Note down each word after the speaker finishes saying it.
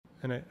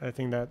And I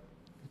think that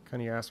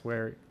kind of asked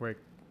where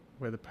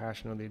the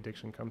passion or the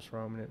addiction comes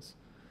from, and it's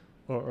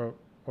or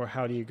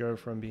how do you go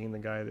from being the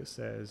guy that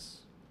says,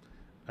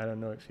 I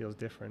don't know, it feels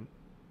different,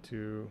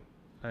 to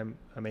I'm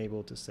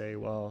able to say,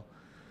 well,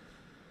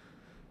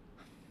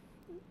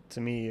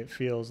 to me it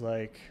feels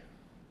like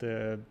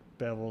the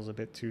bevel's a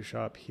bit too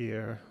sharp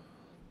here,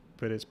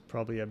 but it's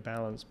probably a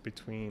balance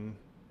between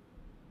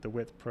the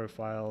width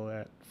profile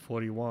at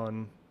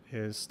 41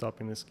 is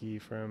stopping the ski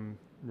from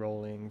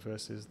rolling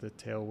versus the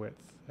tail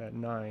width at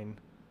 9,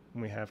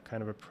 and we have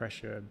kind of a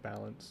pressure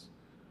balance.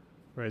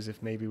 Whereas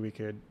if maybe we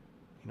could,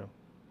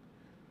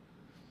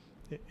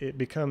 it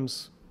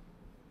becomes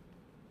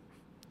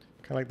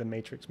kind of like the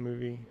Matrix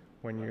movie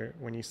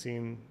when you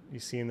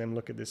seeing them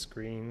look at the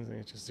screens and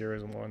it's just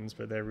zeros and ones,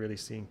 but they're really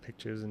seeing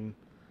pictures. And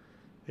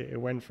it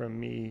went from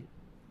me,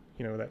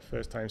 that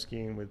first time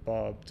skiing with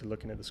Bob, to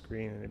looking at the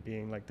screen and it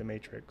being like the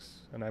Matrix,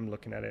 and I'm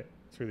looking at it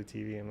through the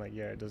TV and like,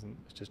 it's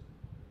just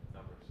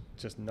numbers.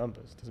 Just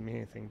numbers. It doesn't mean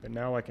anything. But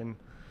now I'm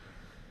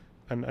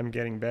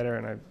getting better,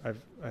 and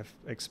I've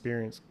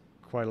experienced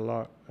quite a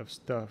lot of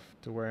stuff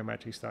to where I'm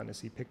actually starting to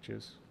see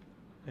pictures,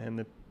 and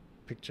the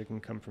picture can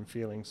come from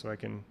feeling. So I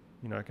can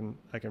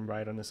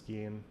ride on the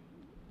ski, and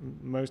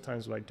most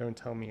times, like, don't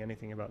tell me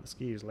anything about the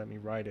skis, let me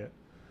ride it,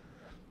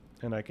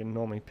 and I can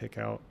normally pick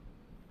out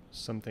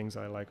some things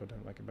I like or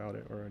don't like about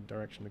it, or a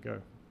direction to go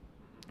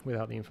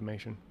without the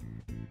information.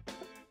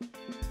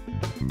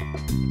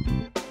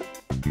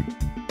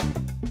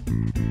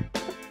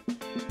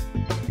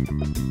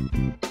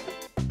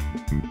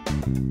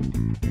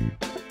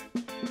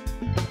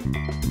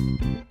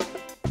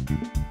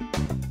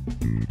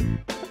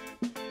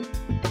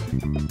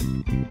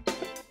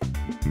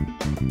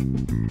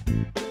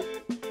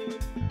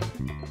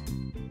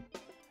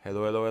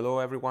 Hello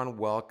everyone.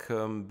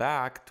 Welcome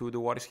back to the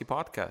Water Ski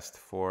Podcast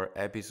for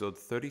episode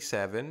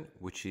 37,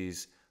 which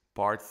is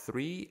part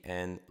 3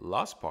 and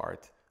last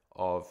part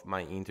of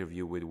my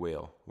interview with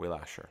Will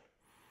Asher.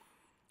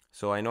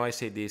 So I know I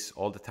say this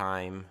all the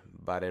time,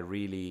 but I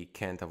really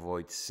can't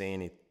avoid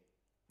saying it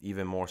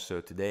even more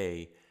so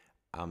today.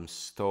 I'm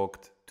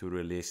stoked to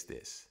release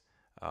this.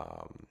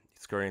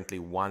 It's currently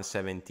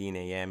 1:17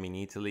 a.m. in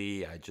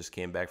Italy. I just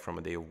came back from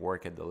a day of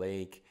work at the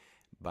lake,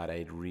 but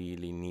I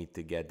really need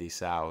to get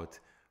this out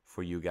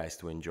for you guys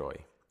to enjoy.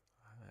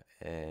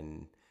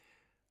 And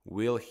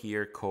Will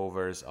here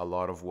covers a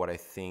lot of what I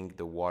think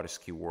the water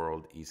ski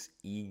world is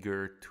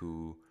eager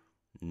to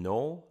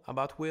know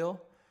about Will,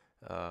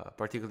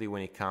 particularly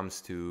when it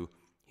comes to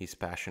his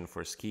passion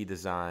for ski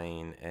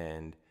design,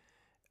 and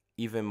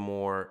even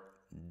more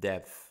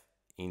depth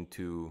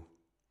into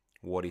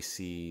what he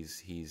sees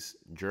his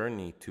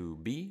journey to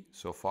be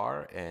so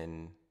far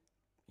and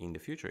in the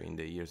future, in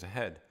the years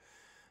ahead.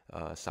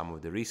 Some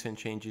of the recent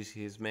changes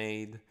he's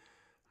made.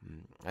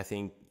 I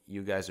think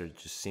you guys are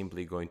just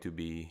simply going to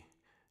be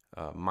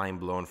mind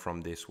blown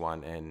from this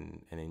one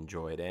and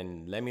enjoy it.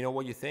 And let me know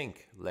what you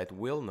think. Let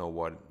Will know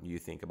what you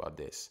think about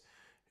this.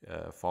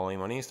 Follow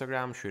him on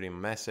Instagram, shoot him a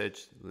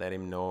message, let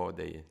him know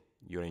that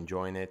you're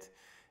enjoying it,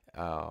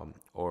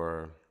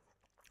 or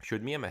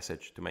shoot me a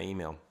message to my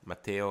email,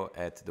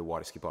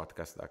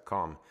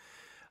 matteo@thewaterskipodcast.com.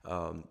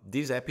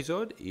 This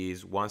episode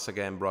is once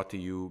again brought to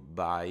you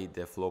by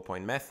the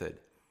LaPoint method.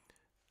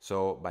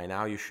 So by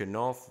now you should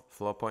know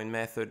LaPoint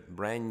method,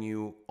 brand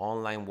new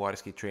online water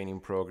ski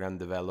training program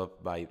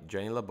developed by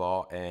Jenny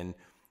LeBeau and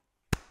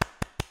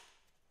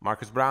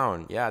Marcus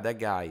Brown. Yeah, that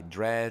guy,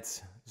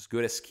 dreads, is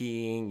good at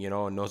skiing,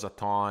 knows a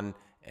ton,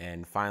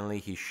 and finally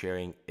he's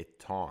sharing a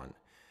ton.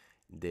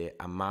 The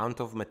amount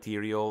of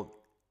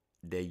material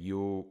that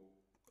you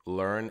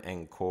learn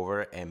and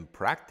cover and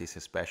practice,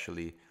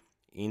 especially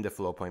in the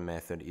LaPoint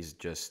method, is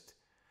just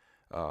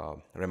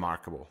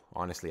remarkable.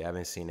 Honestly, I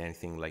haven't seen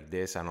anything like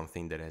this. I don't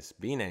think there has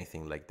been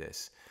anything like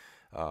this.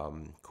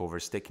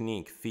 Covers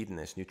technique,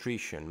 fitness,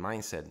 nutrition,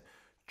 mindset.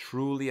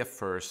 Truly a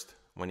first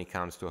when it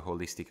comes to a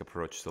holistic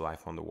approach to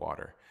life on the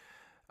water.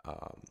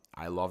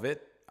 I love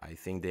it. I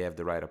think they have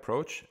the right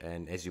approach.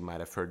 And as you might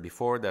have heard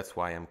before, that's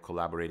why I'm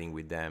collaborating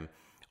with them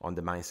on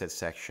the mindset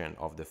section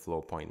of the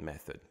LaPoint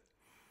method.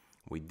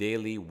 With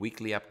daily,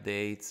 weekly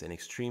updates, an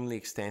extremely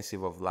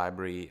extensive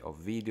library of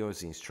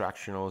videos,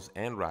 instructionals,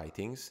 and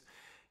writings,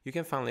 you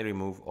can finally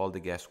remove all the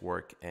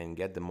guesswork and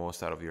get the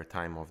most out of your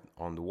time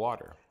on the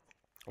water.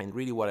 And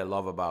really what I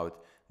love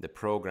about the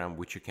program,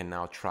 which you can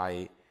now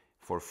try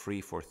for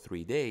free for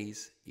 3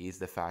 days, is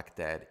the fact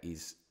that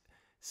it's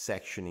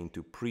sectioned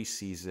into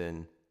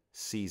pre-season,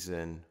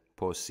 season,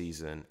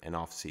 post-season, and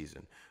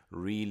off-season,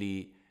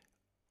 really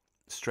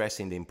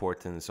stressing the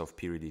importance of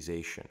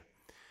periodization.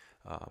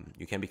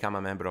 You can become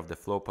a member of the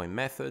LaPoint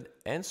method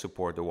and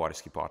support the Water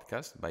Ski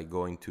Podcast by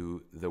going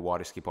to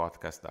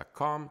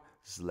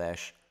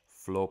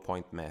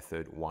thewaterskipodcast.com/LaPoint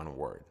method, one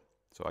word.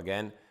 So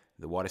again,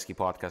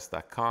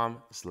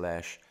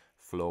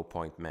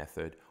 thewaterskipodcast.com/LaPoint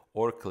method,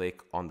 or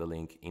click on the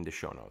link in the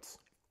show notes.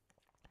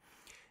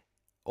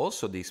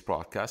 Also, this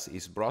podcast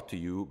is brought to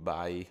you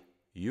by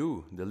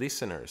you, the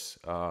listeners.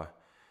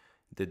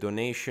 the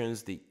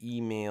donations, the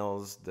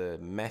emails, the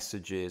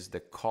messages, the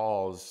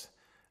calls.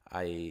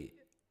 I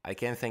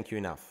can't thank you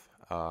enough.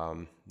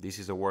 This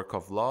is a work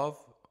of love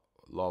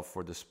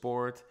for the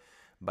sport.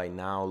 By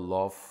now,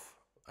 love,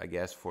 I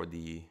guess, for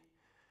the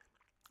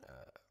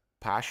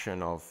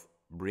passion of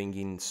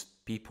bringing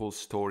people's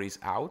stories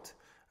out.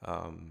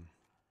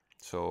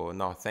 So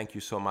no, thank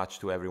you so much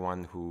to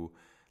everyone who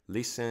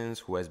listens,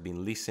 who has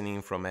been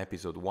listening from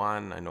episode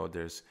 1. I know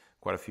there's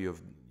quite a few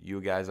of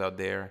you guys out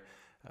there.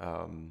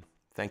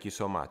 Thank you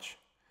so much.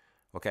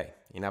 Okay,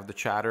 enough the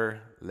chatter.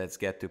 Let's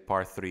get to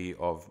part 3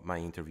 of my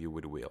interview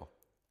with Will.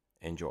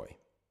 Enjoy.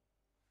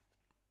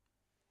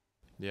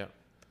 Yeah.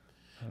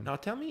 Now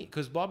tell me,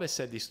 because Bob has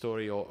said this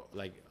story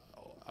like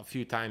a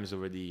few times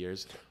over the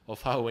years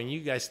of how when you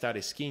guys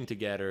started skiing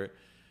together,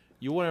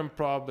 you weren't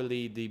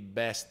probably the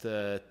best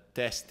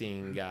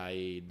testing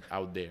guy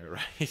out there,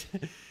 right?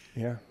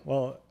 Yeah.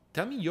 Well,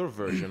 tell me your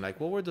version. Like,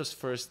 what were those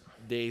first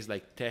days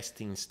like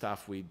testing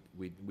stuff with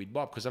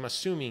Bob? Because I'm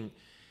assuming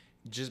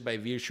just by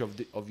virtue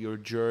of your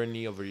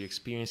journey, of your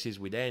experiences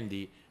with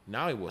Andy,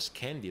 now it was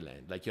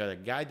Candyland. Like you had a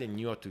guy that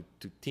knew how to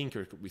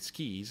tinker with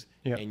skis,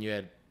 yeah. and you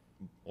had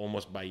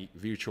almost by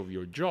virtue of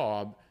your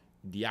job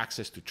the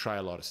access to try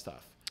a lot of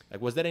stuff.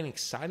 Like, was that an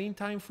exciting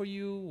time for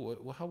you?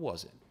 How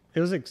was it?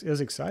 It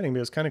was exciting, but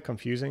it was kind of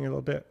confusing a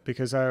little bit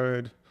because I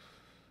would,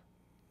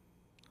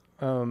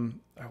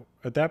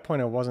 at that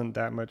point, I wasn't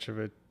that much of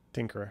a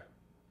tinkerer.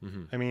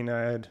 Mm-hmm. I mean,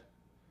 I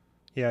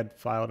had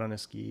filed on a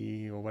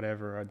ski or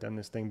whatever. I'd done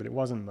this thing, but it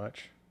wasn't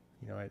much.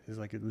 You know, it was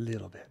like a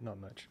little bit, not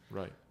much.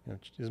 Right. You know,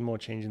 it was more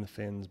changing the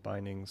fins,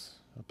 bindings,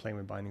 playing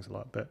with bindings a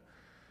lot. But,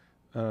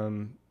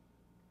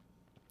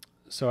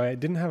 so I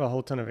didn't have a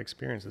whole ton of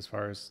experience as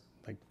far as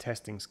like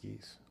testing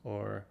skis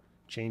or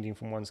changing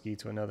from one ski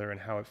to another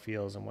and how it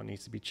feels and what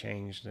needs to be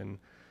changed and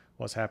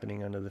what's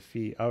happening under the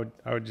feet. I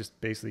would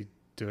just basically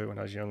do it when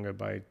I was younger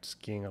by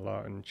skiing a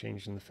lot and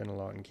changing the fin a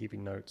lot and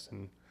keeping notes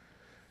and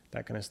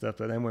that kind of stuff.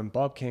 But then when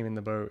Bob came in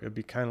the boat, it'd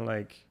be kind of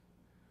like,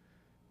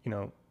 you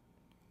know,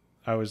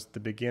 I was the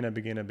beginner.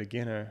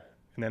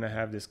 And then I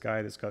have this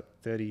guy that's got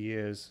 30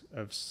 years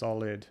of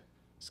solid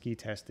ski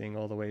testing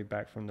all the way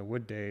back from the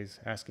wood days,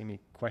 asking me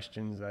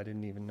questions that I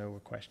didn't even know were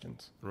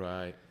questions.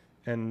 Right.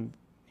 And,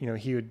 you know,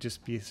 he would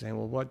just be saying,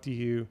 well,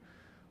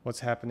 what's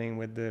happening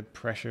with the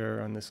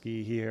pressure on the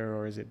ski here?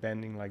 Or is it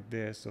bending like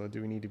this? Or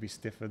do we need to be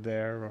stiffer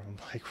there? Or I'm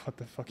like, what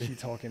the fuck are you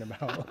talking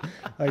about?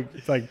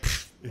 like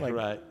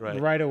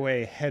right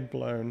away, head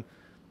blown.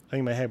 I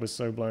think my head was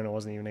so blown I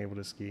wasn't even able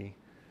to ski.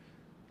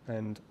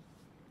 And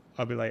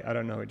I'll be like, I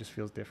don't know, it just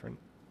feels different.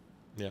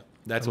 Yeah,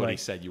 that's what he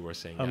said you were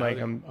saying.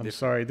 I'm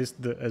sorry,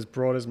 as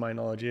broad as my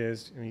knowledge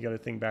is, and you got to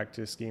think back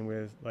to skiing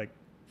with like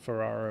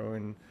Ferraro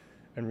and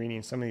Rini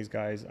and some of these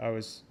guys, I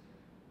was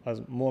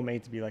more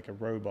made to be like a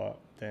robot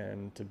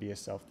than to be a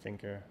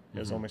self-thinker. I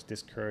was almost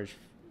discouraged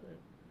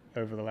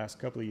over the last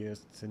couple of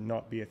years to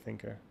not be a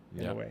thinker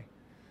in a way.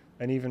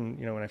 And even,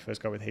 you know, when I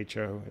first got with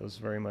HO, it was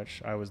very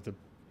much, I was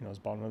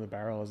bottom of the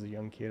barrel as a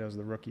young kid. I was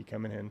the rookie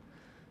coming in.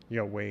 You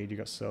got Wade, you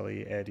got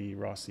Sully, Eddie,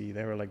 Rossi.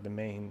 They were like the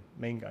main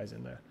guys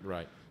in there.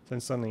 Right. So then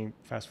suddenly,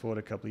 fast forward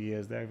a couple of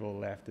years, they've all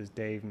left. There's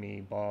Dave,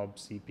 me, Bob,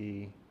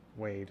 CP,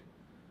 Wade.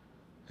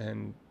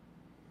 And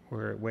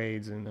we're at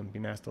Wade's and I'm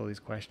being asked all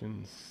these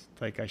questions.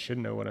 Like I should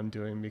know what I'm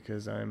doing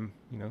because I'm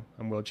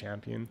world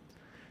champion.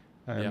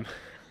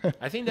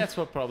 I think that's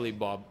what probably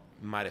Bob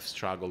might have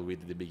struggled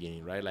with at the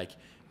beginning, right? Like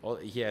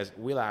he has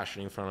Will Asher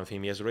in front of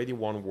him. He has already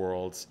won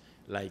worlds,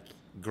 like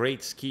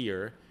great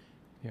skier.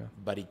 Yeah.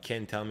 But he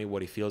can't tell me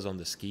what he feels on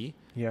the ski.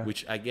 Yeah.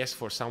 Which I guess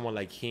for someone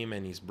like him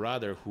and his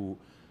brother who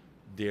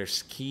their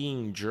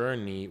skiing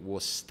journey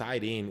was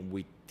tied in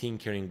with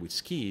tinkering with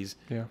skis,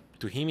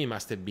 to him it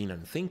must have been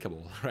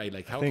unthinkable, right?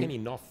 Like how can he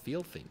not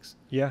feel things?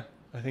 Yeah,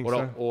 I think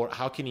so. Or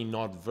how can he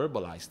not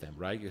verbalize them,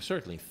 right? You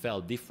certainly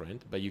felt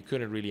different, but you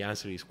couldn't really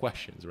answer his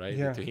questions, right?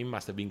 Yeah. To him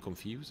must have been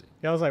confusing.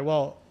 Yeah, I was like,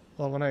 well,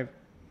 when I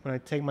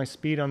take my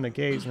speed on the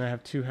gauge and I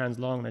have 2 hands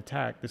long and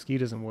attack, the ski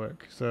doesn't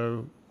work.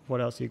 So what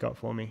else you got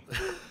for me?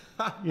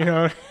 You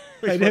know,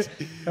 I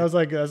was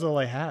like, that's all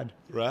I had.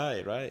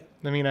 Right.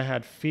 I mean, I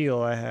had feel,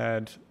 I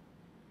had,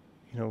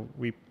 you know,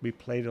 we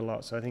played a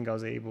lot. So I think I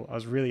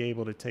was really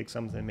able to take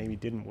something that maybe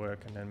didn't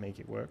work and then make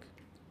it work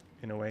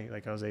in a way.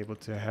 Like I was able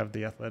to have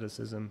the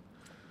athleticism.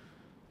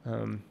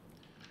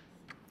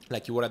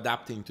 Like you were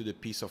adapting to the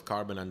piece of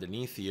carbon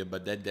underneath you,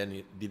 but that then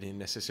it didn't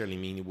necessarily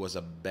mean it was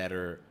a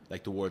better,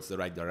 like towards the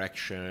right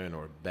direction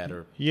or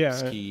better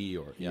ski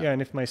or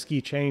and if my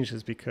ski changed,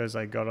 it's because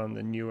I got on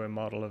the newer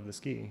model of the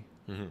ski.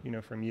 You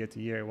know, from year to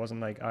year, it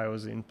wasn't like I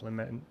was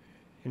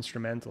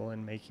instrumental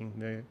in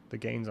making the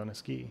gains on a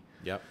ski.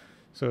 Yep.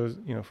 So,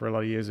 you know, for a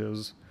lot of years it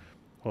was,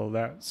 well,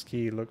 that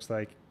ski looks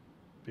like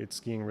it's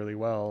skiing really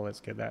well.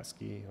 Let's get that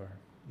ski, or,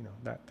 you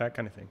know, that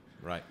kind of thing.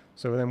 Right.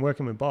 So then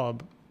working with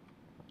Bob,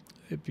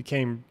 it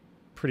became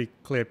pretty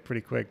clear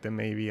pretty quick that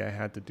maybe I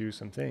had to do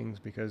some things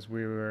because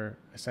we were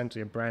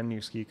essentially a brand new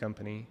ski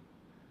company.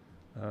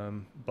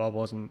 Bob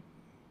wasn't,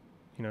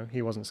 you know,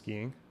 he wasn't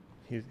skiing.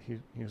 He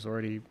was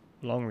already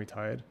long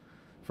retired.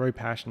 very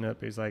passionate,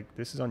 but he's like,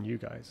 this is on you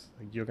guys.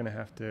 Like, you're going to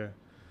have to,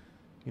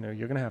 you're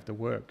going to have to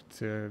work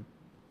to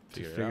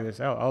figure this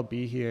out. I'll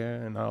be here,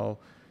 and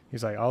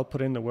he's like, I'll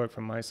put in the work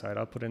from my side.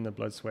 I'll put in the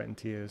blood, sweat, and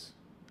tears,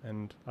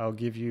 and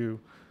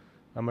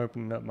I'm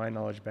opening up my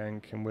knowledge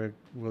bank, and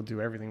we'll do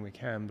everything we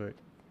can, but,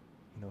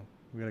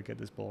 we got to get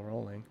this ball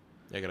rolling.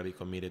 You got to be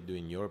committed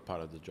doing your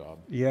part of the job.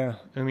 Yeah.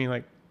 I mean,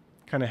 like,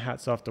 kind of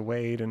hats off to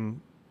Wade,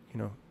 and,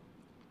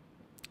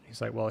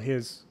 he's like, well,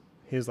 here's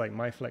like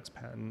my flex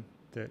pattern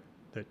that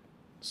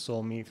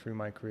saw me through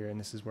my career, and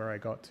this is where I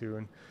got to.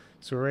 And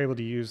so we were able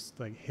to use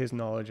like his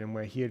knowledge and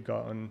where he had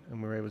gotten,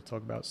 and we were able to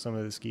talk about some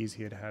of the skis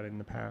he had in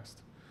the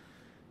past,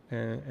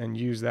 and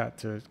use that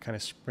to kind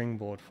of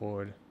springboard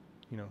forward,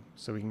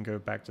 so we can go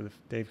back to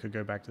Dave could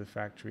go back to the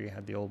factory,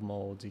 had the old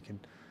molds, he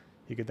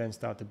could then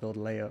start to build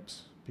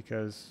layups,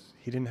 because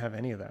he didn't have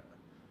any of that.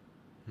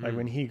 Like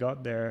when he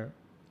got there,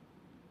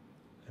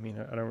 I mean,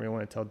 I don't really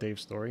want to tell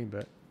Dave's story,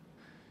 but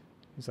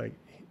he's like,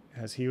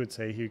 as he would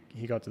say,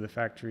 he got to the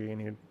factory and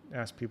he'd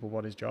ask people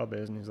what his job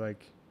is, and he's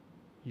like,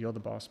 you're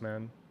the boss,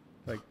 man.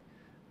 Like,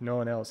 no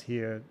one else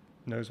here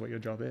knows what your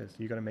job is.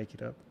 You got to make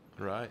it up.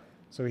 Right.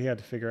 So he had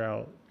to figure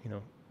out,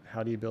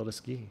 how do you build a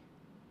ski?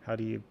 How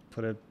do you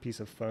put a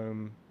piece of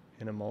foam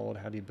in a mold?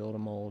 How do you build a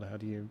mold?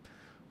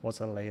 What's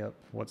a layup?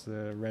 What's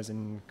the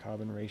resin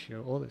carbon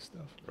ratio? All this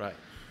stuff. Right.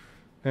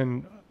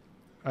 And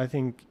I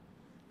think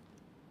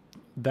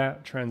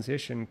that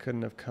transition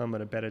couldn't have come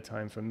at a better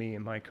time for me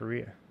in my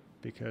career,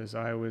 because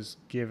I was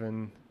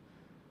given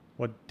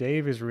what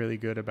Dave is really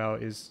good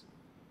about is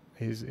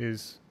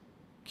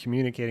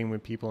communicating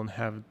with people and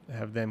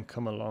have them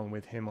come along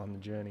with him on the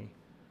journey.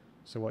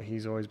 So what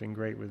he's always been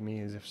great with me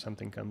is if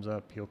something comes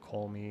up, he'll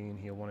call me and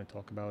he'll want to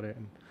talk about it.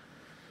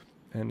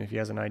 And if he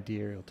has an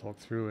idea, he'll talk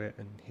through it.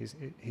 And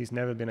he's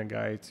never been a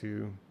guy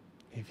to,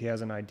 if he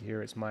has an idea,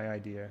 it's my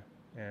idea,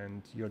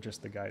 and you're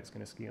just the guy that's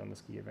going to ski on the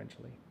ski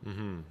eventually.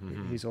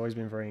 He's always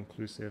been very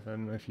inclusive. I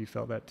don't know if you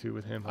felt that too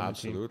with him on the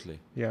team. Absolutely.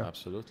 Yeah.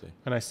 Absolutely.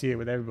 And I see it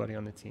with everybody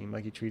on the team.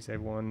 Like, he treats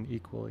everyone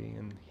equally,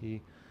 and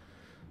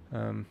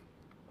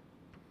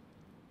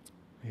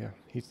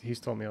he's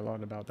told me a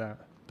lot about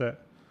that.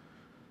 But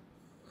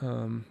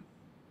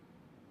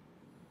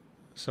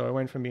so I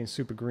went from being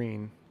super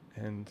green,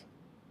 and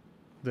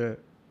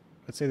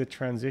let's say the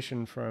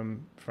transition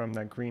from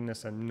that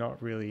greenness and not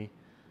really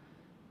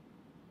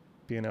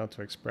being able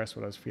to express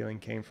what I was feeling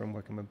came from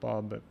working with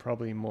Bob, but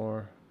probably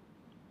more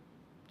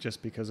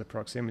just because of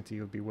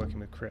proximity would be working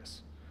with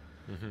Chris.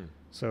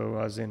 So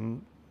I was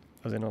in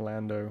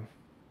Orlando,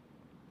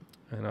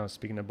 and I was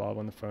speaking to Bob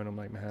on the phone. I'm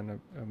like, man,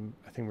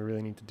 I think we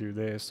really need to do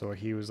this. Or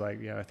he was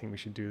like, yeah, I think we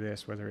should do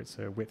this, whether it's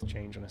a width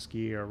change on a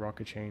ski or a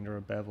rocker change or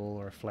a bevel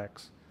or a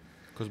flex.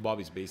 Because Bob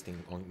is based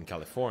in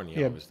California,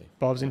 yeah, obviously.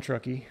 Bob's in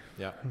Truckee.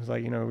 Yeah. I was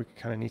like, we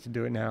kind of need to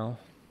do it now.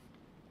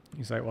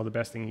 He's like, well, the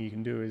best thing you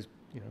can do is,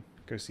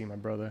 go see my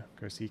brother,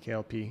 go see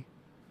KLP. I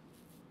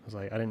was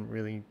like, I didn't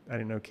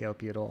know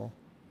KLP at all.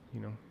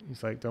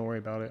 He's like, don't worry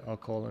about it. I'll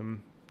call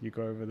him. You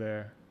go over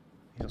there.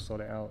 He'll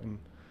sort it out. And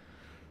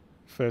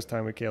first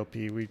time with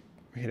KLP, we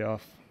hit it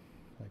off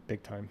like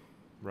big time.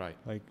 Right.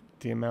 Like,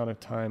 the amount of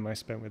time I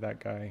spent with that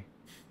guy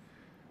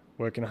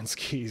working on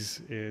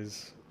skis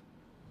is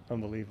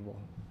unbelievable.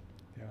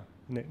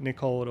 Yeah.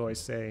 Nicole would always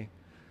say,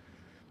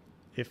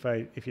 if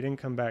you didn't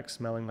come back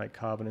smelling like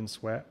carbon and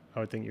sweat,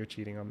 I would think you were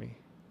cheating on me.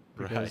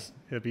 Because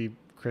it'd be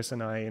Chris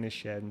and I in his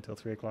shed until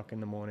 3:00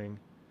 in the morning,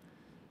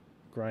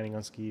 grinding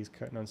on skis,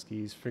 cutting on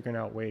skis, figuring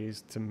out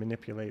ways to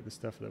manipulate the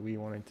stuff that we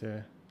wanted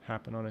to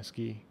happen on a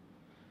ski.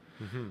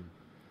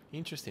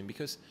 Interesting,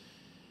 because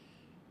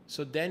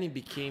so then it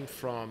became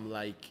from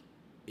like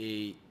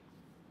a,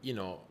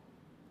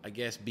 I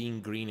guess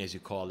being green, as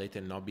you call it,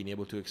 and not being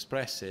able to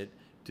express it,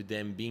 to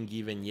them being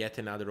given yet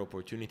another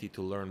opportunity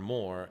to learn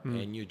more,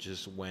 and you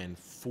just went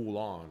full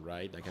on,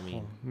 right? Like, I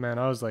mean, man,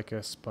 I was like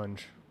a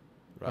sponge.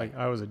 Right. Like,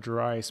 I was a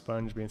dry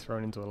sponge being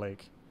thrown into a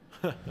lake.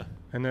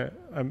 And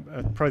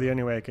probably the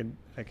only way I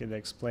could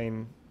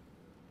explain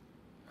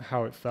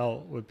how it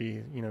felt would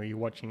be, you're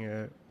watching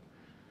a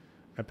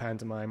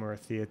pantomime or a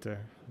theater,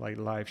 like,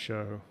 live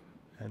show,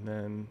 and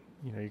then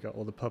you got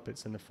all the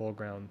puppets in the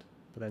foreground,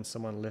 but then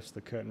someone lifts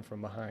the curtain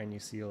from behind, you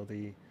see all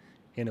the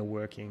inner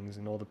workings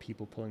and all the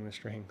people pulling the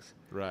strings.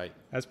 Right.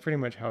 That's pretty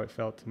much how it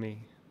felt to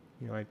me.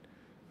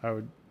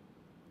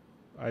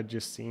 I'd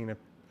just seen a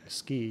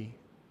ski,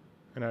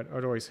 and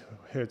I'd always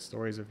heard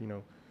stories of,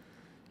 you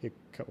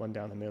cut one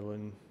down the middle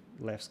and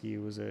left ski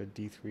was a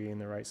D3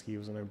 and the right ski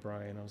was an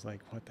O'Brien. I was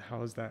like,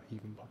 how is that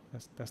even?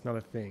 That's not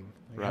a thing.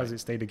 Like, right. How does it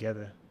stay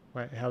together?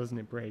 How doesn't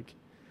it break?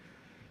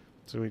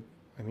 So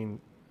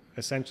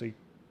essentially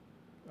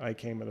I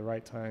came at the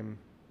right time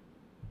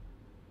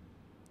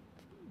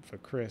for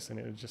Chris, and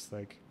it was just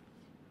like,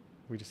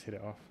 we just hit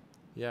it off.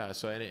 Yeah.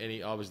 So, and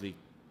he obviously,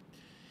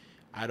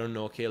 I don't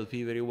know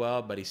KLP very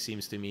well, but it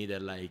seems to me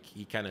that like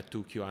he kind of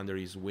took you under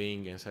his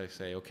wing and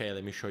say, okay,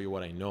 let me show you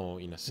what I know,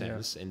 in a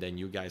sense. Yeah. And then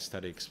you guys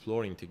started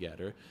exploring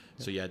together.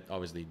 Yeah. So you had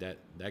obviously that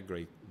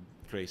great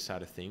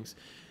side of things.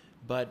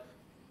 But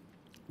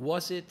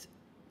was it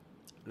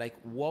like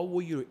what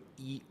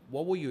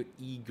were you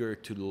eager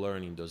to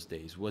learn in those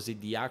days? Was it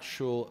the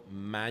actual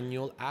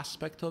manual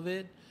aspect of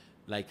it,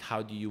 like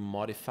how do you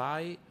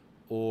modify,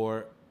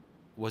 or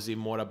was it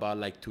more about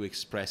like to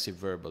express it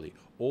verbally,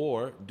 or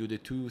do the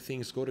two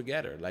things go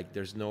together? Like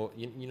there's no,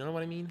 you know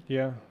what I mean?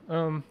 Yeah.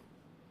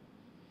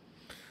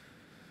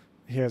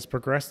 Yeah, it's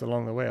progressed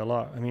along the way a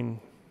lot. I mean,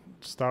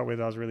 to start with,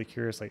 I was really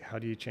curious, like, how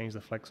do you change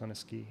the flex on a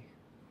ski?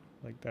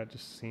 Like, that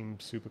just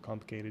seemed super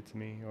complicated to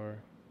me. Or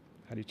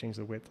how do you change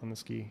the width on the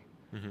ski?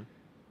 Mm-hmm.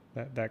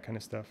 That kind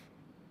of stuff.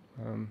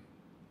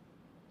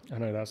 I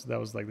know that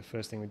was like the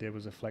first thing we did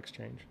was a flex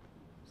change.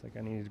 It's like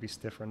I needed to be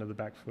stiffer under the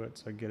back foot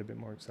so I get a bit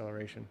more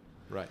acceleration.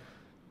 Right.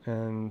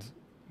 And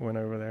went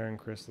over there, and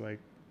Chris like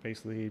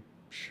basically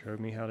showed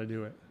me how to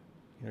do it.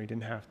 You know, he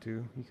didn't have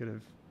to. He could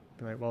have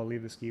been like, "Well,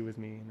 leave the ski with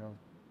me,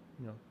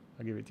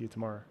 I'll give it to you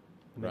tomorrow,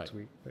 next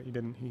week." But he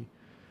didn't.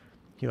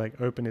 He like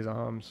opened his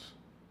arms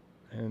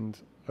and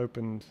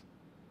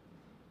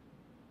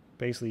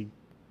basically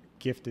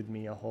gifted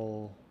me a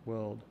whole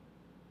world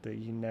that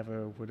you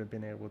never would have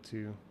been able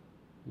to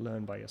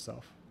learn by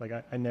yourself. Like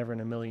I never in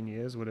a million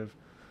years would have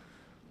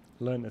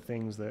learned the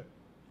things that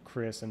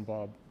Chris and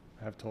Bob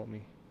have taught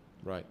me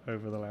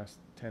over the last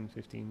 10,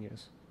 15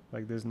 years.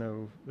 Like there's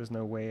no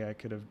way I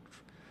could have,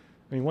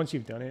 I mean, once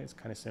you've done it, it's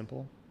kind of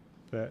simple,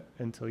 but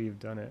until you've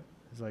done it,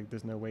 it's like,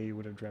 there's no way you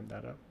would have dreamt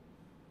that up.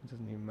 It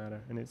doesn't even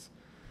matter. And it's,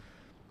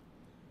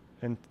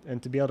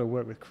 and to be able to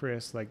work with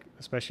Chris, like,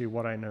 especially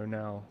what I know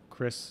now,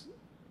 Chris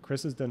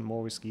has done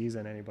more with skis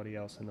than anybody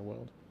else in the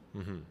world.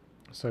 Mm-hmm.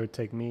 So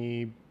take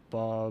me,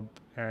 Bob,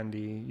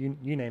 Andy,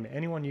 you name it,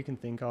 anyone you can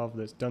think of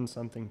that's done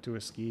something to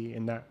a ski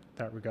in that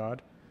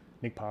regard,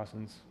 Nick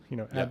Parsons,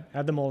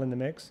 add them all in the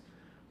mix.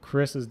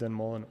 Chris has done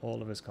more than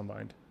all of us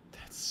combined.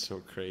 That's so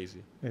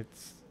crazy.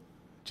 It's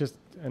just,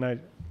 and I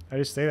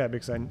just say that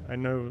because I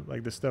know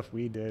like the stuff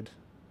we did,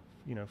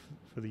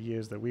 for the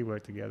years that we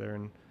worked together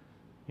and,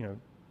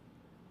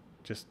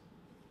 just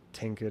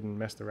tinkered and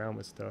messed around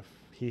with stuff.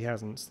 He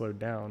hasn't slowed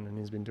down, and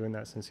he's been doing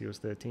that since he was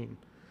 13.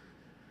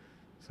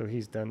 So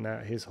he's done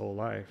that his whole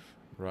life.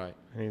 Right.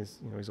 And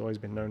he's always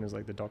been known as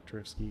like the doctor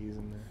of skis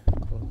and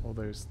all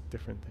those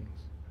different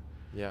things.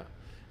 Yeah.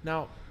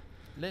 Now,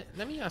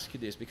 let me ask you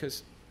this,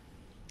 because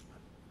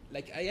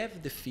like I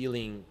have the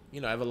feeling,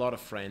 I have a lot of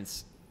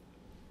friends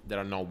that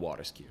are not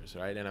water skiers,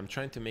 right? And I'm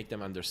trying to make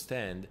them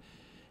understand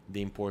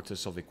the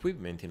importance of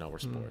equipment in our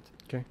sport.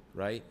 Okay.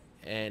 Right?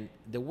 And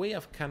the way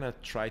I've kind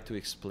of tried to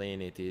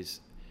explain it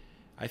is,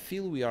 I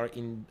feel we are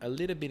in a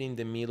little bit in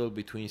the middle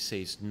between,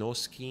 say, snow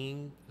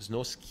skis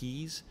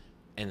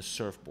and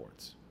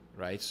surfboards,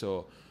 right?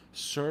 So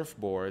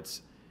surfboards,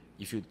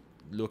 if you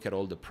look at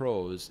all the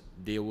pros,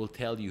 they will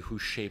tell you who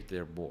shaped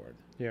their board.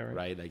 Yeah.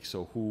 Right? Like,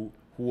 so who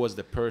was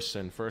the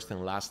person, first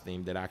and last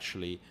name, that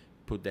actually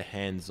put the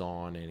hands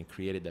on and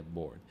created that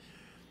board.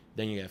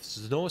 Then you have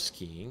snow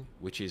skiing,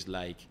 which is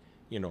like,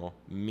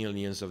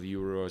 millions of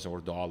euros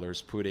or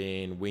dollars put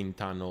in, wind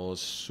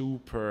tunnels,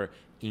 super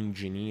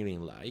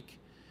engineering like,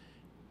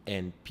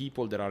 and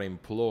people that are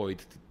employed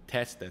to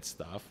test that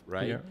stuff,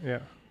 right? Yeah.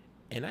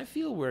 And I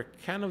feel we're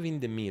kind of in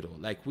the middle.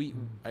 Like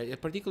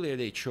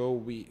particularly at HO,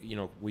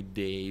 with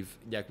Dave,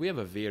 like we have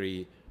a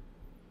very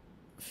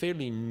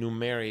fairly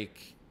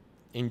numeric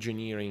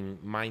engineering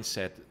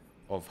mindset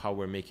of how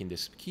we're making the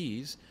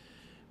skis.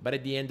 But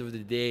at the end of the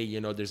day,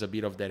 there's a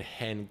bit of that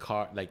hand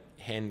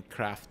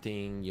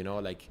crafting,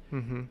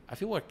 Mm-hmm. I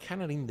feel we're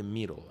kind of in the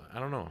middle. I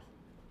don't know.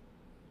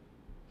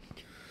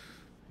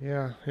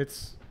 Yeah, I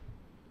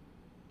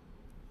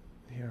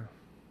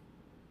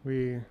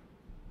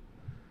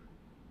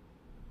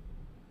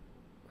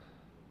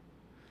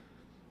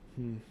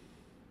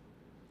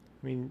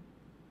mean,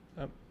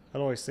 I'd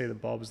always say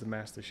that Bob is the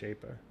master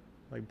shaper.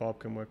 Like Bob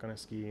can work on a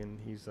ski, and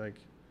he's like,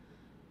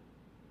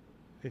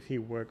 if he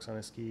works on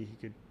a ski, he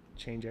could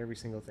change every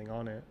single thing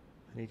on it,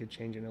 and he could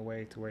change it in a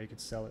way to where he could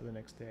sell it the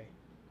next day.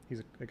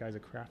 The guy's a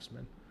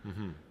craftsman.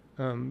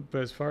 Mm-hmm.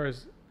 But as far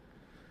as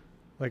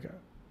like,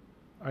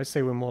 I'd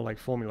say we're more like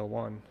Formula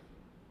One,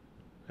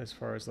 as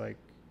far as like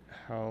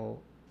how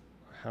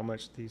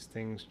much these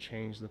things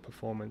change the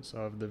performance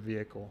of the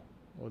vehicle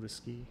or the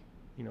ski.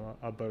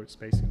 Our boats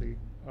basically,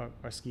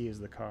 our ski is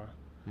the car.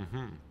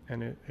 Mm-hmm.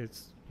 And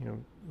it's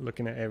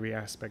looking at every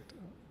aspect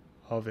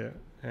of it,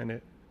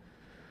 and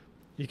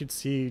you could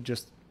see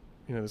just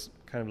this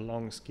kind of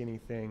long skinny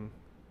thing,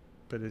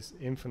 but there's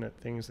infinite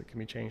things that can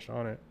be changed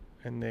on it,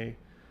 and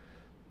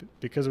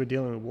because we're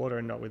dealing with water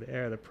and not with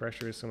air, the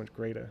pressure is so much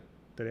greater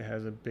that it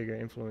has a bigger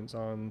influence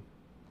on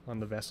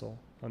the vessel,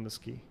 on the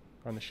ski,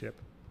 on the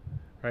ship,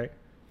 right?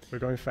 We're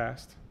going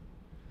fast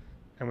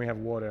and we have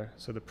water,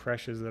 so the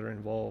pressures that are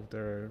involved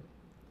are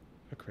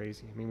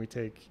crazy. I mean, we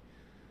take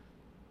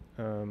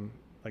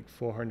like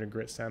 400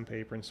 grit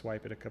sandpaper and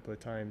swipe it a couple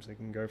of times. It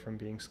can go from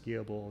being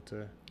skiable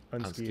to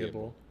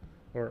unskiable,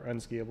 or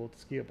unskiable to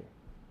skiable.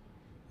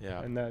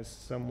 Yeah. And that's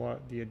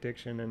somewhat the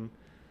addiction. And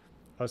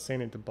I was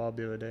saying it to Bob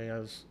the other day. I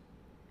was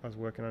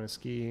working on a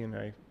ski, and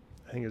I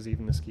think it was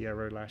even the ski I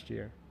rode last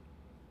year.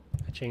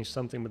 I changed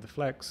something with the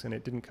flex, and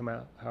it didn't come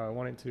out how I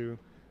wanted to,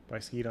 but I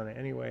skied on it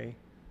anyway.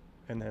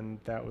 And then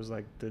that was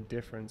like the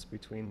difference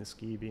between the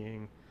ski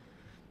being,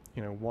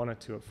 1 or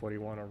 2 at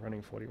 41 or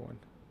running 41.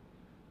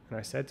 And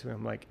I said to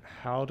him, like,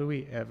 how do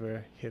we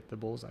ever hit the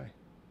bullseye?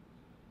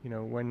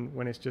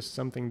 When it's just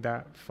something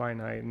that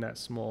finite and that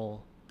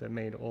small that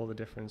made all the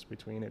difference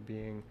between it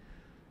being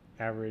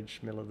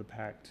average, middle of the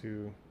pack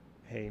to,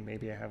 hey,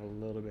 maybe I have a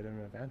little bit of an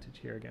advantage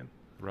here again.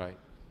 Right.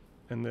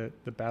 And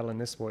the battle in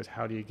this sport is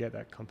how do you get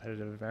that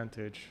competitive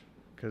advantage?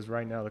 Because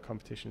right now the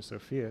competition is so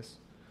fierce.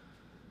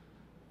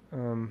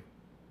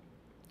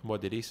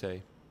 What did he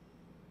say?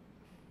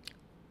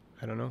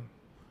 I don't know.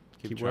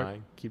 Keep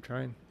trying. Keep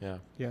trying. Yeah.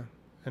 Yeah.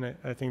 And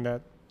I think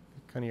that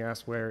kind of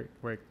asks where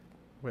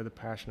the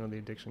passion or the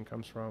addiction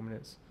comes from, and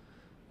it's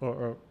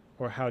or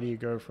how do you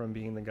go from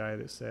being the guy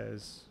that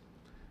says,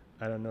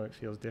 I don't know, it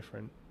feels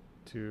different,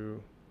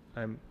 to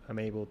I'm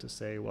able to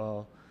say,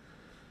 well,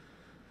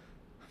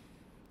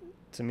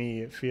 to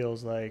me it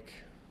feels like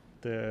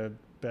the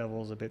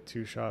bevel's a bit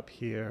too sharp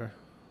here,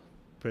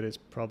 but it's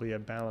probably a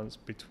balance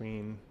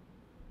between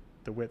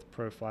the width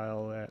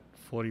profile at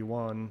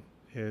 41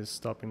 is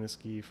stopping the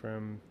ski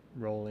from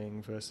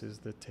rolling versus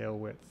the tail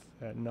width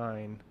at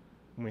 9,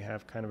 and we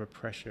have kind of a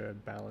pressure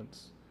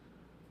balance.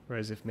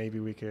 Whereas if maybe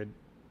we could,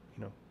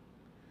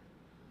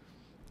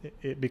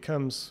 it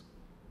becomes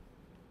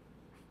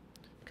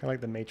kind of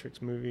like the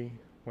Matrix movie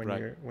when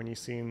right. you're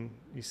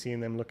seeing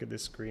them look at the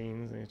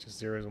screens and it's just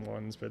zeros and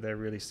ones, but they're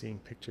really seeing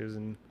pictures.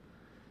 And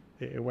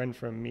it went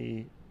from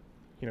me,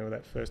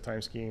 that first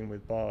time skiing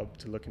with Bob,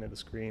 to looking at the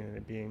screen and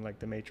it being like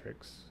the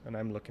Matrix, and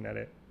I'm looking at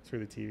it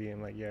through the TV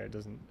and like, yeah,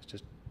 it's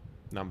just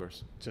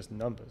numbers. Just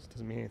numbers. It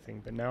doesn't mean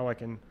anything. But now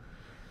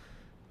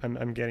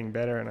I'm getting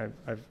better, and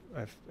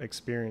I've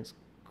experienced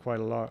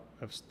quite a lot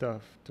of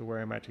stuff to where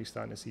I'm actually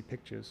starting to see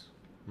pictures,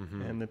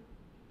 and the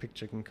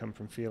picture can come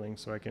from feeling.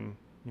 So I can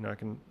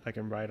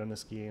ride on the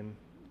ski, and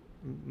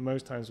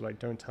most times like,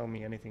 don't tell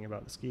me anything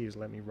about the skis,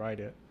 let me ride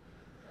it,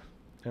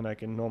 and I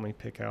can normally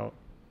pick out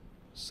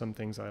some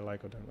things I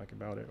like or don't like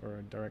about it, or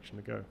a direction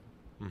to go,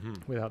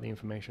 without the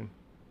information.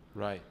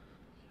 Right.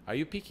 Are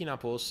you picking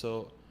up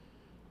also,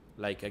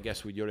 like, I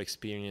guess with your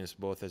experience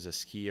both as a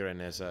skier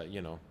and as a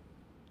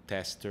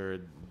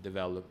tester,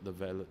 develop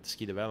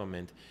ski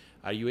development,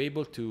 are you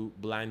able to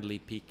blindly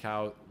pick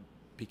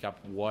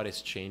up what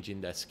is changing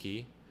that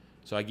ski?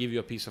 So I give you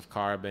a piece of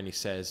carb and it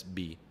says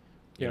B,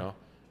 you know,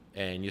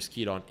 and you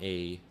skied on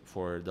A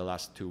for the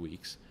last 2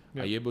 weeks.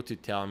 Yeah. Are you able to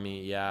tell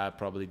me,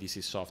 probably this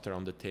is softer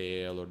on the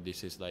tail, or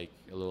this is like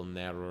a little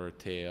narrower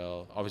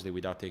tail, obviously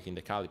without taking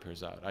the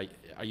calipers out?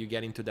 Are you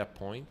getting to that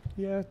point?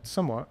 Yeah,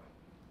 somewhat.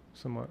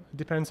 It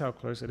depends how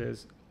close it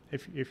is.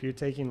 If you're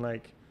taking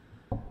like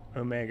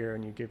Omega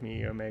and you give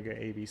me Omega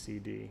A, B, C,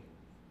 D,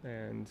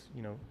 and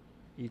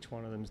each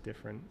one of them is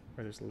different,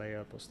 whether it's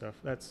layup or stuff,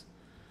 it's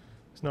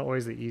not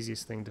always the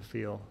easiest thing to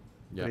feel.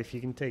 Yeah. But if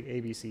you can take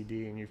A, B, C,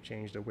 D and you've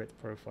changed a width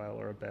profile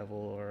or a bevel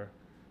or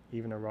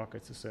even a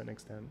rocket to a certain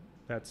extent,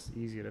 that's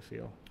easier to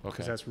feel.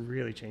 Because that's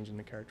really changing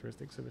the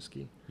characteristics of a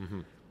ski.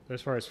 But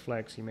as far as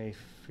flex, you may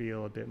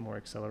feel a bit more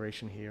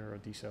acceleration here or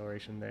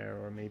deceleration there,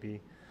 or maybe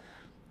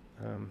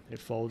it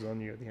folds on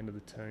you at the end of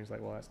the turn. It's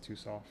like, well, that's too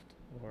soft.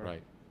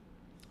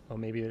 Or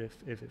maybe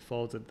if it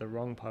folds at the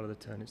wrong part of the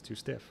turn, it's too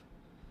stiff.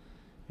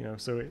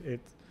 So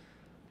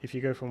if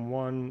you go from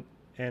one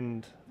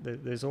end,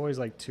 there's always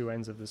like two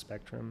ends of the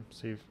spectrum.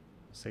 So you've,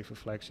 say for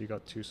flex, you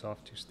got too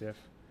soft, too stiff.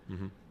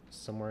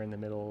 Somewhere in the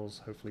middle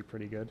is hopefully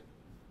pretty good.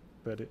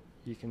 But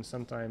you can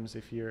sometimes,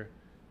 if you're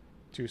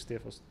too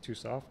stiff or too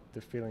soft,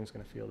 the feeling's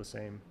going to feel the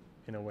same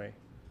in a way.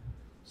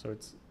 So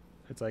it's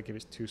like if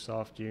it's too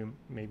soft, you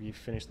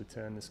finish the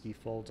turn, the ski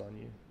folds on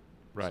you.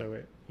 Right. So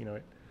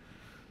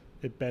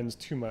it bends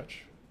too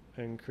much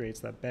and creates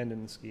that bend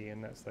in the ski,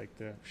 and that's like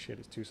the shit,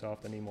 it's too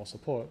soft, I need more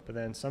support. But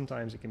then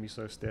sometimes it can be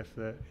so stiff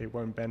that it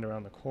won't bend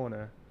around the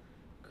corner,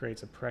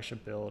 creates a pressure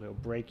build, it'll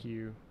break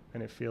you,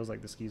 and it feels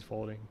like the ski's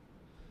folding.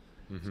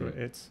 So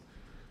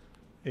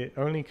it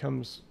only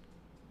comes,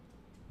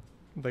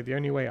 like, the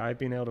only way I've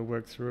been able to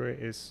work through it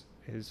is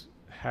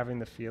having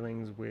the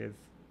feelings with,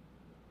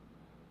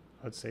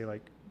 I'd say,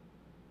 like,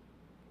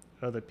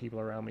 other people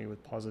around me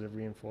with positive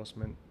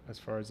reinforcement as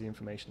far as the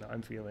information that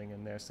I'm feeling,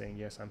 and they're saying,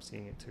 yes, I'm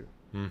seeing it too.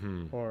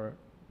 Or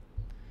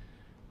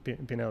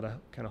being able to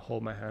kind of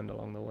hold my hand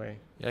along the way.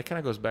 Yeah, it kind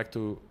of goes back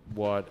to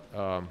what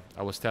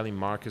I was telling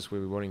Marcus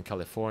when we were in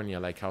California,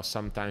 like how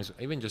sometimes,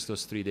 even just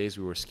those 3 days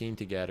we were skiing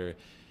together,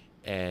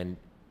 and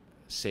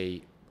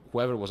say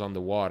whoever was on the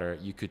water,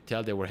 you could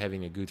tell they were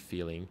having a good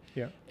feeling.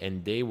 Yeah.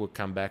 And they would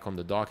come back on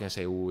the dock and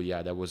say, oh,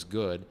 yeah, that was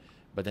good.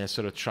 But then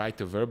sort of try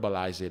to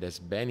verbalize it, as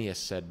Benny has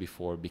said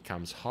before,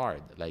 becomes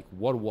hard. Like,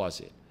 what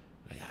was it?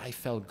 Like, I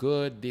felt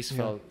good. This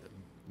felt,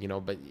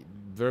 but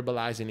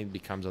verbalizing it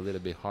becomes a little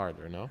bit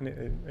harder, no?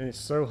 And it's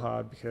so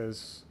hard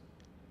because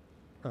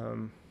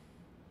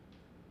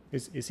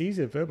it's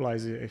easy to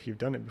verbalize it if you've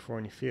done it before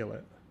and you feel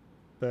it.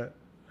 But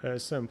at a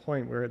certain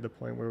point, we're at the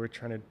point where we're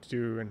trying to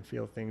do and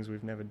feel things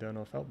we've never done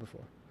or felt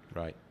before.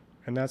 Right.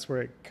 And that's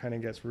where it kind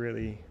of gets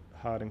really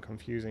hard and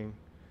confusing,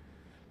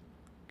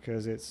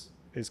 because it's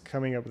is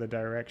coming up with a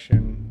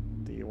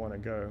direction that you want to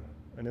go.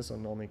 And this will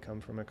normally come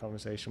from a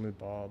conversation with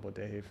Bob or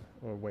Dave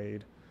or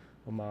Wade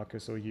or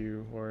Marcus or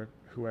you or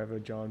whoever,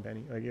 John,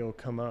 Benny. Like, it'll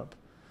come up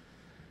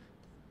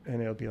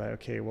and it'll be like,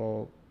 okay,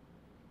 well,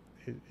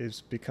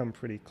 it's become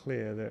pretty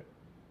clear that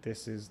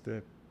this is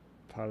the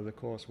part of the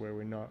course where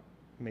we're not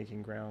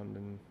making ground,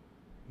 and,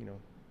 you know,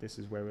 this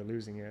is where we're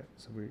losing it.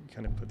 So we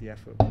kind of put the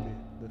effort,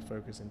 the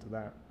focus into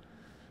that.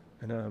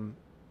 And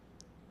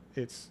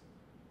it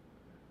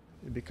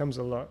becomes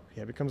a lot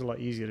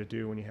easier to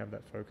do when you have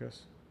that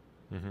focus.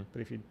 Mm-hmm.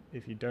 But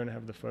if you don't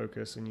have the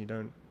focus and you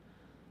don't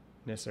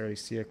necessarily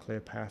see a clear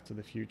path to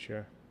the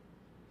future,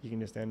 you can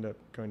just end up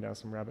going down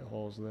some rabbit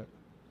holes that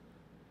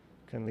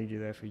can lead you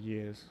there for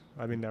years.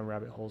 I've been down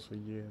rabbit holes for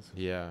years.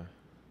 Yeah.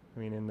 I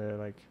mean, in the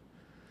like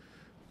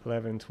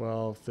 11,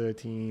 12,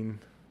 13,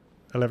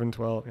 11,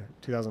 12,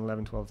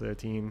 2011, 12,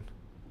 13,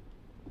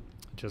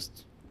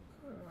 just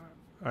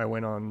I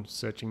went on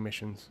searching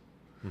missions.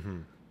 Mm-hmm.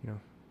 You know,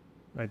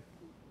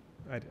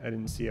 I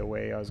didn't see a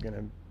way I was going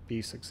to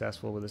be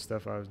successful with the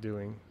stuff I was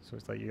doing. So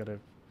it's like you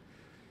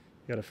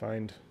gotta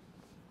find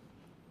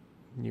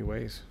new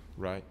ways.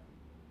 Right.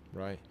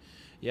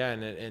 Yeah,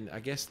 and I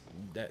guess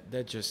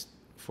that just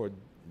for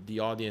the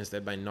audience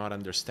that might not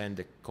understand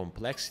the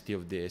complexity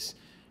of this,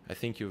 I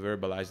think you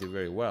verbalized it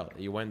very well.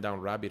 You went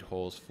down rabbit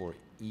holes for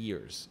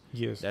years.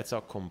 Yes. That's how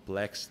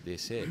complex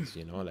this is,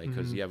 you know, like,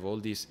 because you have all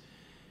these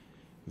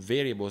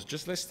variables.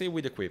 Just let's stay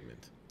with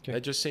equipment. Okay.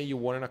 Let's just say you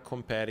weren't a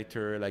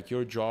competitor, like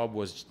your job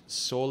was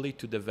solely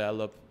to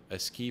develop a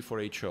ski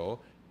for HO,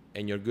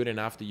 and you're good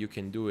enough that you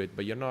can do it,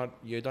 but you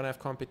don't have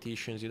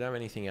competitions, you don't have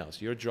anything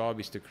else. Your job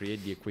is to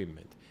create the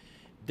equipment.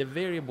 The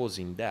variables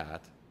in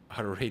that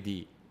are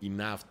already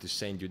enough to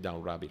send you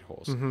down rabbit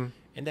holes. Mm-hmm.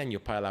 And then you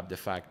pile up the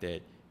fact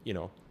that, you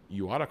know,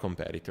 you are a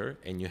competitor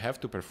and you have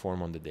to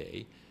perform on the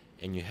day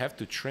and you have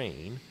to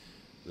train.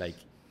 Like,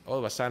 all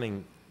of a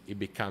sudden it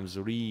becomes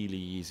really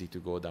easy to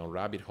go down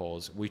rabbit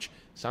holes, which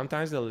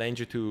sometimes they'll land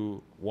you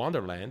to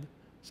Wonderland,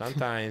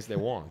 sometimes they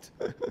won't,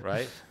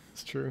 right?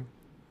 It's true.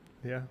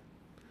 Yeah.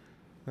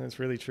 That's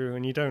really true.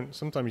 And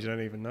sometimes you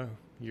don't even know.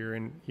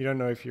 You don't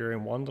know if you're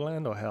in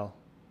Wonderland or hell.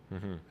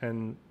 Mm-hmm.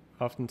 And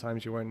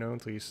oftentimes you won't know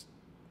until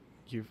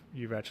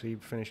you've actually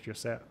finished your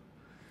set.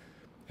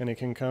 And it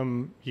can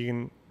come,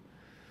 you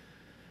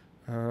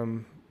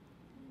can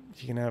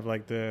have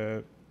like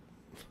the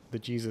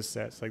Jesus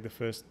sets, like the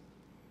first,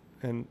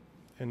 and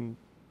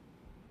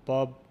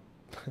Bob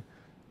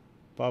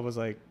was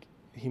like,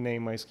 he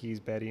named my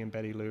skis Betty and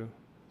Betty Lou.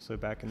 So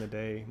back in the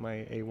day,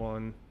 my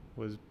A1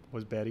 was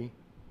Betty.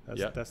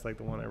 That's like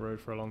the one I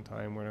rode for a long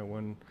time when I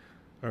won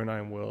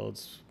 09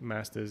 Worlds,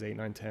 Masters 8,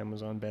 9, 10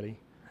 was on Betty.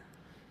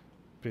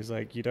 But it's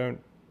like, you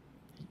don't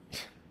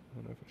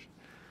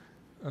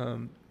know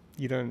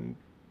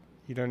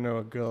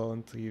a girl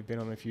until you've been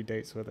on a few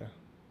dates with her.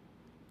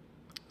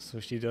 So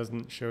she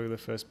doesn't show the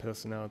first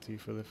personality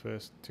for the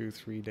first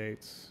 2-3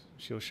 dates.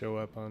 She'll show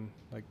up on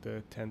like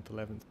the 10th,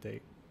 11th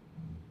date.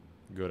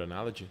 Good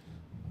analogy.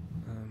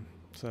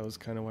 So that was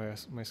kind of why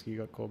my ski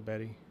got called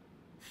Betty.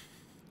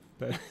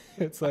 But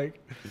it's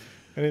like,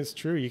 and it's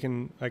true.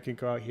 I could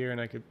go out here and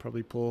I could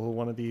probably pull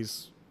one of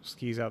these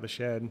skis out the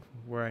shed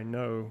where I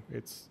know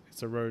it's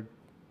a road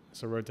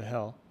to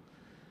hell.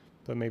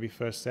 But maybe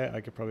first set I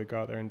could probably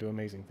go out there and do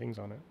amazing things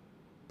on it.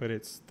 But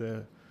it's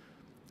the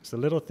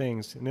little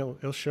things, and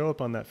it'll show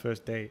up on that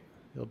first date.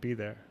 It'll be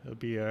there. It'll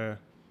be a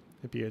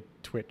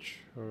twitch,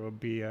 or it'll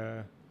be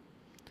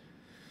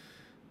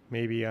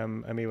maybe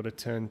I'm able to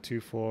turn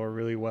 2-4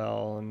 really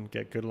well and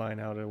get good line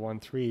out at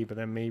 1-3, but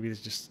then maybe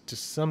there's just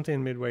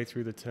something midway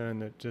through the turn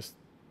that just,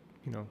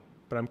 you know,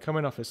 but I'm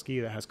coming off a ski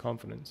that has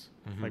confidence.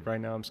 Mm-hmm. Like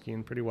right now I'm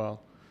skiing pretty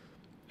well,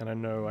 and I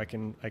know I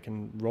can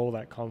roll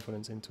that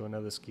confidence into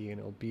another ski and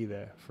it'll be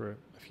there for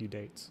a few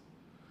dates.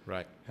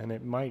 Right. And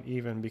it might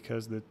even,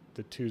 because the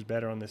two's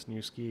better on this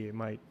new ski, it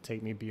might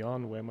take me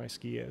beyond where my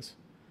ski is.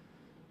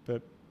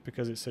 But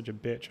because it's such a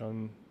bitch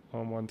on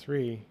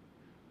 1-3,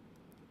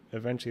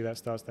 eventually that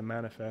starts to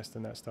manifest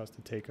and that starts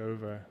to take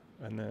over,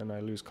 and then I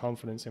lose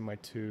confidence in my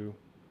 2,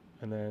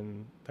 and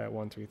then that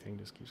 1-3 thing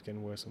just keeps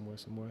getting worse and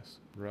worse and worse.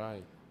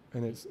 Right.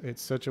 And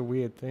it's such a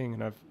weird thing,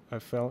 and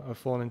I've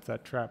fallen into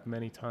that trap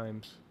many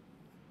times.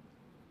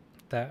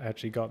 That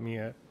actually got me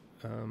at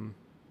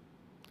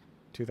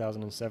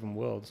 2007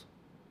 Worlds.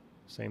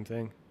 Same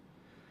thing.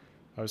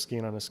 I was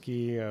skiing on a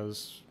ski. I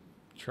was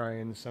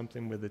trying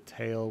something with the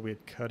tail. We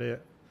had cut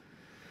it,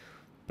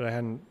 but I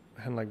hadn't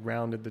like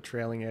rounded the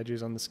trailing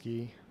edges on the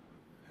ski.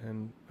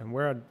 And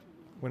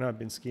when I'd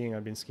been skiing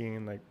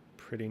in like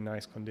pretty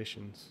nice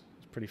conditions.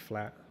 It's pretty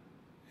flat,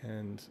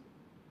 and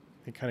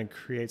it kind of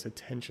creates a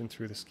tension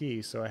through the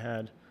ski. So I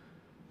had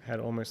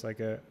almost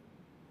like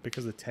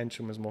because the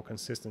tension was more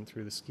consistent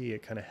through the ski,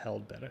 it kind of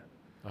held better.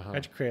 I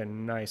had to create a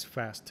nice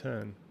fast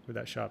turn with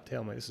that sharp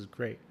tail. I'm like, this is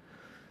great.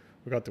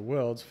 We got the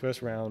Worlds,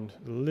 first round,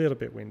 a little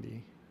bit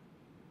windy,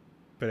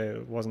 but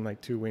it wasn't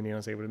like too windy. I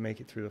was able to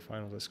make it through the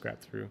finals. I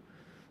scrapped through.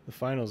 The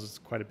finals is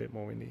quite a bit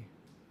more windy,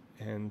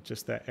 and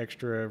just that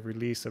extra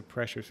release of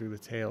pressure through the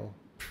tail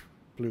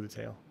blew the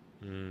tail.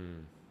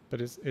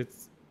 But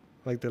it's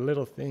like the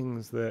little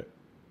things that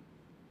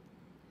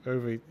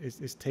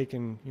it's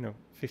taken,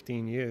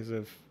 15 years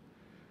of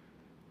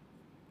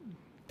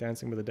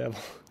dancing with the devil.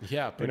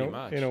 Yeah, pretty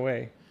much. In a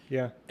way.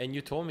 Yeah. And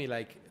you told me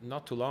like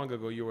not too long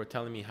ago, you were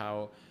telling me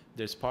how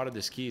there's part of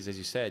the skis, as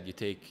you said, you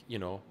take,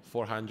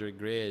 400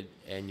 grid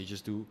and you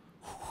just do,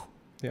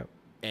 yeah.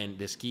 And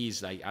the ski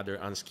is like either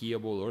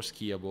unskiable or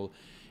skiable.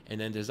 And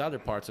then there's other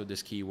parts of the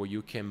ski where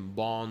you can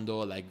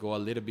bondo, like go a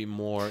little bit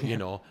more,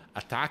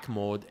 attack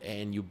mode,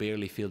 and you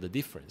barely feel the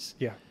difference.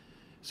 Yeah.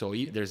 So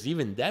there's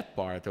even that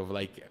part of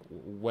like,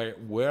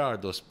 where are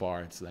those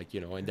parts? Like,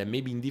 and then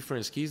maybe in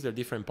different skis, there are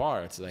different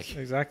parts. Like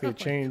exactly.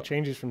 It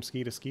changes from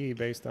ski to ski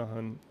based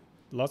on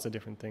lots of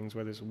different things,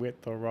 whether it's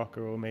width or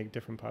rocker, will make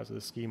different parts of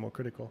the ski more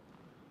critical.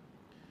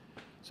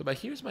 So, but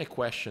here's my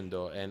question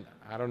though, and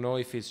I don't know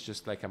if it's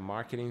just like a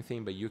marketing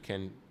thing, but you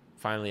can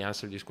finally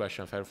answer this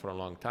question I've had for a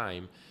long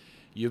time.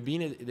 You've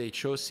been at the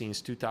show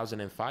since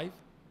 2005,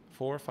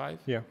 4 or 5?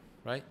 Yeah.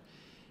 Right?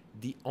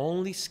 The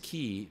only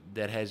ski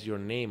that has your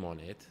name on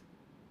it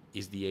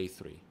is the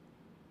A3.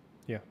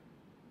 Yeah.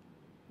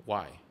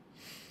 Why?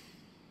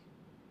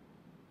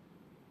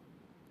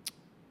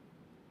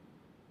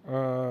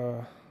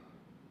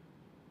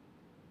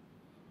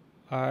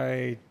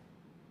 I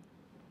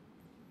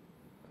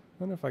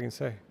don't know if I can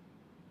say.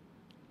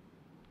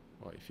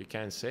 Well, if you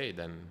can't say,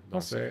 then don't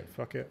I'll say it.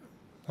 Fuck it.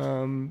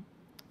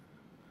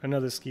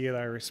 Another skier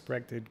that I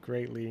respected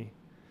greatly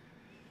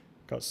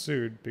got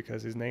sued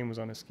because his name was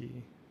on a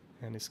ski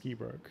and his ski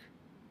broke.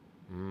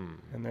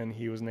 And then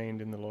he was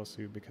named in the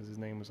lawsuit because his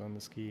name was on the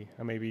ski.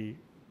 I may be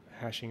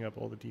hashing up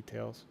all the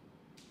details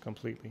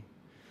completely.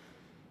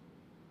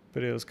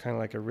 But it was kind of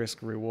like a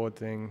risk-reward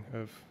thing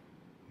of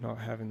not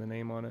having the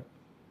name on it.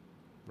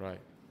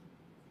 Right.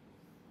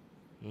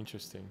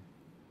 Interesting.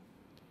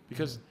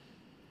 Because,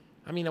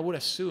 I mean, I would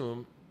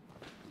assume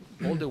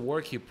all the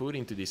work you put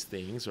into these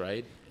things,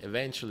 right?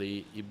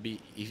 Eventually,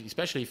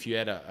 especially if you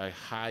had a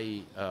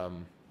high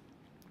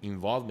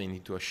involvement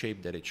into a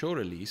shape that a show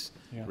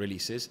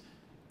releases,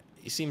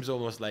 it seems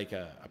almost like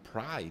a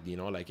pride,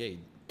 like, hey,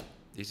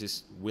 this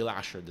is Will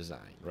Asher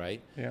design,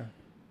 right? Yeah.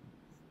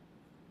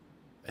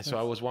 And so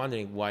I was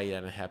wondering why it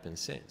hadn't happened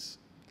since.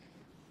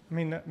 I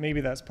mean,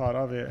 maybe that's part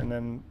of it. And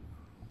then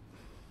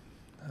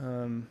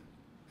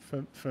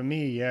for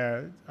me,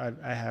 yeah,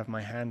 I have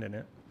my hand in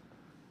it.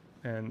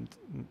 And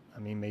I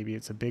mean, maybe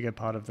it's a bigger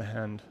part of the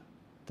hand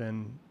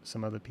than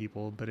some other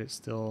people, but it's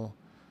still,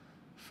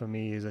 for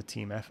me, is a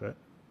team effort.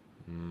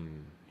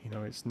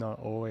 It's not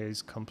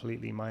always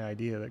completely my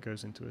idea that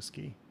goes into a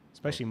ski,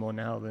 especially more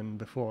now than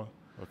before.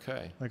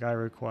 Okay. Like I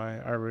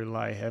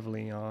rely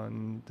heavily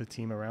on the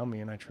team around me,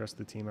 and I trust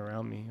the team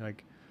around me.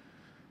 Like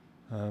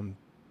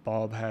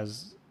Bob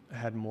has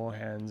had more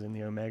hands in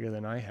the Omega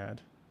than I had.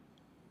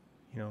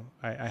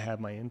 I had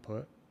my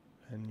input,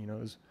 and it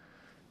was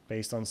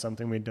based on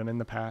something we'd done in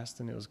the past,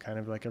 and it was kind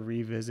of like a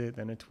revisit,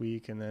 then a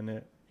tweak, and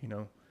then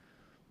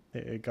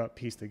it got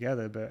pieced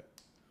together. But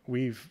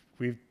we've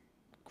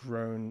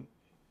grown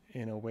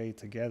in a way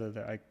together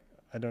that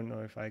I don't know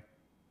if I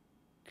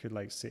could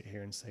like sit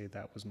here and say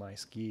that was my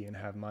ski and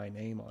have my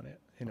name on it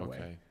in a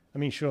way. I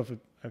mean, sure,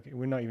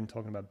 we're not even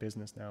talking about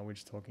business now. We're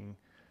just talking,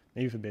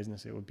 maybe for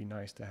business, it would be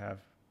nice to have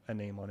a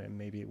name on it, and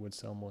maybe it would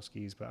sell more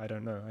skis, but I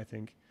don't know. I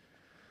think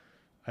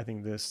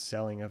the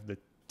selling of the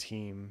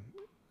team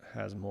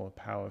has more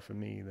power for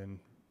me than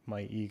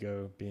my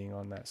ego being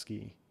on that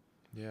ski.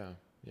 Yeah,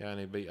 and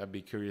I'd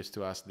be curious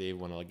to ask Dave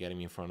when I'll get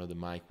him in front of the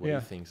mic what he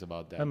thinks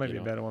about that. That might be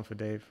a better one for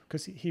Dave,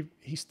 because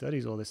he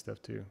studies all this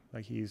stuff too.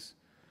 Like he's,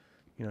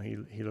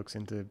 he looks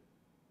into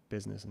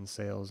business and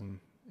sales, and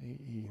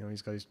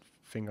he's got his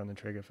finger on the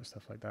trigger for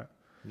stuff like that.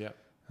 Yeah.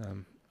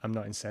 I'm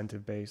not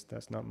incentive based.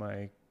 That's not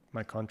my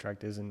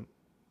contract isn't,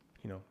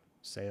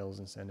 sales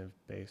incentive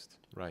based.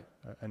 Right.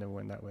 I never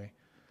went that way.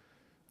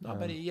 No,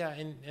 but yeah,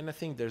 and I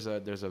think there's a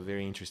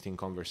very interesting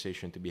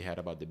conversation to be had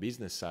about the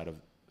business side of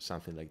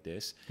something like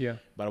this. Yeah.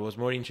 But I was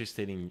more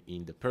interested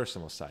in the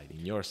personal side,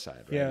 in your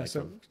side. Right?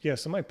 Yeah.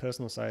 So my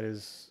personal side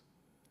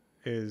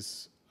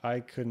is I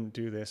couldn't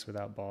do this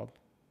without Bob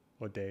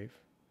or Dave,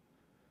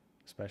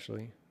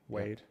 especially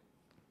Wade,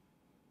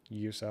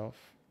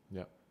 yourself,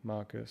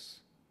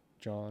 Marcus,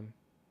 John,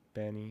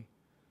 Benny,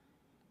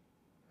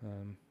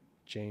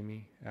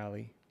 Jamie,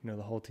 Ali, the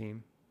whole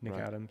team, Nick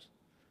Adams,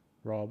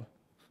 Rob,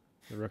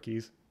 the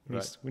rookies.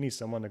 We need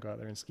someone to go out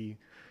there and ski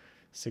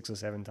 6 or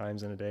 7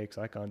 times in a day, because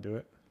I can't do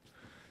it.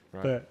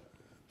 Right. But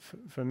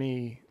for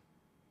me,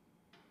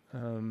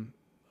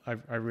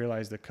 I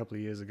realized a couple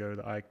of years ago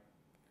that I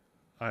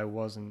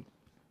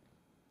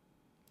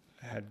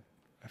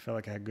felt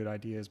like I had good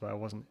ideas, but I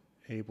wasn't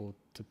able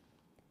to.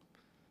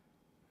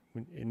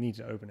 It needs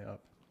to open it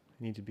up.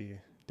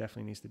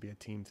 Definitely needs to be a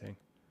team thing.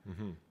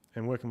 Mm-hmm.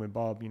 And working with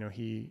Bob,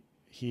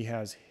 he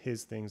has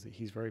his things that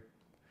he's very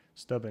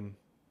stubborn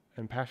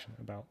and passionate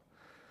about.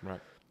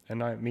 Right.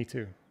 And me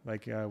too.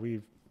 Like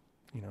we've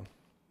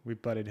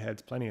butted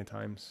heads plenty of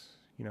times.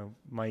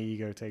 My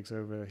ego takes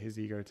over, his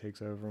ego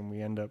takes over, and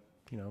we end up,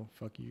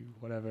 fuck you,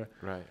 whatever.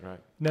 Right.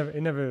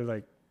 It never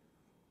like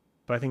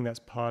but I think that's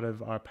part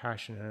of our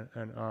passion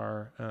and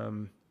our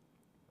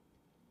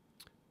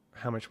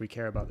how much we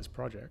care about this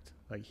project.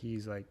 Like he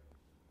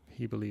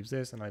believes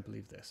this and I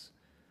believe this.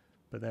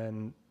 But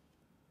then,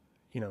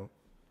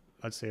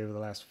 I'd say over the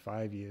last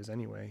 5 years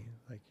anyway,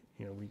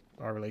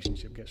 our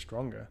relationship gets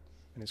stronger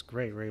and it's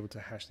great. We're able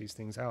to hash these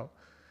things out.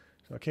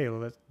 So, okay,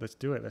 well, let's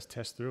do it. Let's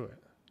test through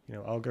it.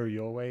 I'll go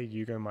your way,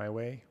 you go my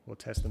way. We'll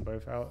test them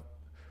both out.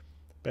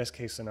 Best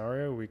case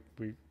scenario, we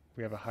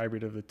have a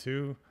hybrid of the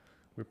two.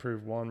 We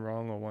prove one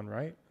wrong or one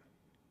right.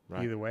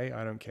 Either way,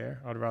 I don't care.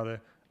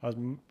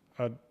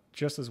 I'd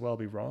just as well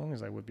be wrong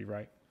as I would be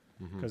right,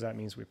 because that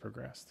means we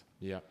progressed.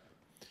 Yeah.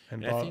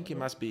 And I think it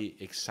must be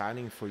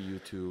exciting for you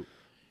to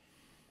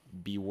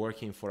be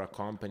working for a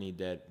company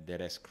that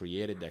has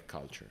created that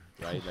culture,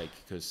 right? Like,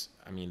 because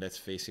let's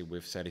face it,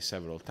 we've said it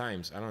several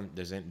times.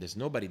 There's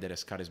nobody that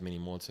has cut as many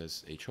molds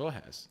as HO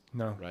has.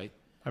 No. Right.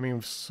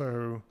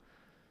 So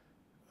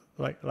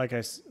like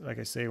I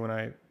say,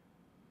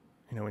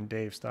 when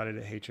Dave started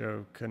at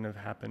HO, couldn't have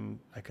happened.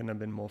 I couldn't have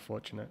been more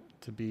fortunate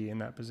to be in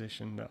that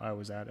position that I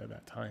was at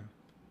that time.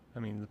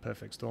 The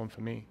perfect storm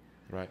for me.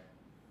 Right.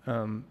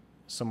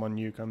 Someone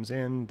new comes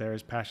in, they're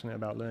as passionate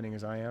about learning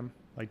as I am.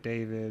 Like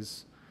Dave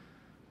is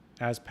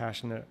as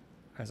passionate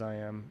as I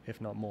am, if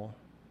not more.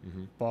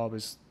 Bob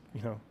is,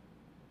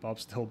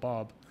 Bob's still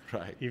Bob.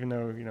 Right. Even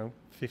though,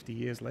 50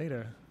 years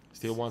later.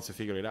 Still wants to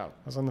figure it out.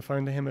 I was on the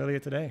phone to him earlier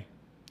today.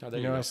 Oh, there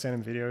you go. I sent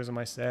him videos of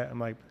my set. I'm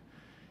like,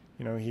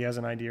 he has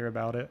an idea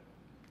about it.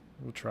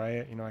 We'll try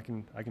it.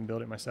 I can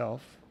build it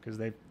myself because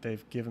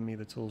they've given me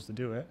the tools to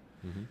do it.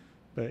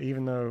 But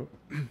even though,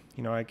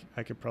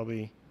 I could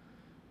probably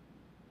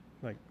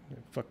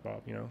fuck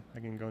Bob, I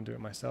can go and do it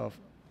myself.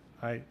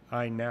 I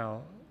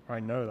know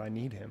that I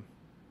need him.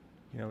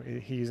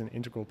 He's an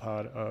integral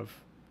part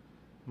of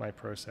my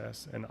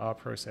process and our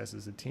process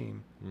as a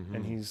team,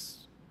 and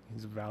he's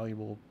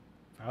valuable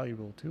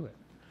to it.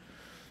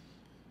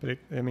 But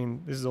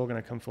this is all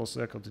going to come full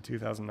circle to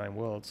 2009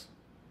 Worlds.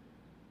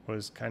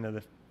 Was kind of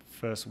the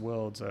first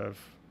Worlds or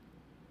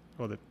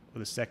the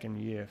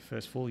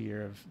first full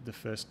year of the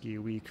first ski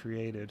we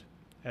created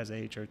as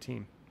a HO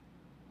team.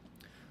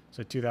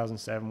 So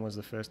 2007 was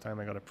the first time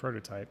I got a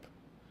prototype.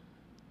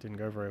 Didn't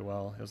go very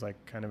well. It was like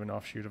kind of an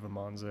offshoot of a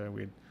Monza.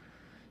 We'd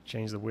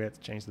changed the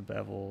width, changed the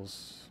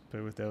bevels,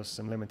 but there was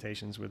some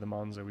limitations with the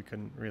Monza we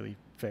couldn't really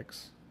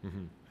fix.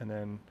 And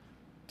then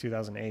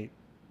 2008,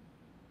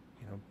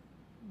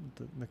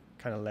 the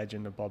kind of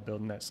legend of Bob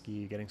building that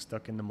ski, getting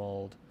stuck in the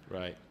mold.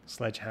 Right.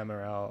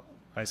 Sledgehammer out.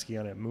 I ski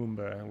on it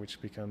Moomba,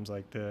 which becomes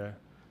like the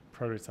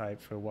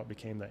prototype for what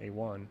became the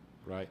A1.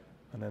 Right.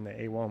 And then the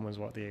A1 was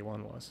what the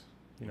A1 was.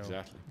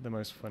 Exactly. The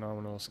most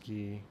phenomenal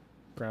ski,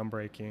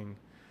 groundbreaking.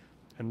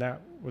 And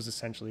that was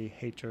essentially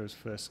HO's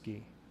first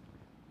ski,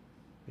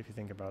 if you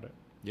think about it.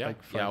 Yeah,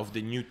 of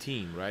the new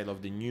team, right?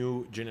 Of the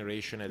new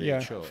generation at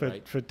HO,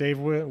 right? For Dave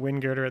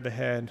Wingirter at the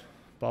head,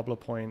 Bob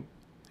LaPoint,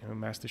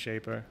 master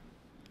shaper,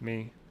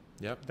 me.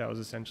 Yep. That was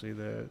essentially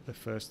the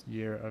first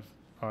year of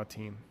our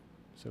team.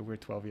 So we're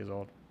 12 years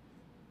old.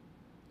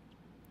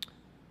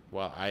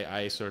 Well,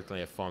 I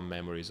certainly have fond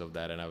memories of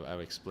that, and I've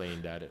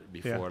explained that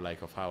before,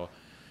 of how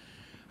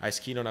I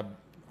skied on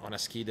a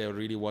ski that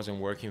really wasn't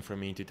working for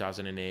me in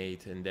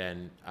 2008, and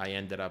then I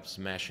ended up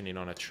smashing it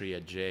on a tree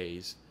at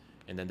Jay's,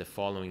 and then the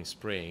following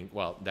spring,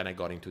 then I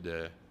got into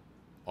the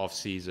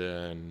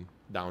off-season,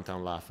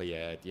 downtown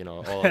Lafayette,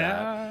 all of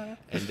that.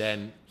 And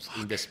then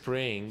in the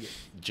spring,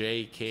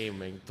 Jay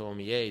came and told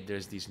me, hey,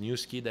 there's this new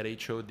ski that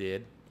HO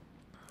did.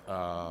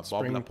 Bob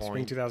LaPoint.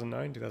 Spring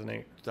 2009,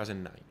 2008?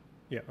 2009.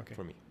 Yeah, okay.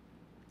 For me.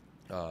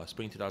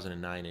 Spring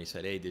 2009, and he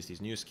said, hey, there's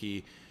this new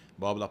ski,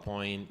 Bob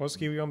LaPoint. What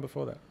ski were you on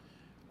before that?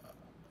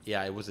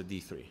 Yeah, it was a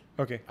D3.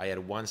 Okay. I had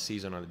one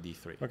season on a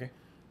D3. Okay.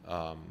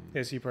 So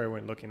you probably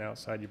weren't looking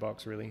outside your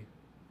box, really.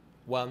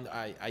 Well,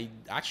 I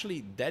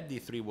actually, that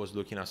D3 was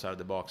looking outside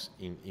the box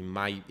in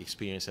my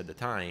experience at the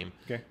time.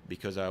 Okay.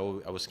 Because I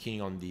was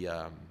skiing on the,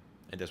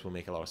 and this will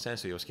make a lot of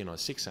sense, so I was skiing on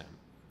 6M.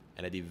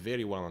 And I did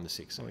very well on the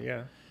 6M. Oh,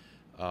 yeah.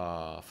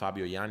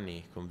 Fabio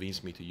Ianni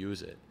convinced me to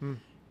use it.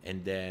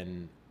 And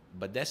then,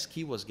 but that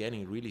ski was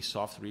getting really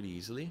soft really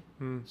easily.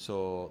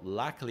 So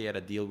luckily I had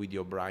a deal with the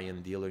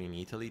O'Brien dealer in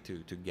Italy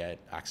to get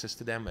access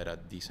to them at a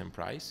decent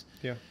price.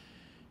 Yeah.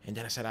 And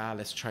then I said,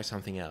 let's try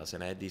something else.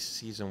 And I had this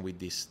season with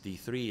this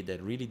D3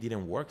 that really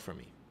didn't work for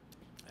me.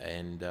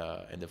 And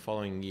the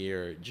following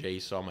year, Jay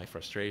saw my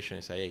frustration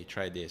and said, hey,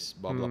 try this.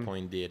 Bob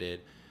LaPoint did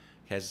it.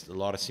 Has a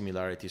lot of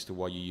similarities to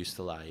what you used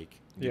to like.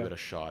 Give it a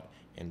shot.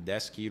 And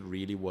that ski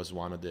really was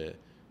one of the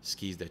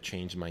skis that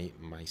changed my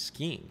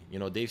skiing.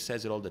 Dave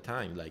says it all the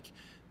time. Like,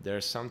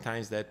 there's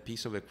sometimes that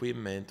piece of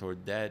equipment or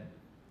that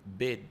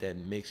bit that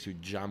makes you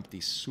jump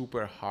these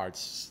super hard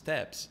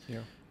steps. Yeah.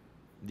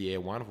 The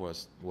A1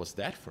 was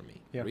that for me,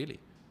 really.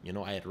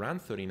 I had run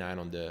 39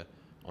 on the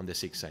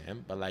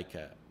 6am, but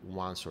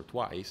once or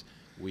twice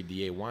with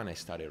the A1, I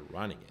started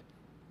running it,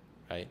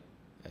 right?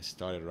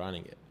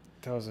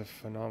 That was a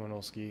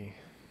phenomenal ski.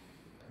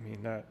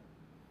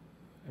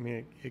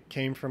 It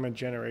came from a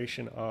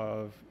generation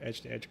of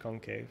edge-to-edge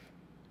concave.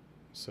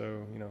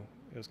 So,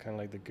 it was kind of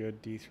like the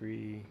good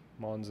D3,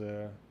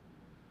 Monza,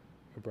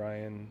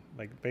 O'Brien.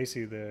 Like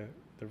basically the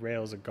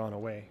rails had gone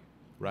away.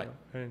 Right.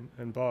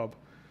 And Bob,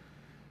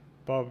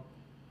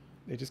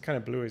 it just kind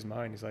of blew his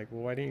mind. He's like,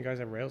 well, why didn't you guys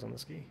have rails on the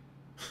ski?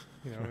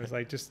 You know, right. It was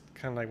like just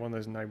kind of like one of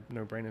those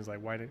no-brainers.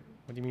 Like, what do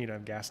you mean you don't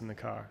have gas in the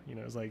car? You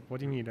know, it's like, what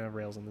do you mean you don't have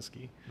rails on the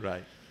ski?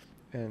 Right.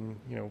 And,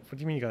 you know, what do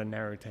you mean you got a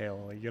narrow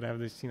tail? Like, you got to have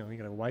this, you know, you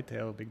got a wide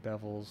tail, big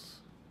bevels,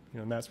 you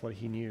know, and that's what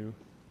he knew.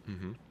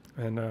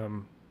 Mm-hmm. And,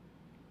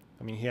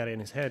 I mean, he had it in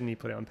his head and he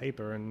put it on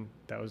paper and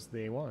that was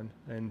the A1.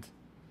 And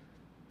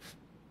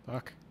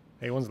fuck,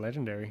 A1's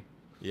legendary.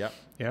 Yeah.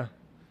 Yeah.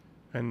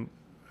 And,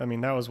 I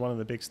mean, that was one of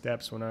the big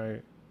steps when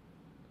I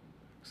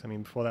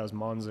mean, before that was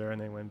Monza and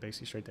then went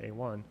basically straight to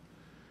A1.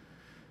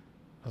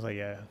 I was like,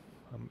 yeah,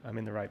 I'm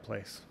in the right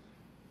place.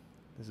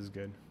 This is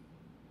good.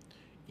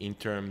 In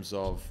terms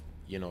of,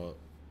 you know,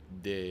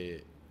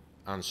 the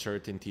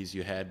uncertainties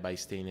you had by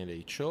staying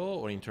at HO,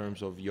 or in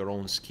terms of your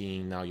own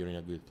skiing, now you're in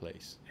a good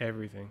place?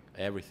 Everything.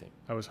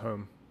 I was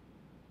home.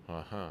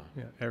 Uh-huh.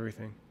 Yeah,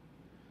 everything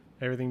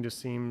just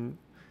seemed,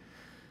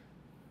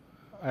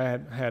 I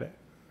had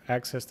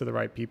access to the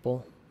right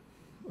people,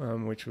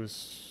 which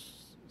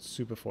was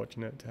super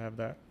fortunate to have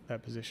that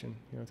position,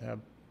 you know, to have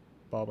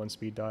Bob on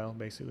speed dial,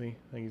 basically.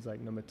 I think he's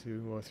like number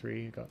 2 or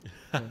 3. You got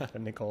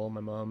Nicole,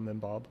 my mom, then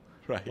Bob.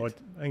 Right. Or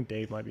I think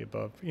Dave might be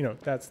above. You know,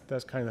 that's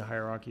kind of the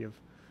hierarchy of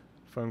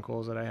phone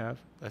calls that I have.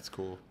 That's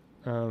cool.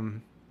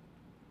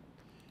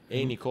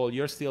 Hey, Nicole,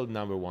 you're still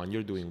number 1.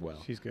 You're doing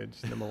well. She's good.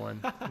 She's number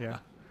 1. Yeah.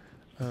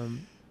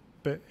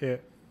 But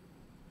it.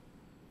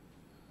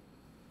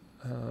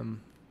 So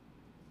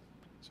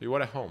you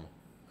were at home.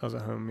 I was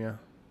at home, yeah.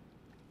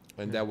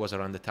 And that was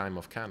around the time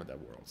of Canada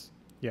Worlds.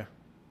 Yeah.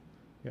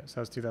 Yeah, so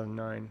that was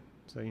 2009.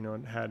 So, you know,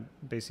 it had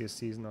basically a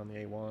season on the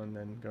A1,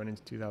 then going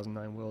into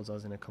 2009 Worlds, I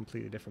was in a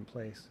completely different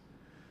place.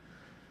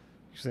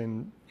 Because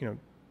in, you know,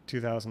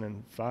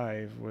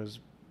 2005 was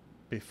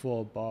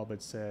before Bob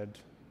had said,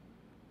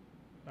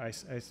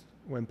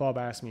 when Bob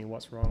asked me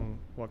what's wrong,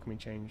 what can we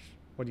change,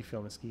 what do you feel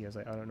on the ski? I was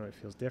like, I don't know, it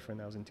feels different.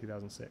 That was in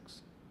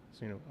 2006.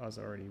 So, you know, I was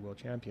already world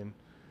champion.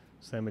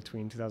 So then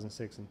between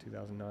 2006 and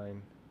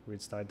 2009,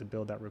 we'd started to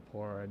build that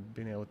rapport. I'd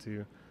been able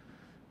to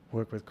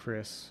work with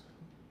Chris,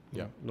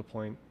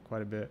 LaPoint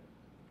quite a bit,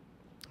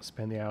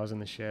 spend the hours in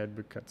the shed,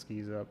 we'd cut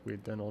skis up,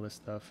 we'd done all this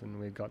stuff, and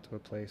we got to a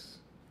place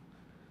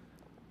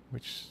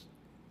which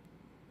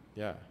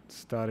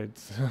started.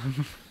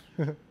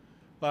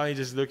 Well,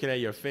 just looking at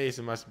your face,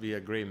 it must be a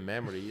great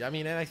memory. I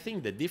mean, and I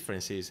think the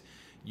difference is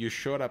you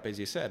showed up, as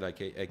you said, like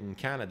in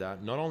Canada,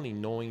 not only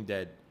knowing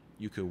that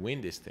you could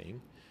win this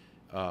thing,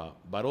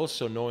 but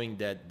also knowing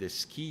that the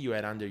ski you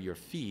had under your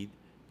feet,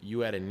 you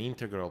had an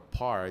integral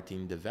part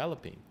in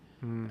developing.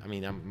 I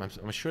mean,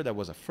 I'm sure that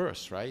was a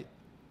first, right?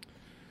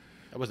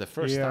 That was the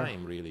first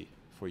time, really,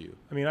 for you.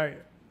 I mean,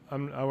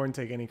 I wouldn't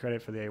take any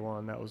credit for the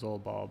A1. That was all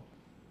Bob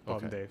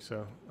and Dave.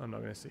 So I'm not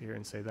going to sit here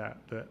and say that.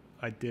 But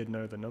I did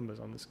know the numbers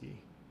on the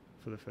ski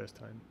for the first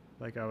time.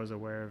 Like, I was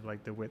aware of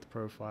like the width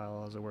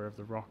profile. I was aware of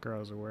the rocker. I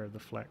was aware of the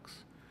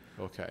flex.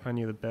 Okay. I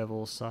knew the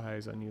bevel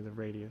size. I knew the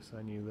radius.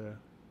 I knew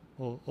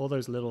all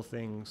those little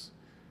things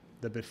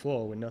that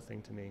before were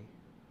nothing to me.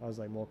 I was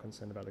like more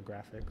concerned about the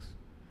graphics.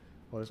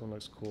 Well, this one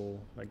looks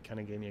cool. Like, kind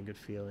of gave me a good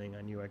feeling.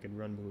 I knew I could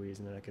run buoys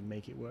and then I could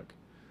make it work.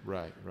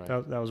 Right.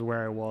 That was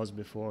where I was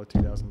before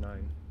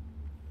 2009.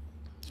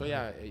 So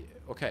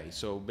okay.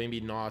 So maybe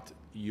not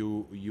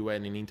you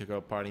had an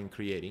integral part in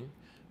creating,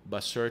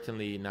 but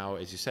certainly now,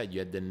 as you said, you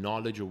had the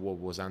knowledge of what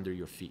was under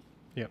your feet.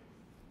 Yeah.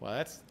 Well,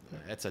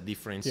 that's a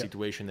different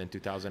situation than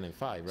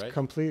 2005, right? It's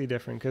completely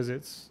different, because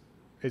it's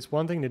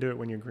one thing to do it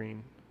when you're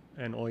green,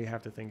 and all you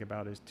have to think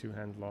about is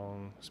 2-hand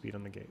long speed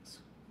on the gates.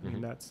 I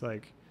mean,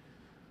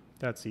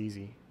 that's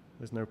easy.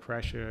 There's no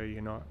pressure.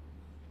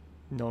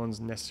 No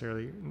one's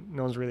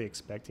really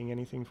expecting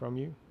anything from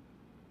you.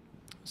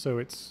 So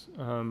it's,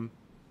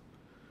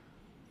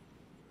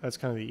 that's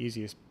kind of the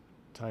easiest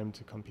time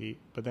to compete.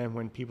 But then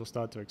when people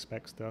start to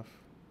expect stuff,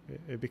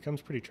 it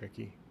becomes pretty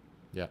tricky.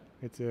 Yeah.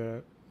 It's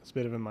a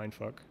bit of a mind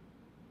fuck.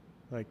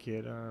 Like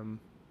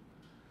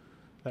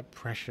that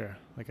pressure,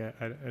 like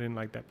I didn't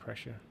like that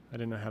pressure. I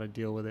didn't know how to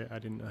deal with it. I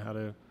didn't know how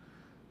to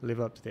live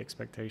up to the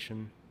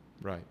expectation.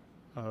 Right.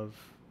 Of,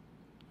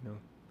 you know,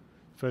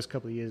 first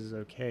couple of years is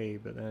okay,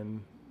 but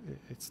then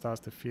it starts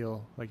to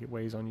feel like it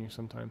weighs on you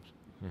sometimes.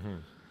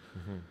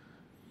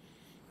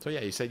 So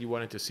yeah, you said you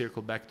wanted to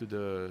circle back to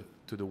the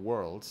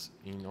Worlds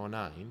in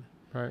 2009.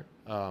 Right.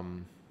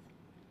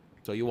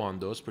 So you won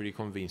those pretty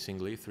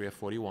convincingly, 3 of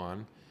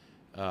 41.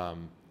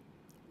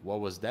 What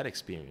was that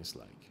experience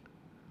like?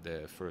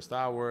 The first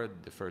hour,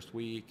 the first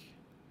week?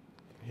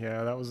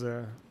 Yeah,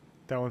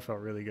 that one felt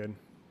really good.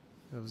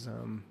 It was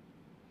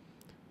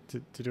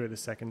to do it the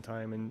second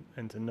time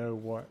and to know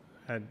what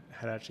had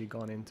actually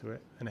gone into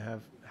it, and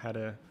have had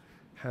a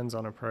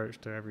hands-on approach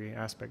to every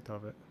aspect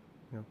of it.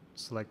 You know,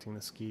 selecting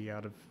the ski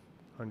out of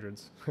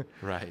hundreds.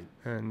 Right.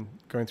 And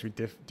going through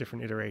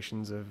different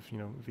iterations of, you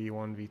know,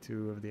 V1,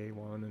 V2 of the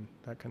A1 and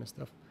that kind of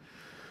stuff.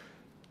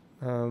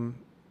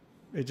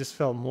 It just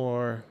felt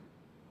more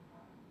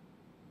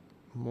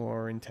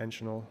more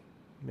intentional,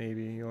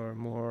 maybe, or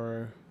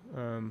more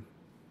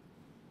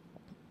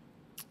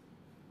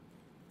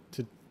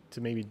to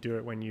maybe do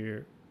it when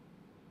you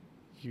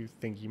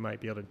think you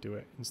might be able to do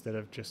it, instead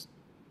of just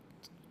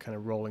kind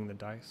of rolling the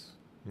dice.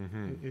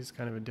 It is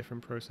kind of a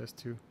different process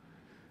too.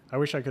 I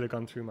wish I could have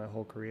gone through my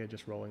whole career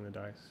just rolling the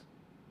dice,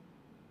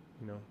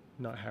 you know,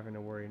 not having to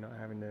worry, not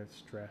having to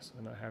stress,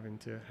 or not having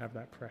to have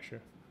that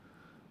pressure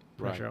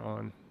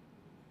on.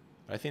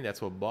 I think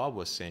that's what Bob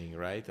was saying,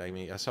 right? I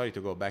mean, sorry to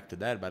go back to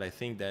that, but I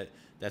think that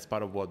that's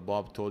part of what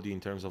Bob told you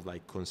in terms of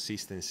like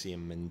consistency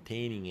and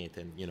maintaining it,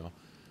 and you know.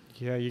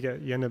 Yeah,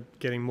 you end up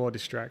getting more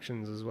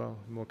distractions as well,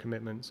 more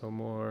commitments, or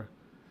more,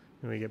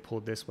 you know, you get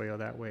pulled this way or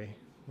that way.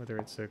 Whether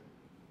it's you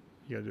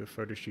got to do a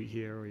photo shoot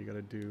here, or you got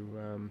to do,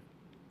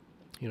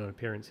 you know, an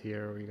appearance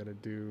here, or you got to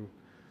do,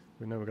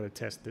 we know we're going to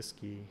test this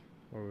ski,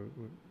 or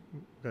we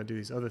got to do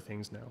these other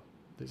things now.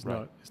 It's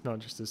not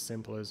just as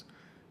simple as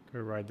go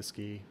ride the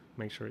ski,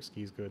 make sure it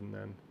skis good, and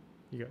then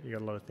you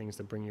got a lot of things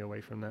that bring you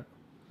away from that.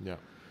 Yeah.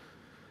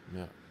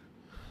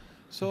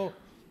 So,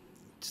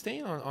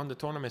 staying on the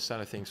tournament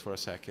side of things for a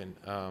second,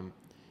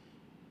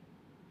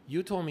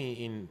 you told me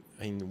in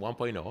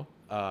 1.0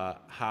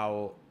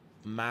 how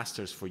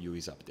Masters for you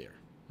is up there.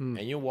 And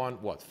you won,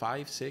 what,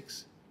 5,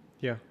 6?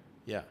 Yeah.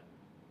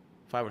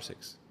 5 or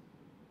 6?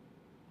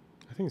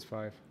 I think it's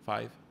 5.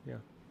 5? Yeah.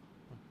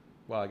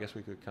 Well, I guess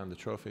we could count the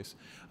trophies.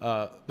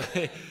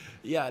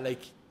 Yeah,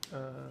 like...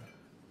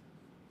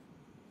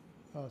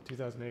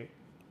 2008.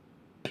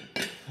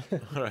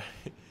 All right.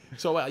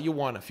 So you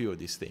won a few of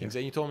these things,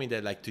 and you told me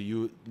that, like, to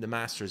you, the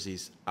Masters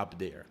is up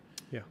there.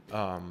 Yeah.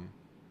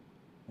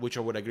 Which I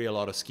would agree, a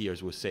lot of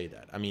skiers would say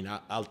that. I mean,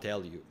 I'll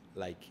tell you,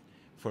 like,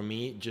 for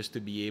me, just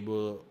to be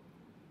able,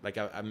 like,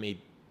 I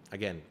made,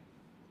 again,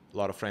 a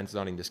lot of friends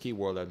not in the ski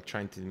world. I'm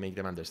trying to make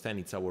them understand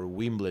it's our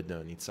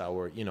Wimbledon. It's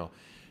our, you know,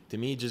 to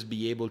me, just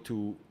be able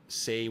to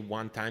say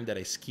one time that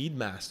I skied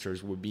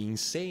Masters would be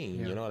insane.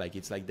 You know, like,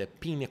 it's like the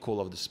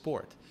pinnacle of the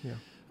sport. Yeah.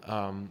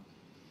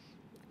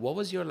 What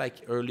was your,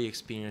 like, early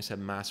experience at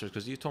Masters?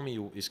 Because you told me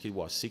you skied,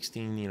 what,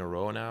 16 in a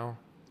row now?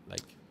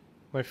 Like,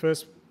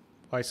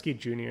 I skied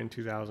junior in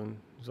 2000,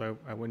 so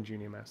I won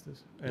junior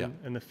Masters.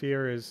 And the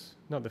fear is,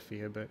 not the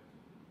fear, but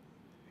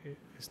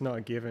it's not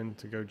a given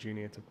to go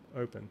junior to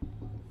open.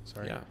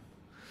 Sorry. Yeah.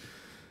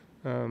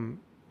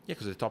 Yeah,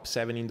 because the top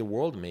 7 in the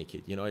world make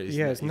it. You know, it's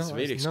very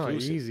exclusive. Not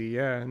easy.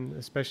 Yeah, and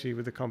especially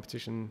with the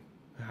competition,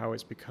 how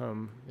it's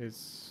become,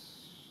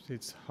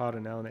 it's harder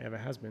now than it ever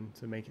has been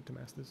to make it to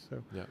Masters.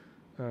 So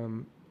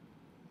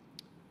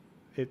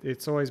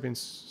it's always been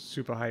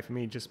super high for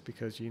me, just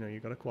because, you know, you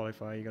got to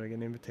qualify, you got to get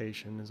an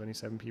invitation. There's only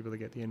 7 people that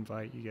get the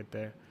invite. You get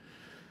there,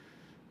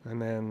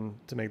 and then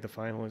to make the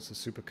final, it's a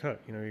super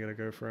cut. You know, you got to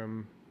go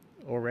from,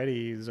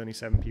 already there's only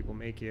 7 people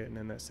make it, and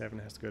then that 7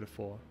 has to go to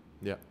 4.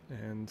 Yeah.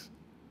 And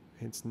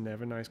it's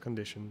never nice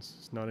conditions.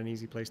 It's not an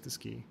easy place to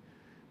ski.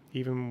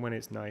 Even when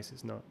it's nice,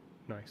 it's not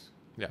nice.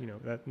 Yeah. You know,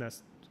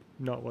 that's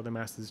not what the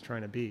Masters is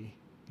trying to be.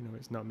 You know,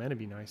 it's not meant to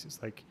be nice.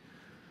 It's like,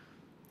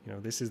 you know,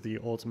 this is the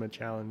ultimate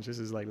challenge. This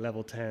is like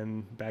level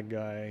 10 bad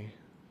guy.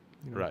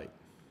 You know? Right.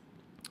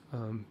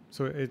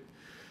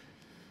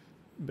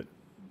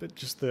 But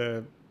just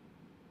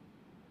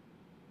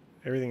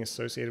everything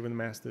associated with the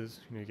Masters.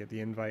 You know, you get the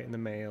invite in the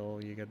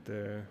mail. You get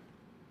the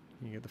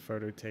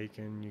photo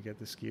taken. You get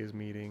the skiers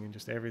meeting, and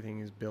just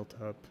everything is built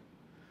up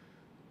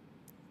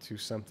to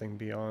something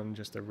beyond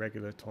just a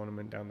regular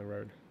tournament down the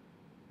road.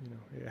 You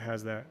know, it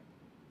has that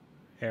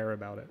air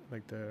about it,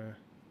 like the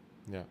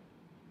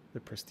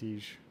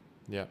prestige.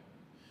 Yeah.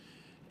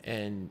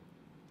 And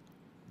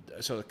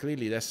so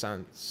clearly that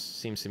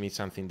seems to me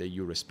something that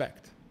you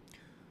respect.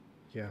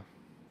 Yeah.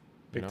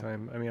 Big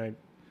time. I mean,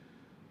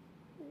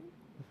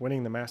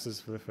 winning the Masters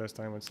for the first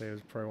time, I'd say,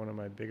 was probably one of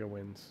my bigger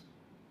wins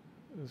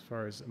as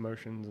far as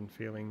emotions and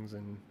feelings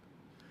and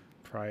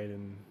pride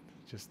and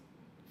just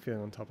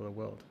feeling on top of the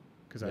world.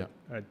 Because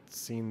I'd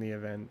seen the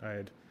event,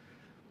 I'd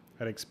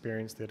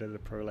experienced it at the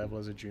pro level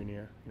as a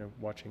junior, you know,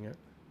 watching it,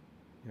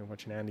 you know,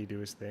 watching Andy do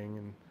his thing,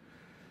 and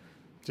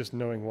just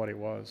knowing what it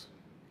was.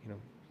 You know,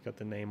 you got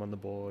the name on the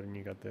board, and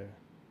you got the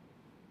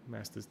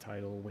Masters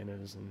title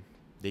winners, and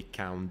they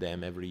count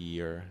them every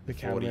year. The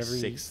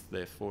 46th,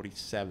 the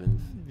 47th.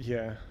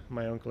 Yeah,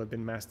 my uncle had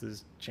been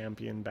Masters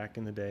champion back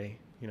in the day.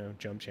 You know,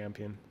 jump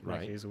champion,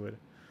 right? Hazelwood.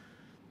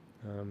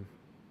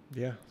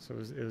 Yeah, so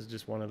it was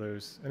just one of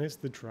those, and it's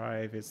the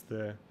drive. It's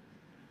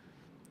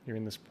you're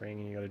in the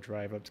spring, and you got to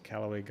drive up to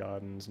Callaway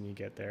Gardens, and you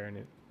get there, and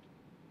it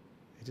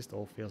just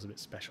all feels a bit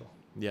special.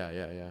 Yeah.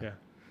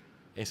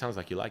 It sounds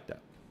like you like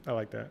that. I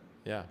like that.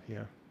 Yeah.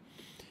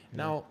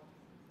 Now,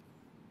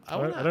 I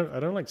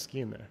don't like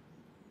skiing there.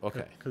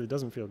 Okay. Because it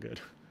doesn't feel good.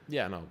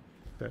 Yeah, no.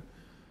 But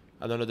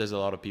I don't know. There's a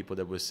lot of people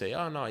that would say,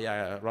 "Oh no,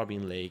 yeah,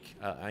 Robin Lake,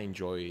 I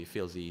enjoy. It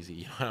feels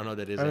easy." I don't know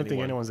that I don't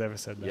think anyone's ever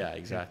said that. Yeah,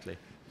 exactly.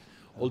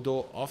 Yeah.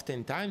 Although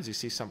oftentimes you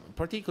see some,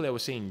 particularly I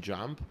was saying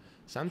jump.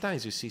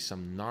 Sometimes you see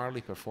some gnarly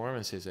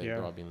performances at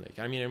Robin Lake.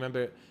 I mean, I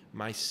remember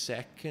my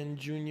second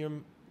junior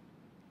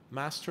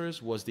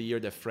Masters was the year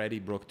that Freddie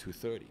broke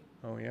 230.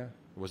 Oh yeah.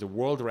 It was a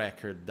world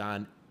record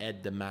done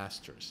at the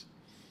Masters,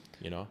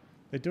 you know?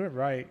 They do it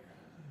right.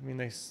 I mean,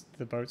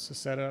 the boats are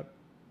set up,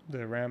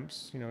 the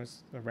ramps,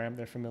 it's a ramp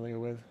they're familiar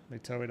with. They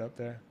tow it up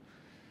there.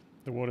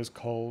 The water's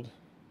cold,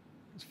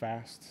 it's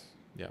fast.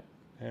 Yeah.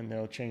 And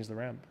they'll change the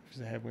ramp if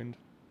there's a headwind.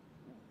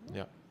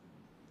 Yeah.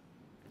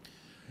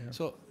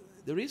 So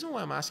the reason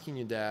why I'm asking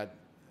you that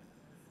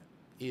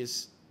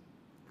is,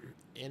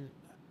 and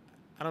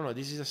I don't know,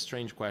 this is a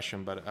strange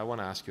question, but I want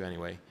to ask you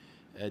anyway.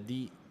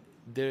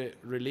 The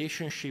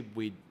relationship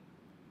with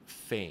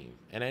fame,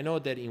 and I know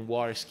that in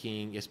water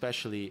skiing,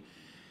 especially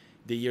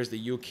the years that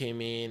you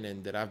came in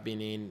and that I've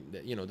been in,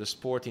 the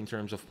sport in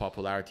terms of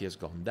popularity has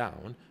gone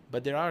down,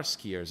 but there are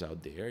skiers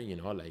out there,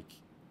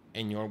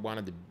 and you're one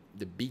of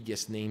the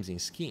biggest names in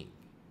skiing,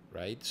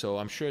 right? So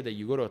I'm sure that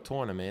you go to a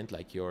tournament,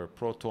 like your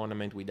pro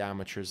tournament with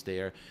amateurs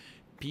there,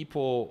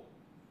 people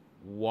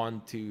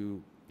want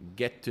to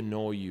get to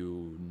know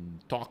you,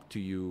 talk to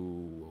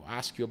you,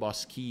 ask you about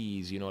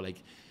skis,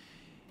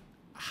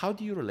 how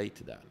do you relate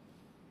to that?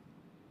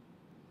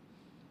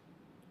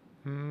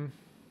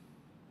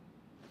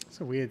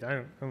 So weird.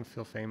 I don't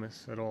feel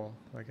famous at all.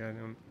 Like I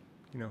don't,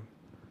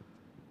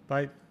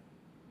 but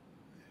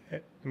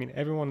I mean,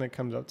 everyone that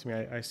comes up to me,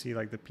 I see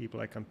like the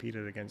people I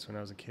competed against when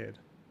I was a kid.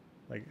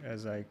 Like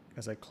as I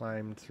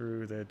climbed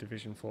through the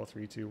Division 4,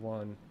 3, 2,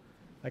 1,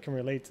 I can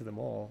relate to them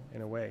all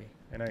in a way.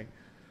 And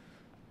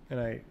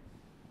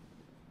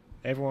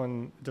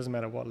everyone, it doesn't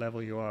matter what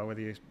level you are,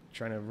 whether you're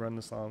trying to run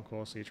the slalom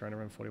course or you're trying to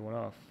run 41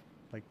 off,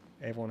 like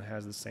everyone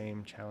has the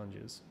same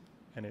challenges,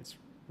 and it's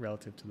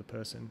relative to the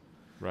person.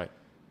 Right.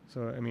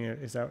 So, I mean,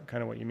 is that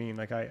kind of what you mean?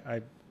 Like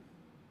I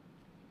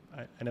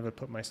never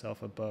put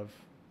myself above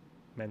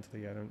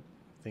mentally. I don't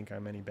think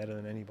I'm any better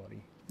than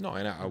anybody. No,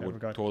 and I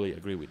would totally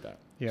agree with that.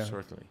 Yeah.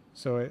 Certainly.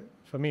 So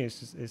for me,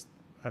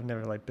 I've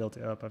never like built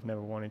it up. I've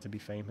never wanted to be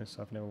famous.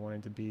 I've never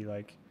wanted to be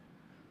like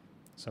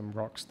some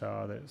rock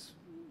star that's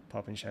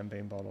popping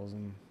champagne bottles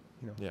and,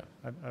 Yeah.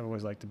 I've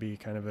always liked to be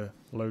kind of a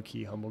low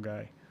key, humble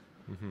guy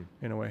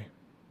in a way.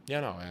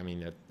 Yeah, no, I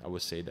mean, I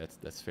would say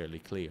that's fairly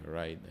clear,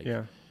 right? Like,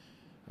 yeah.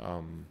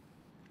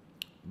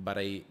 But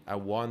I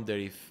wonder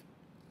if,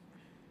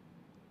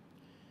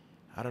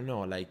 I don't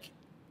know, like,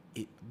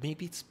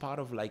 maybe it's part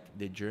of like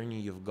the journey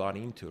you've got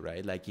into,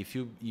 right? Like if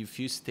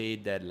you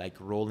stayed that like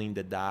rolling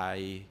the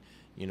die,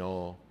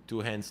 2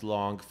 hands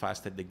long,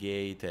 fast at the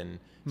gate, and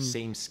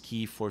same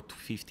ski for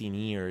 15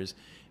 years,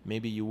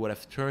 maybe you would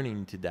have turned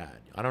into that.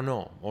 I don't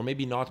know, or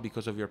maybe not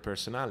because of your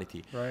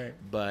personality. Right.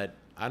 But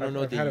I don't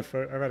know. I've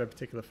had a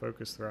particular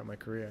focus throughout my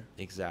career.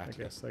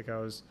 Exactly. I guess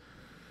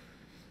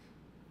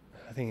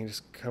I think it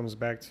just comes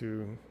back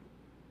to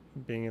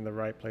being in the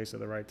right place at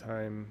the right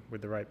time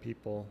with the right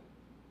people,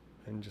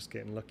 and just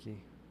getting lucky.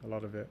 A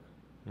lot of it,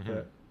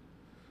 but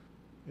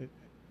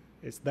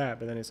it's that.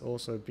 But then it's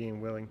also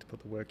being willing to put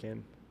the work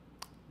in.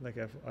 Like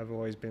I've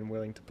always been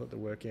willing to put the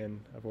work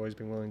in. I've always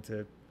been willing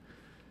to,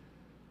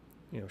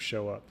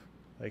 show up.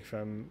 Like if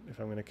I'm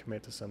going to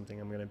commit to something,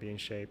 I'm going to be in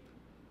shape.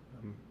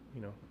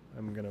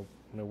 I'm going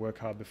to work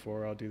hard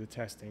before I'll do the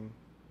testing.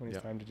 When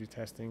it's time to do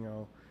testing,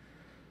 I'll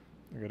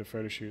go to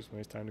photo shoots. When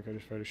it's time to go to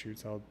photo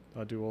shoots,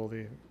 I'll do all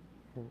the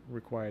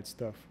required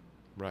stuff.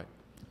 Right.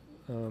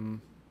 Forgot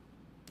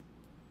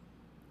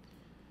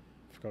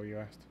what you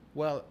asked.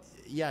 Well,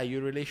 yeah,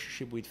 your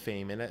relationship with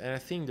fame, and I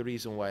think the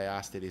reason why I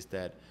asked it is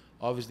that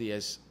obviously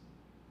as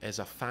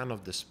a fan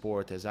of the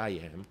sport as I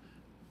am,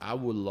 I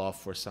would love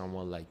for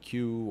someone like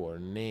you or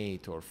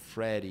Nate or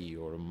Freddie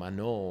or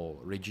Mano,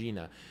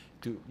 Regina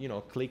to,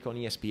 click on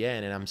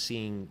ESPN and I'm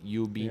seeing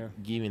you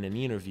giving an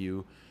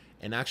interview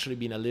and actually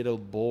being a little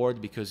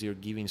bored because you're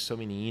giving so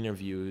many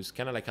interviews,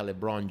 kind of like a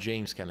LeBron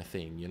James kind of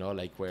thing,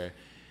 like where,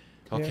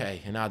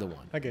 okay, another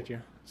one. I get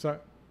you. So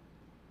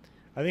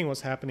I think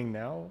what's happening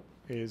now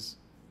is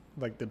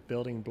like the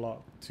building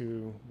block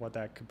to what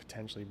that could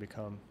potentially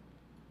become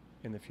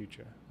in the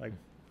future. Like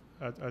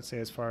I'd say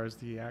as far as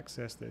the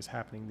access that is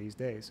happening these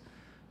days,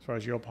 as far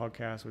as your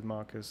podcast with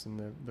Marcus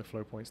and the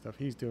LaPoint stuff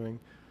he's doing,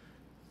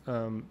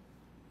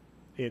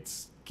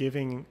 it's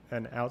giving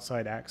an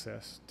outside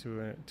access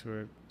to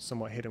a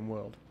somewhat hidden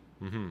world.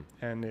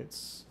 And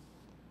it's,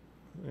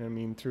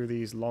 through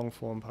these long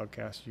form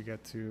podcasts, you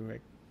get to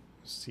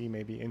see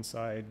maybe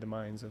inside the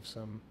minds of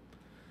some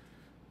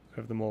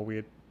of the more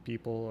weird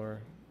people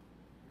or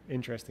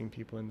interesting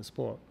people in the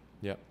sport.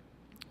 Yeah.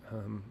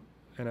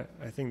 And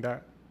I think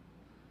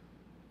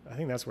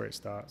that's where it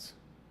starts.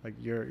 Like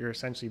you're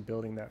essentially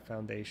building that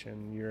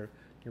foundation. You're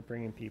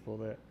bringing people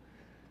that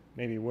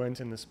maybe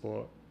weren't in the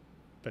sport,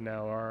 but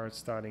now are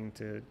starting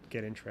to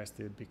get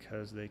interested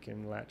because they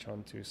can latch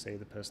on to, say,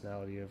 the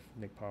personality of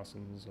Nick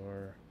Parsons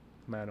or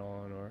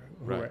Manon or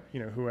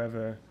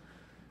whoever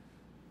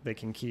they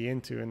can key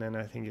into. And then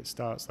I think it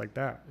starts like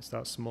that. It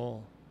starts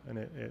small, and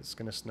it's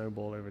going to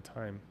snowball over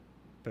time.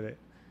 But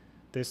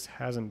this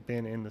hasn't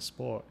been in the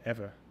sport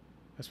ever,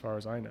 as far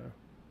as I know.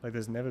 Like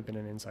there's never been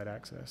an inside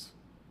access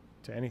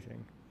to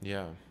anything.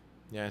 Yeah.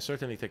 Yeah, and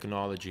certainly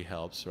technology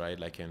helps, right?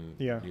 Like, and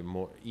you're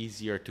more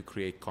easier to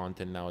create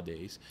content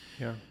nowadays.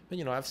 Yeah.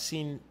 But I've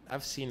seen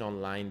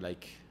online,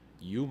 like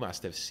you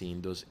must have seen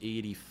those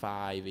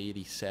 85,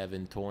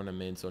 87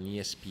 tournaments on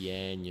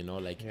ESPN.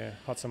 Like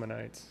Hot Summer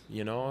Nights.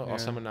 Hot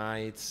Summer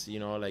Nights.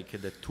 Like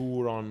the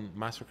tour on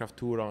Mastercraft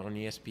tour on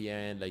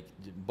ESPN. Like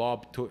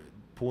Bob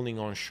pulling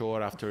on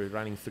shore after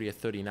running 3 at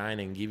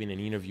 39 and giving an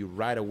interview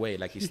right away.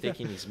 Like he's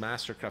taking his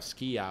Mastercraft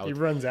ski out. He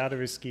runs out of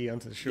his ski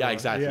onto the shore. Yeah,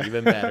 exactly.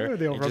 Even better.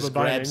 He just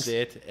grabs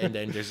it, and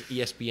then there's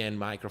ESPN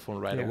microphone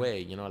right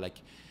away. Like.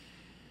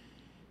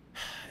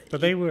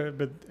 But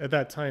at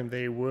that time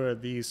they were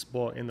the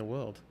sport in the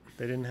world.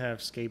 They didn't have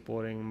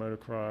skateboarding,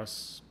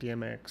 motocross,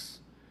 BMX,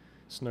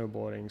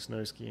 snowboarding,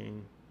 snow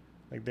skiing.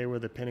 Like they were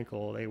the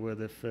pinnacle. They were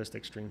the first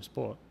extreme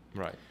sport.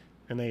 Right.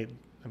 And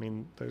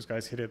those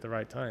guys hit it at the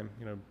right time.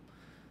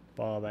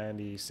 Bob,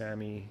 Andy,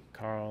 Sammy,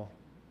 Carl,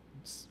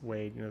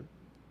 Wade,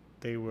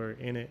 they were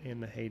in it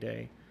in the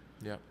heyday.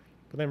 Yeah.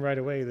 But then right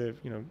away,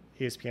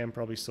 ESPN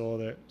probably saw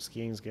that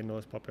skiing's getting all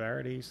this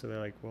popularity. So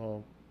they're like,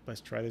 well, let's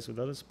try this with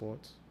other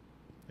sports.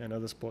 And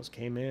other sports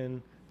came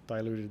in,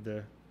 diluted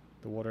the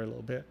water a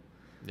little bit.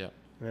 Yeah.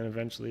 And then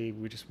eventually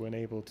we just weren't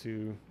able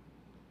to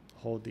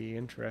hold the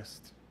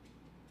interest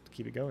to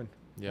keep it going.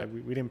 Yeah. Like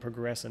we didn't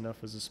progress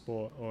enough as a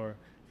sport or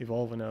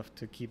evolve enough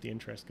to keep the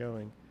interest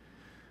going.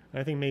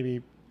 And I think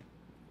maybe,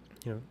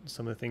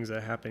 some of the things that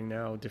are happening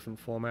now,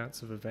 different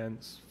formats of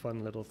events,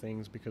 fun little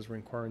things because we're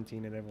in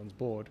quarantine and everyone's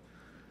bored.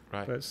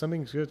 Right. But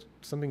something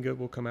good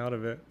will come out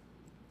of it.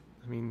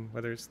 I mean,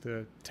 whether it's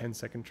the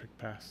 10-second trick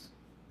pass.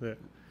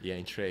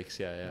 In tricks,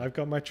 yeah. I've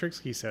got my trick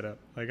ski set up.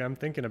 Like I'm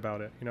thinking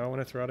about it. I want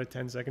to throw out a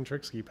 10-second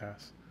trick ski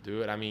pass.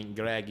 Dude, I mean,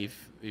 Greg,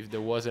 if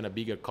there wasn't a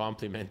bigger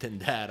compliment than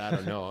that, I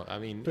don't know. I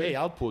mean, hey,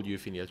 I'll pull you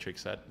if you need a trick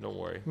set. Don't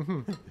worry.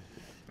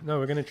 No,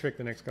 we're going to trick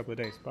the next couple of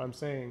days. But I'm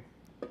saying,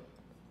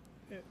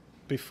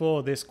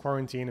 before this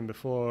quarantine and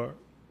before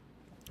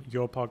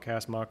your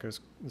podcast, Marcus,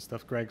 and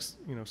stuff, Greg's,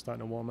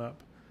 starting to warm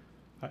up,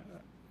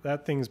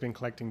 that thing's been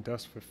collecting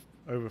dust for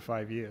over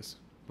 5 years.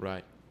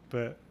 Right.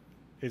 But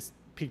it's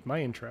piqued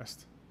my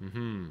interest.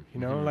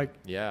 Mm-hmm. Like,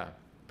 yeah.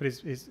 But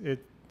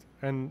it,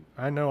 and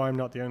I know I'm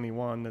not the only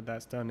one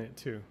that's done it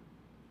too.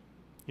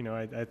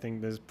 I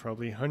think there's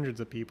probably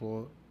hundreds of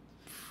people.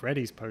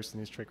 Freddie's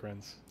posting his trick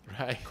runs.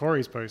 Right.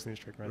 Corey's posting his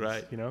trick runs.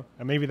 Right. And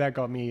maybe that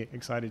got me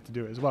excited to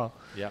do it as well.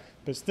 Yeah.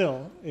 But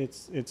still,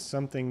 it's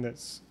something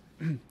that's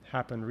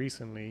happened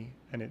recently,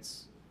 and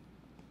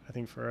I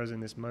think for us in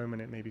this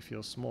moment, it maybe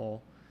feels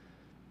small.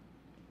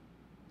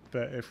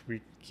 But if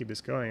we keep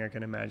this going, I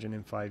can imagine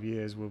in 5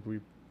 years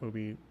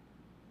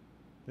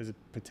there's a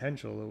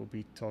potential that we'll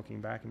be talking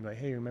back and be like,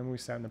 hey, remember we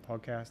sat in the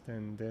podcast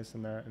and this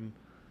and that, and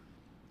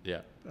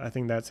yeah, I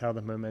think that's how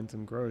the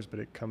momentum grows. But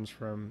it comes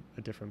from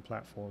a different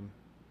platform,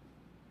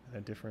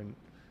 a different,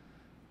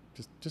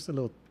 just a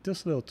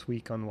little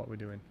tweak on what we're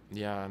doing.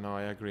 Yeah, no,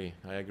 I agree.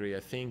 I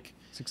think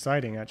it's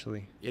exciting,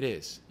 actually. It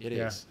is.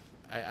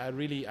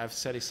 I've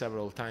said it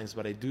several times,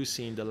 but I do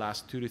see in the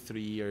last 2 to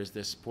 3 years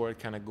the sport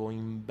kind of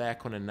going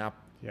back on an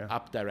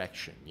up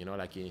direction.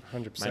 Like it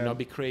 100%. Might not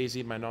be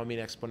crazy, might not be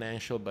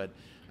exponential, but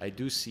I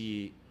do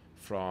see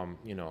from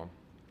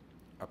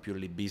a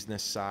purely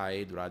business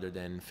side rather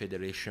than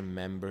federation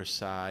member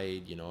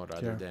side,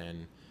 rather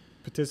than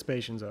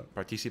participation's up.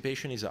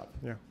 Participation is up.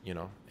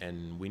 Yeah.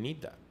 And we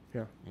need that.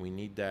 Yeah. We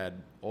need that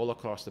all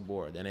across the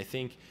board. And I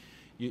think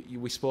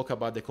we spoke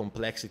about the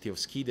complexity of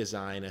ski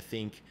design. I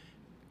think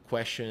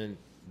question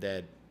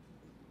that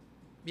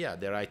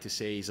they're right to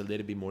say is a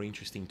little bit more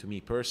interesting to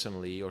me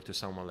personally or to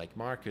someone like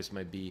Marcus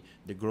might be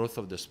the growth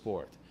of the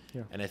sport.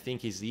 And I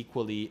think is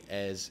equally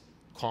as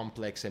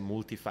complex and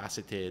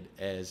multifaceted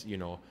as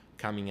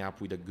coming up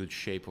with a good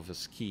shape of a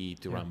ski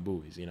to run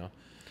buoys.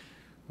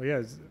 Well,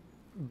 yeah,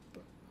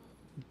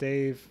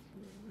 Dave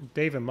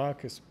and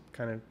Marcus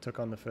kind of took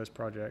on the first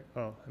project.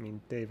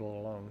 Dave all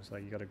along was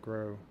like, you got to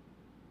grow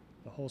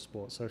the whole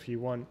sport. So if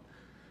you want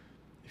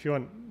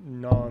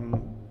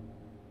non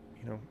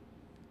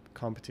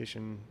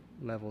competition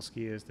level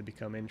skiers to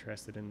become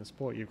interested in the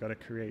sport, you've got to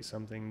create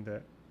something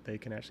that they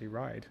can actually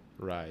ride.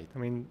 Right. I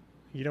mean,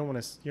 you don't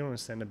want to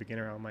send a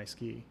beginner out on my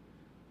ski.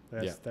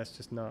 That's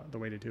just not the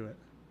way to do it.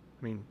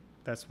 I mean,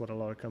 that's what a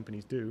lot of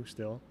companies do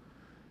still.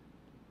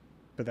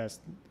 But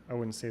I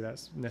wouldn't say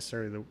that's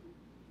necessarily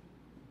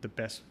the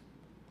best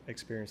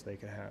experience they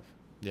could have.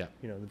 Yeah.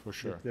 For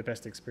sure. The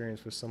best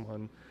experience for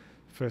someone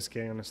first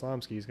getting on a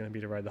slalom ski is going to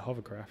be to ride the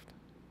hovercraft.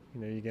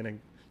 You're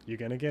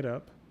gonna get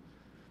up.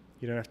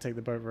 You don't have to take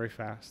the boat very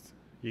fast.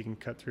 You can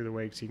cut through the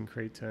wakes. You can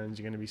create turns.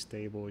 You're going to be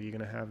stable. You're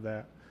going to have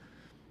that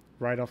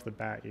right off the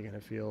bat. You're going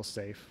to feel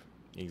safe.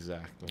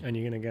 Exactly. And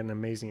you're going to get an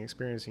amazing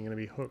experience. You're going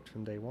to be hooked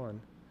from day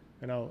one.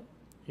 And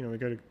we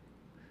go to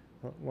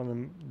one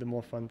of the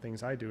more fun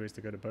things I do is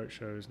to go to boat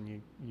shows,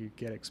 and you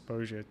get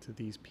exposure to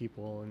these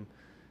people, and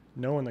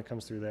no one that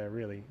comes through there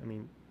really. I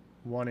mean,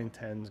 1 in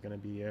 10 is going to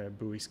be a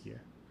buoy skier.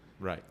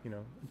 Right.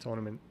 A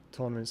tournament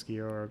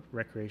skier or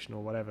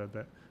recreational, whatever.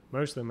 But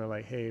most of them are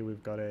like, hey,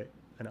 we've got an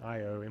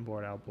IO,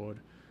 inboard, outboard.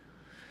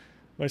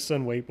 my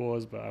son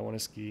wakeboards, but I want to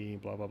ski,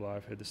 blah, blah, blah.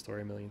 I've heard the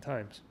story a million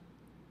times.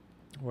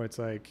 Where it's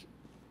like,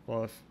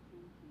 well, if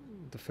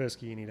the first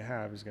ski you need to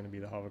have is going to be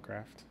the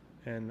hovercraft.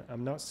 And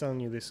I'm not selling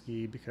you this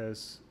ski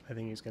because I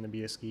think it's going to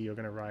be a ski you're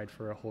going to ride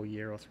for a whole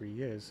year or 3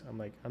 years.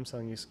 I'm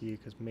selling you a ski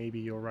because maybe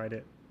you'll ride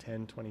it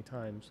 10, 20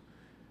 times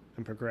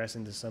and progress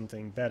into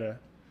something better.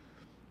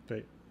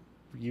 But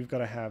you've got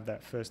to have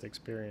that first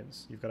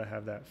experience. You've got to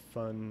have that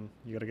fun.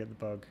 You got to get the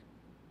bug.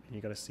 And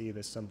you got to see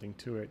there's something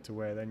to it, to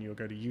where then you'll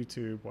go to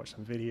YouTube, watch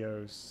some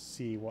videos,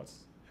 see what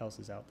else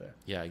is out there.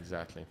 Yeah,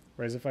 exactly.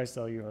 Whereas if I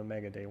sell you a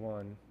Mega day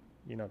one,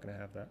 you're not going to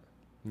have that.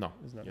 No,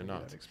 you're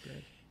not. That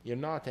experience. You're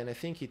not, and I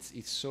think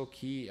it's so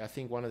key. I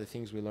think one of the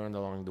things we learned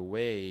along the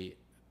way,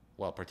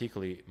 well,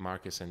 particularly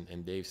Marcus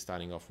and Dave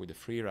starting off with the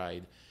free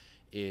ride,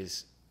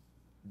 is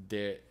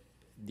the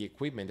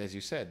equipment, as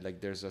you said, like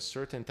there's a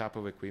certain type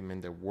of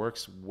equipment that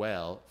works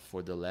well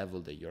for the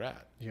level that you're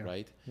at,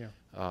 right?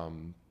 Yeah.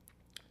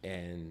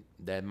 And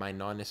that might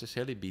not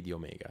necessarily be the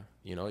Omega.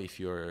 You know, if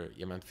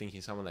I'm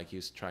thinking someone like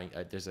you's trying,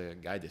 there's a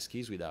guy that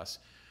skis with us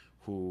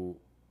who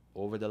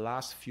over the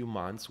last few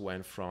months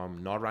went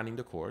from not running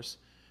the course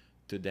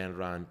to then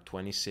run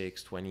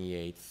 26,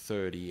 28,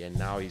 30, and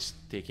now he's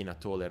taking a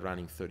toll at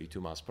running 32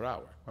 miles per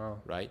hour.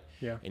 Wow. Right?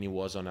 Yeah. And he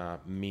was on a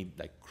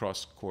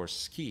cross-course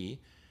ski,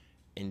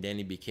 and then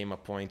it became a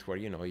point where,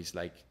 he's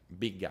like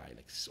big guy,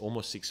 like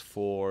almost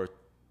 6'4",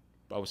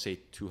 I would say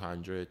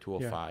 200,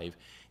 205. Yeah.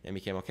 And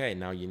became, okay,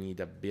 now you need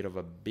a bit of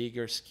a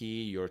bigger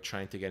ski. You're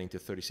trying to get into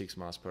 36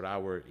 miles per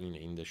hour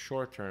in the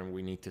short term.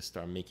 We need to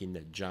start making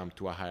that jump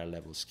to a higher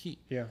level ski.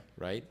 Yeah.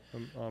 Right?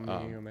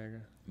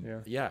 Omega. Yeah.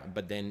 Yeah,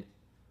 but then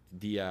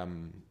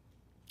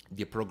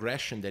the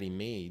progression that he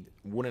made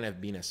wouldn't have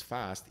been as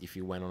fast if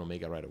he went on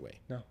Omega right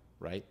away. No.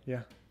 Right?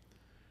 Yeah.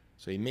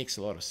 So it makes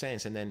a lot of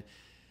sense. And then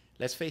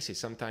let's face it,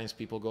 sometimes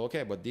people go,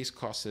 okay, but this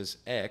costs us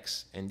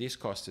X and this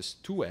costs us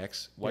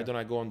 2X. Why don't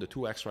I go on the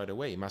 2X right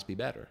away? It must be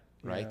better,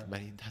 right? Yeah.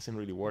 But it doesn't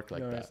really work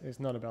like that. It's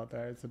not about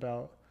that. It's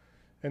about,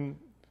 and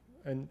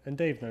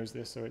Dave knows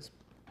this, so it's,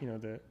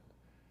 a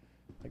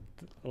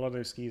lot of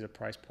those skis are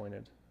price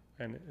pointed.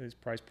 And it's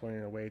price pointed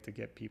in a way to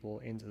get people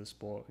into the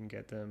sport and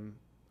get them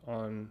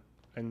on,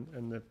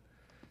 and the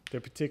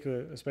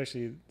particular,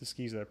 especially the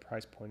skis that are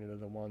price pointed are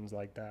the ones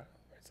like that.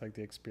 It's like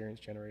the experience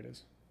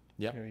generators.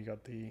 Yeah. You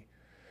got the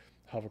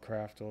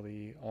hovercraft or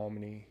the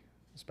Omni,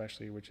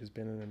 especially, which has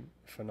been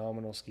a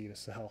phenomenal ski to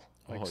sell.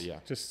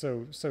 Just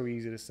so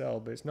easy to sell,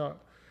 but it's not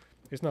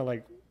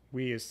like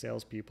we as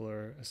salespeople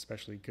are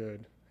especially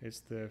good. It's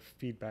the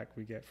feedback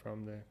we get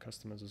from the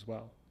customers as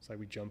well. It's like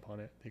we jump on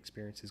it. The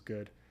experience is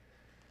good.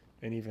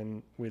 And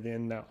even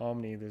within that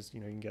Omni, there's,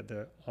 you can get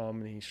the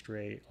Omni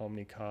Straight,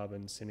 Omni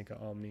Carbon, Seneca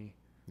Omni.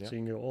 Yeah. So you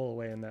can go all the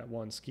way in that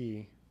one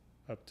ski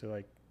up to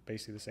like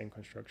basically the same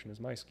construction as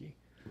my ski.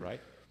 Right.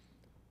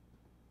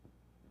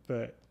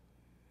 But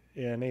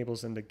it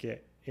enables them to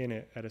get in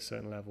it at a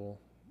certain level.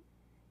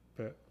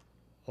 But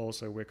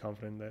also we're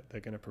confident that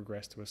they're going to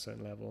progress to a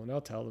certain level. And I'll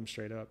tell them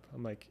straight up.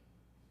 I'm like,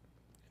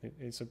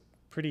 it's a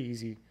pretty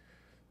easy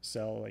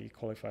sell. Like you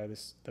qualify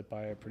the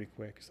buyer pretty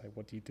quick. It's like,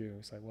 what do you do?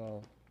 It's like,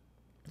 well,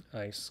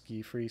 I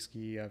ski free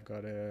ski. I've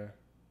got a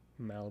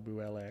Malibu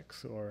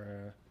LX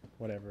or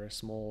a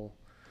small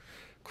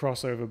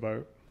crossover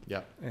boat.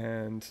 Yeah.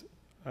 And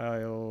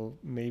I'll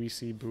maybe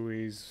see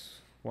buoys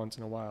once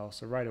in a while.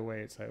 So right away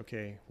it's like,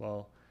 okay,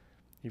 well,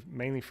 you've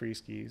mainly free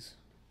skis.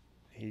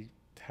 He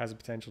has the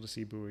potential to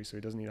see buoys, so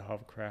he doesn't need a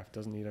hovercraft,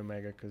 doesn't need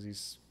Omega because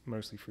he's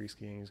mostly free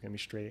skiing. He's going to be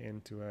straight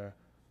into a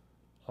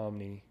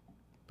Omni,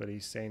 but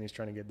he's saying he's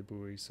trying to get the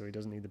buoys, so he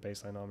doesn't need the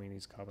baseline Omni, he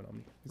needs carbon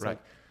Omni.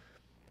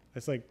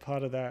 It's like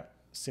part of that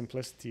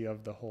simplicity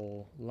of the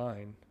whole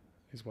line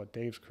is what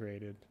Dave's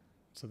created.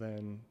 So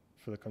then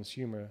for the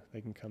consumer,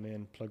 they can come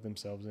in, plug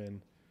themselves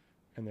in,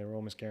 and they're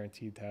almost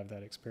guaranteed to have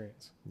that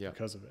experience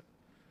because of it.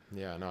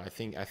 Yeah, no, I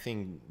think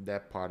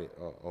that part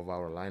of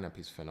our lineup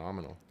is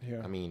phenomenal.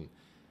 Yeah. I mean,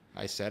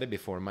 I said it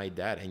before, my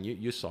dad, and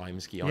you saw him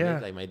ski on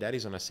it. Like my dad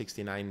is on a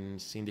 69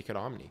 Syndicate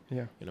Omni.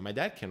 Yeah. My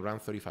dad can run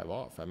 35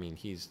 off. I mean,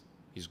 he's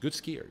a good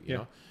skier, you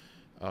know.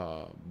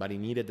 But he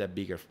needed that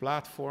bigger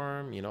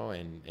platform,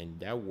 and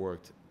that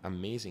worked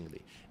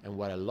amazingly. And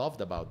what I loved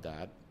about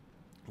that,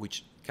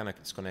 which kind of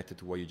is connected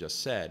to what you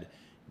just said,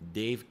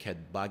 Dave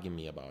kept bugging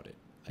me about it.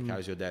 Like,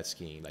 how's your dad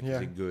skiing? Like, is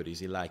he good? Is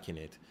he liking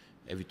it?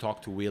 Have you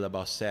talked to Will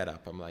about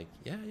setup? I'm like,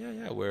 yeah,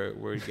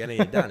 we're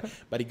getting it done.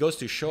 But it goes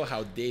to show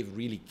how Dave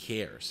really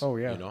cares. Oh,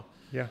 yeah.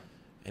 Yeah.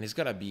 And it's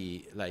got to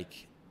be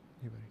like,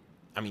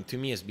 I mean, to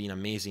me, it's been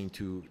amazing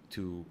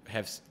to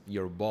have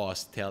your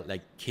boss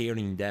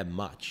caring that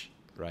much,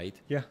 right?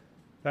 Yeah.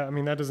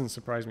 That doesn't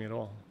surprise me at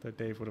all that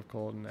Dave would have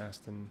called and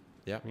asked. And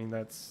I mean,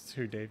 that's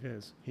who Dave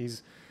is.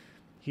 He's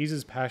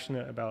as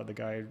passionate about the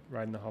guy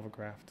riding the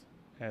hovercraft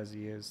as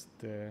he is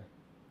the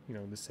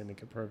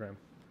Syndicate program.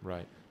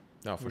 Right.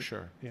 No, for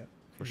sure. Yeah.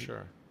 For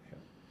sure. Yeah.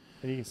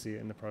 And you can see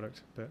it in the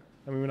product. But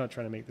I mean, we're not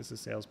trying to make this a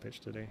sales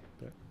pitch today.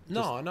 But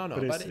no.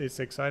 But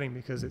it's exciting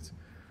because it's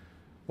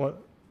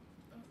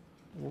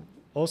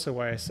also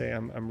why I say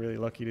I'm really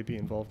lucky to be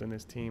involved in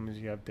this team is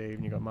you have Dave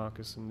and you got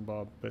Marcus and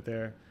Bob, but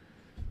they're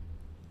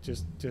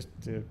just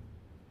to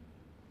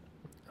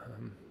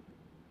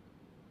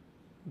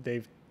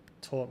they've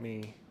taught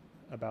me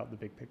about the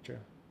big picture.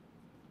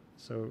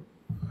 So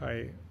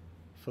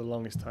for the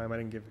longest time, I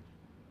didn't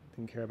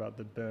care about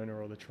the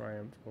burner or the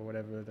Triumph or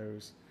whatever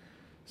those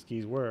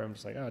skis were. I'm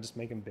just like, just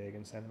make them big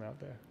and send them out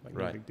there, like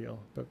no big deal.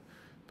 But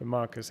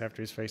Marcus,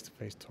 after his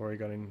face-to-face tour, he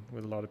got in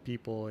with a lot of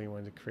people. He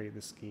wanted to create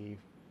the ski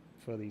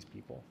for these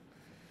people,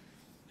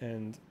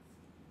 and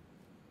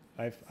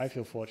I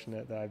feel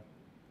fortunate that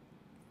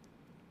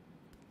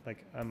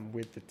I'm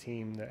with the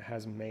team that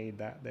has made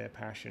that their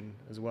passion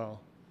as well.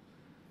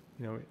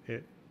 You know,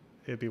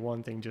 it'd be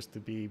one thing just to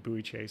be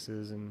buoy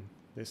chasers and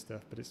this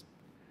stuff, but it's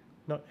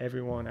not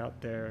everyone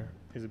out there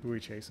is a buoy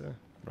chaser.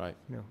 Right.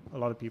 You know, a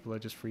lot of people are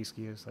just free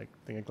skiers. Like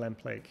think of Glenn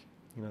Plake.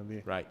 You know,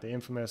 the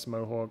infamous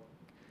Mohawk.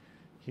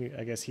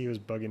 I guess he was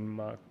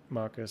bugging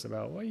Marcus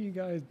about, why are you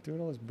guys doing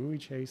all this buoy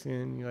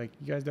chasing? You're like,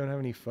 you guys don't have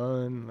any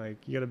fun. Like,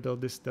 you got to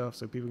build this stuff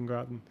so people can go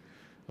out on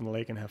the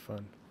lake and have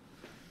fun.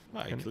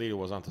 Well, it clearly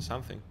was onto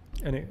something.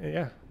 And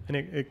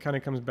it kind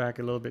of comes back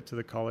a little bit to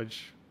the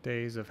college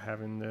days of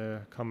having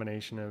the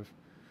combination of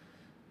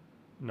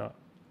not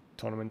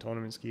tournament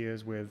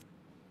skiers with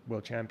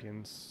world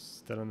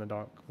champions still in the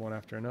dock one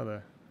after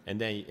another.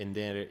 And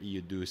then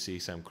you do see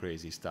some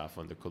crazy stuff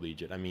on the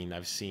collegiate. I mean,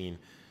 I've seen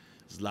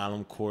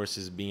slalom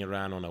courses being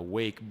run on a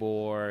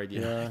wakeboard. You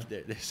know,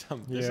 there's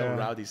some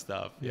rowdy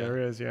stuff. Yeah, there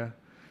is. Yeah,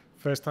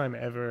 first time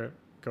ever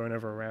going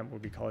over a ramp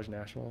would be college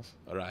nationals.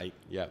 Right.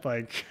 Yeah.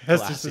 Like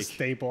that's just a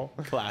staple.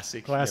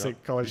 Classic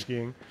college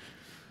skiing.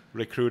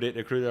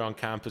 Recruited on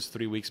campus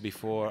 3 weeks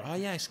before. Oh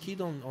yeah, I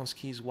skied on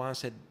skis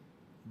once at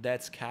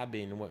Dad's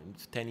cabin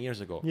 10 years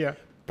ago. Yeah.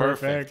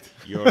 Perfect.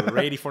 You're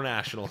ready for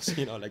nationals.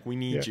 You know, like we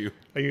need you.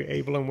 Are you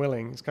able and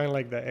willing? It's kind of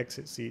like the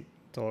exit seat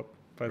talk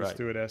by the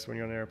stewardess when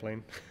you're on an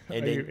airplane.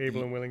 And are you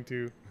able and willing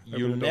to?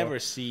 You'll never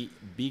see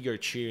bigger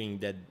cheering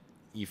that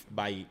if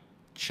by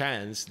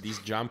chance this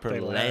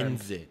jumper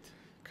lands it.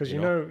 Because you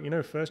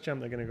know, first jump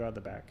they're going to go out the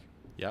back.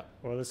 Yeah.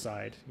 Or the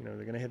side. You know,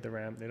 they're going to hit the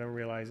ramp. They don't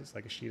realize it's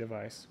like a sheet of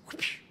ice.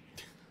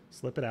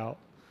 Slip it out.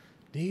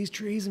 These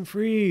trees and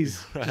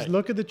freeze. Right. Just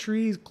look at the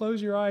trees.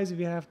 Close your eyes if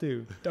you have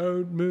to.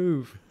 Don't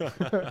move.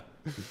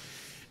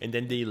 And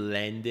then they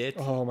land it.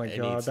 Oh my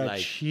God, that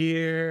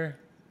sheer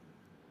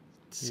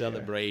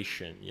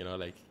celebration, you know,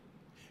 like,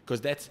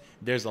 because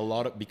there's a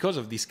lot of, because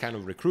of this kind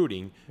of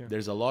recruiting,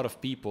 there's a lot of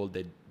people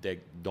that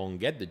don't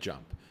get the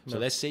jump. So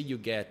let's say you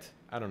get,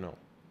 I don't know,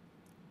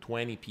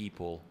 20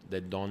 people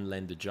that don't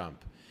land the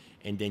jump,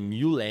 and then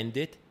you land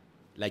it.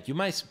 Like you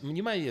might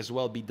as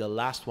well be the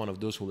last one of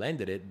those who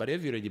landed it, but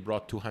if you already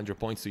brought 200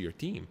 points to your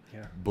team,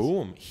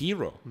 boom,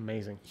 hero,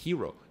 amazing,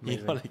 hero.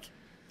 You know, like,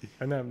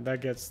 and then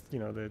that gets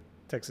the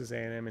Texas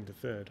A&M into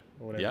third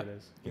or whatever it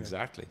is.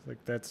 Exactly.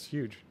 Like that's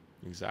huge.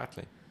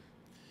 Exactly.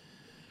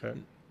 But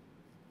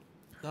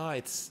no,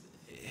 it's,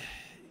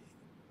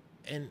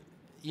 and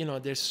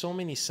there's so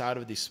many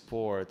sides of this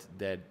sport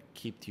that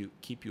keep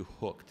you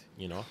hooked.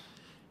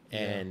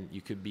 And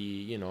you could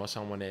be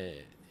someone at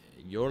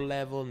your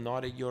level,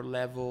 not at your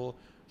level,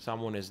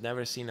 someone has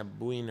never seen a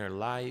buoy in their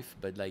life,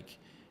 but like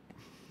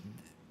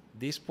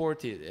this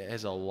sport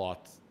has a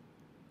lot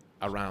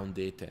around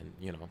it and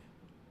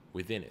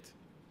within it.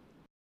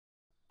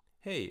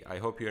 Hey, I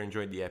hope you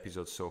enjoyed the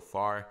episode so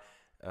far.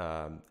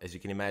 As you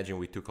can imagine,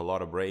 we took a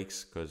lot of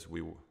breaks because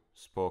we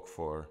spoke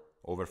for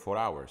over 4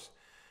 hours.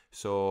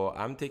 So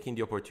I'm taking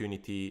the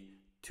opportunity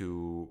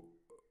to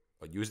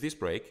use this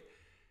break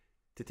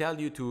to tell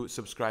you to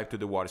subscribe to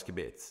the Waterski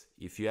Bits.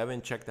 If you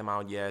haven't checked them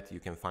out yet,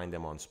 you can find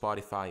them on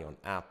Spotify, on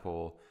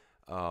Apple.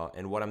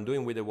 And what I'm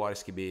doing with the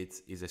Waterski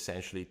Bits is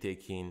essentially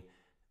taking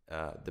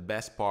the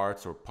best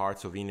parts or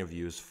parts of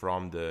interviews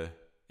from the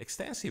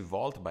extensive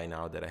vault by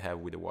now that I have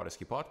with the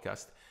Waterski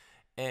podcast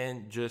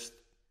and just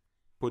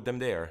put them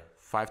there.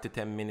 5 to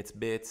 10 minutes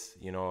bits.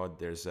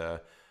 There's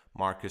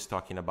Marcus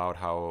talking about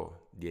how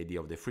the idea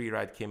of the free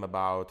ride came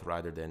about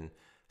rather than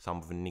some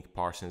of Nick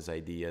Parsons'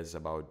 ideas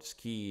about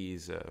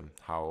skis,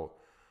 how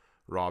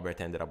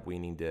Robert ended up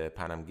winning the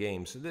Pan Am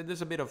Games. So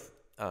there's a bit of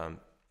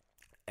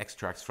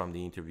extracts from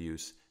the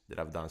interviews that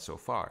I've done so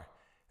far.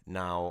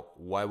 Now,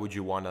 why would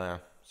you want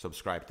to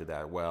subscribe to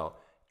that? Well,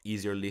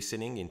 easier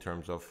listening in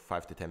terms of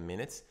 5 to 10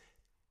 minutes.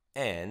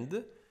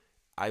 And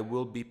I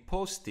will be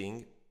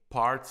posting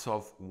parts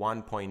of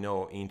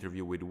 1.0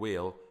 interview with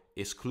Will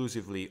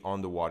exclusively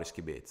on the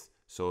Waterski Bits.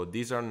 So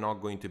these are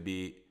not going to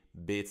be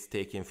bits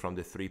taken from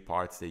the 3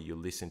 parts that you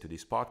listen to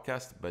this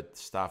podcast, but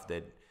stuff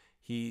that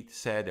he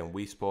said and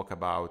we spoke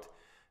about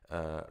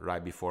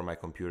right before my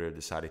computer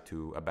decided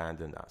to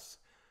abandon us.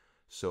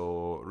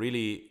 So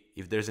really,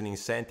 if there's an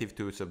incentive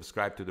to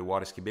subscribe to the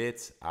Waterski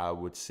Bits, I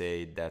would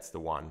say that's the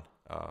one,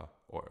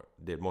 or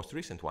the most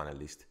recent one at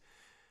least.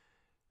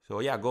 So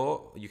yeah,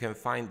 you can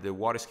find the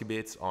Waterski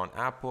Bits on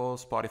Apple,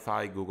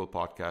 Spotify, Google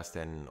Podcast,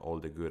 and all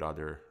the good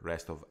other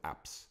rest of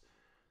apps.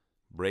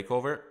 Break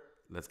over.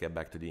 Let's get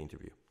back to the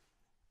interview.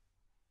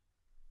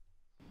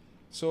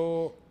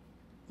 So,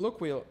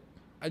 look, Will,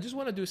 I just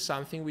want to do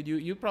something with you.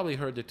 You probably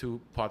heard the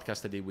 2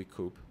 podcasts I did with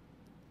Coop,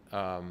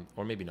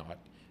 or maybe not,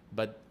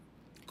 but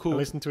Coop. I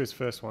listened to his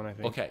first one, I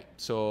think. Okay,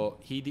 so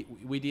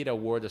we did a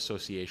word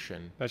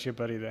association. That's your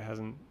buddy that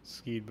hasn't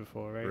skied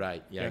before, right?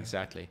 Right. Yeah.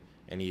 Exactly.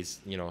 And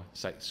he's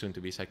soon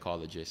to be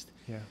psychologist.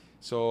 Yeah.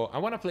 So I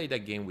want to play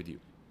that game with you.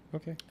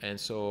 Okay. And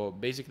so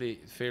basically,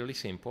 fairly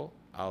simple.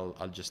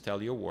 I'll just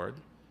tell you a word,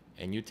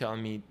 and you tell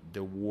me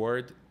the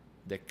word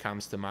that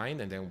comes to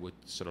mind, and then we'll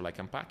sort of like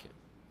unpack it.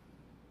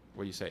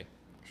 What do you say?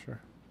 Sure.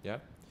 Yeah.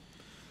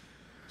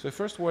 So the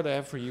first word I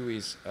have for you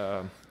is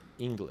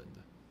England.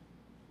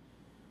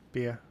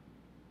 Beer.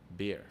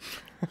 Beer.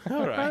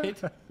 All right.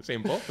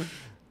 Simple.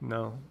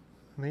 No.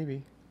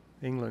 Maybe.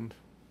 England.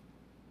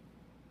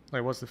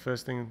 Like, what's the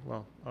first thing?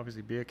 Well,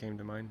 obviously beer came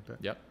to mind, but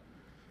Yep.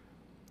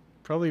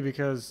 probably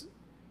because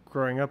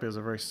growing up it was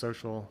a very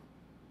social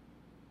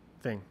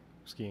thing,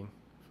 skiing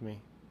for me.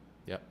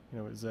 Yep. You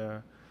know, it was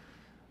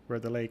we're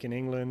at the lake in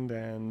England,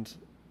 and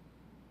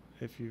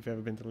if you've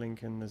ever been to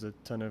Lincoln, there's a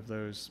ton of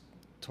those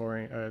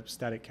touring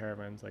static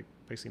caravans, like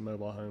basically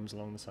mobile homes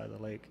along the side of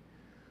the lake.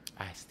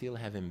 I still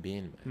haven't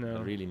been. Man. No.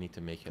 I really need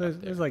to make it There's,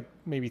 up there. there's like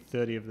maybe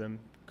 30 of them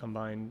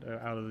combined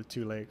out of the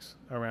 2 lakes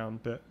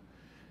around, but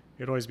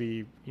it'd always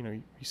be, you know,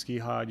 you ski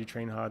hard, you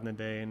train hard in the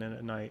day, and then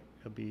at night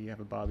it'll be you have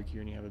a barbecue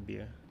and you have a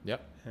beer.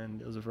 Yep.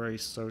 And it was a very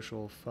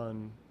social,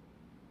 fun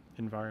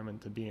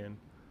environment to be in.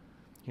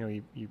 You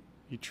know,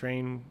 you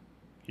train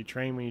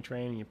when you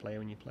train, and you play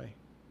when you play.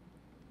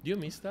 Do you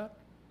miss that?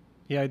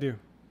 Yeah, I do.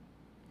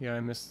 Yeah, I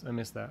miss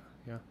that.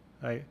 Yeah,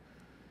 you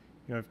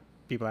know, if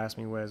people ask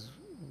me where's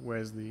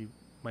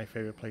my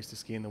favorite place to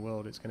ski in the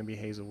world, it's going to be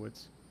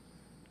Hazelwoods,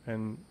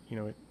 and you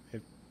know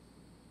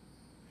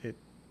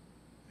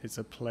it's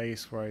a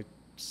place where I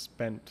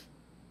spent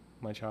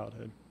my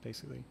childhood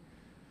basically.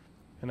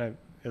 And it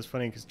was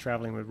funny because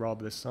traveling with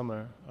Rob this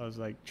summer, I was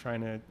like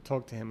trying to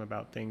talk to him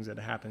about things that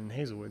happened in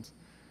Hazelwoods.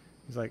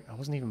 He's like, I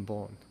wasn't even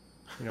born.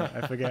 You know,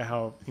 I forget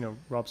how, you know,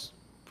 Rob's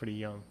pretty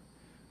young.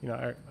 You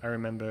know, I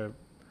remember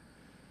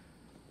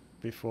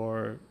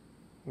before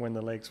when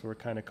the lakes were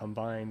kind of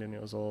combined and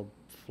it was all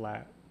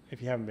flat.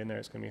 If you haven't been there,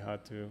 it's going to be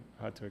hard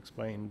to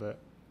explain. But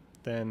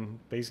then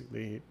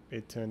basically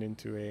it turned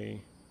into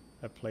a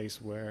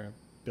place where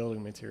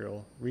building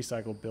material,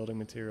 recycled building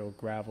material,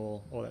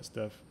 gravel, all that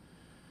stuff,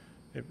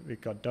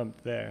 it got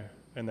dumped there,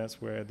 and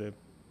that's where the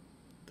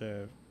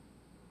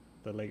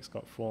lakes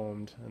got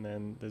formed. And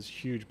then there's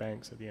huge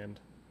banks at the end,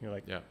 you know,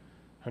 like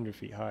 100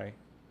 feet high,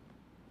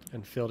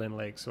 and filled in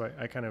lakes. So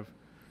I kind of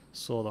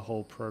saw the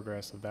whole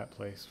progress of that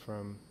place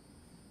from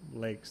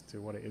lakes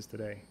to what it is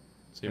today.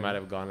 So you might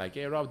have gone like,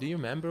 hey, Rob, do you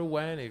remember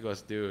when? He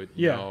goes, dude,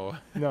 yeah. no.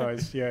 No,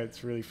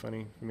 it's really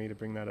funny for me to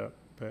bring that up,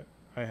 but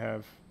I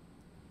have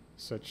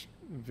such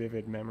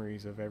vivid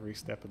memories of every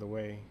step of the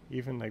way.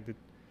 Even like I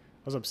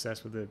was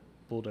obsessed with the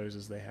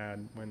bulldozers they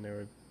had when they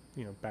were,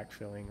 you know,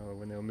 backfilling or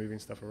when they were moving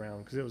stuff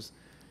around, because it was,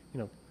 you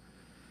know,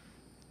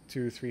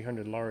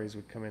 200-300 lorries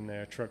would come in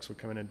there, trucks would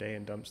come in a day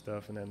and dump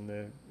stuff, and then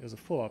it was a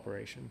full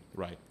operation.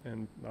 Right.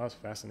 And I was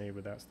fascinated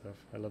with that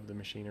stuff. I love the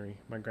machinery.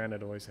 My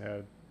granddad always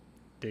had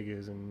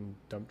diggers and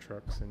dump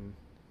trucks and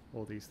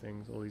all these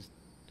things. I was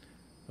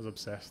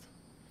obsessed.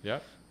 Yeah.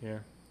 Yeah.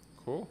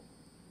 Cool.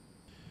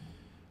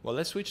 Well,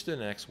 let's switch to the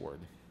next word.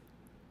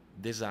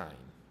 Design.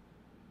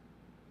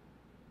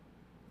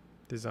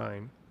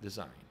 Design.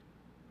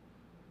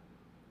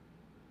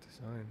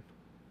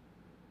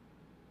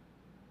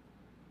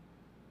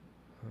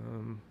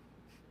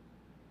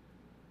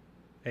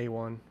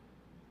 A1.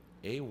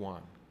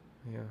 A1.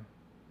 Yeah.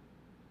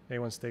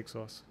 A1 steak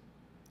sauce.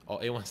 Oh,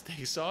 A1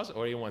 steak sauce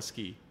or A1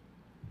 ski?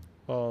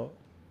 Well,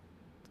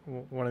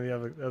 one of the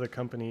other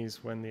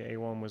companies, when the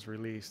A1 was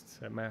released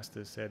at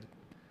Masters, said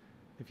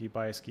if you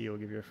buy a ski, we'll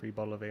give you a free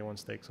bottle of A1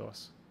 steak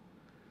sauce.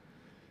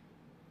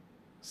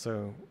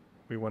 So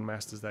we won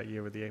Masters that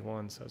year with the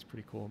A1, so that's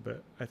pretty cool.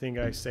 But I think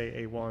I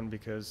say A1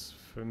 because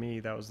for me,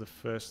 that was the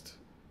first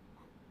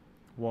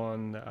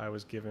one that I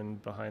was given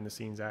behind the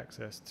scenes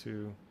access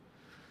to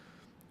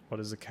what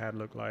does the CAD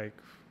look like,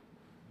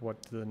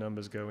 what do the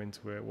numbers go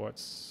into it,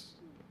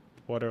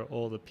 what are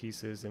all the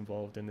pieces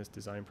involved in this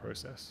design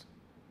process,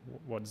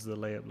 what does the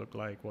layup look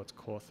like, what's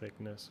core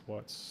thickness,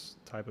 what's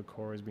type of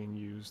core is being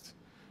used,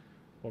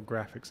 what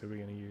graphics are we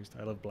going to use.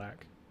 I love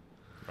black.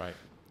 Right.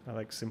 I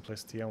like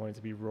simplicity. I want it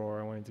to be raw.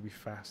 I want it to be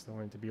fast. I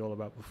want it to be all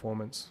about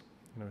performance.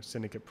 You know,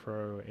 Syndicate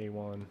Pro,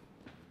 A1,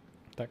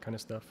 that kind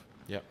of stuff.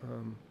 Yeah.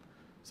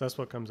 So that's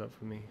what comes up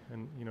for me.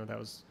 And, you know, that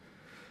was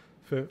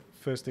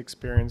first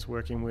experience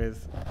working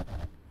with,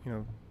 you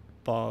know,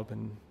 Bob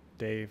and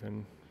Dave.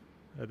 And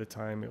at the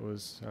time it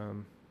was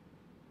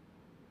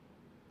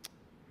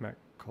Matt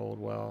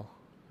Caldwell.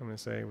 I'm going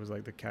to say it was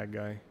like the CAD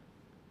guy. I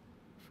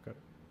forgot.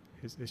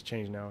 It's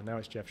changed now. Now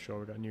it's Jeff Shaw.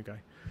 We got a new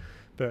guy.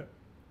 But,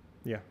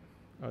 yeah,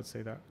 I'd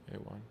say that.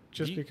 A1.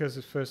 Just because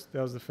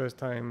that was the first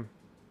time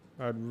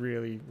I'd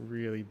really,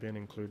 really been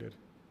included.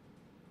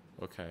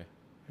 Okay.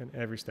 And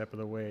every step of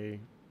the way,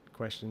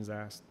 questions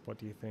asked, what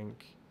do you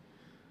think?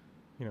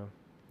 You know,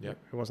 Yep.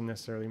 It wasn't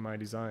necessarily my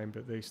design,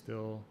 but they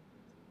still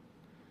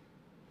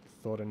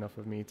thought enough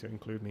of me to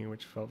include me,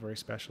 which felt very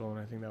special, and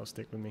I think that'll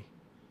stick with me.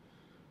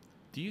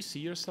 Do you see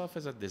yourself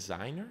as a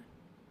designer?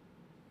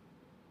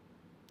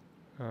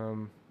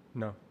 No.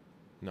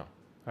 No.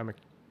 I'm a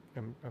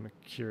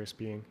curious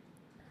being,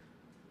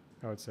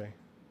 I would say.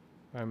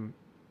 I'm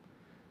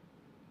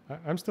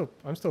still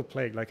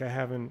plagued. Like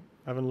I've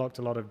unlocked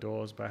a lot of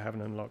doors, but I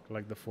haven't unlocked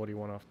like the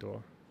 41 off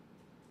door.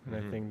 And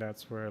I think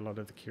that's where a lot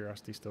of the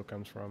curiosity still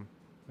comes from.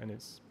 And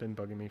it's been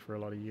bugging me for a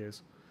lot of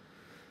years.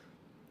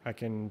 I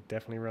can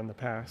definitely run the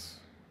pass,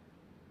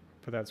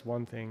 but that's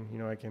one thing. You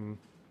know, I can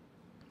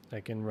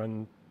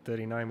run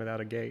 39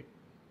 without a gate.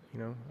 You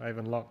know, I've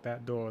unlocked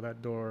that door.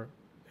 That door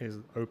is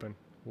open,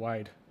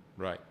 wide.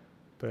 Right.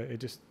 But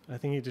I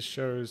think it just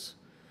shows.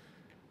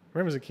 I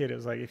remember as a kid, it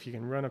was like if you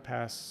can run a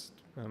pass,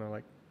 I don't know,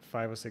 like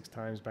 5 or 6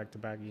 times back to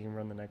back, you can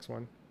run the next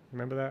one.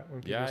 Remember that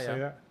when people say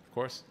that? Of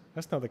course.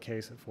 That's not the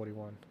case at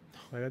 41.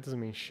 Like that doesn't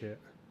mean shit.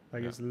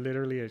 Like it's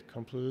literally a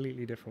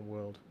completely different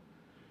world.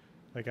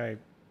 Like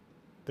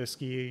the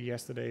ski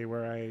yesterday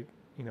where I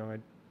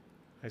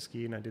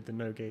skied and I did the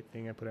no gate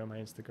thing. I put it on my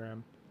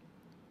Instagram.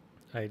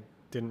 I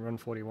didn't run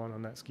 41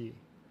 on that ski,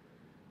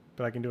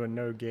 but I can do a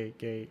no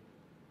gate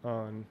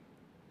on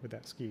with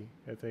that ski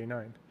at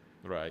 39.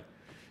 Right.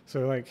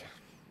 So like,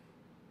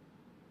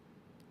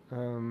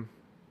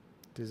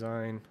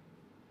 design.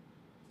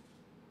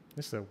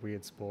 This is a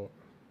weird sport.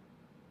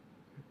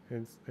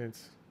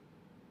 It's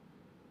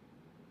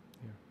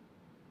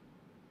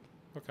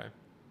Okay.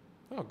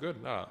 Oh, good.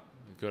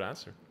 Good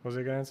answer. Was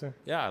it a good answer?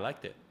 Yeah, I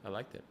liked it.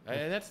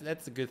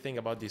 That's the good thing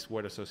about this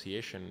word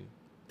association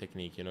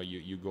technique. You know,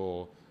 you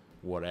go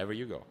wherever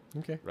you go.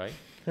 Okay. Right?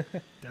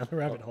 Down the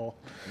rabbit hole.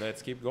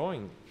 Let's keep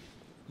going.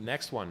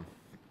 Next one.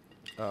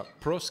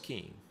 Pro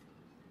skiing.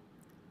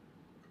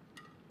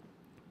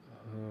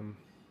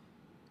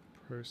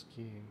 Pro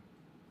skiing.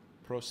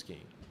 Pro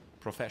skiing.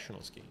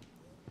 Professional skiing.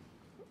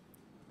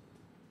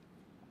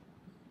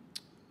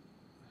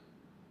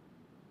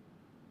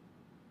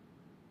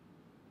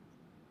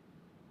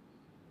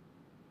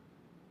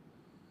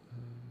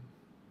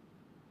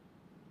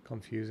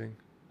 Confusing.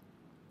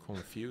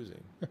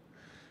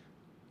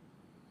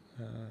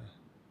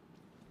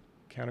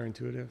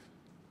 Counterintuitive.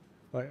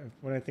 Like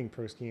when I think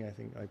pro skiing, I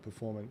think like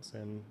performance,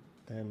 and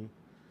then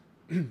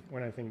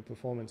when I think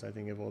performance, I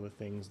think of all the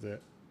things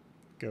that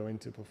go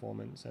into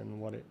performance and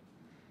what it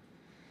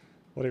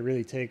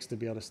really takes to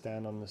be able to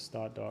stand on the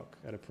start dock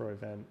at a pro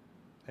event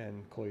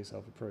and call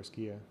yourself a pro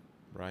skier.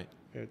 Right.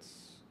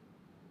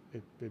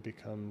 It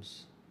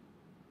becomes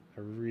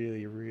a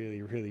really,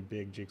 really, really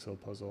big jigsaw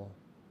puzzle,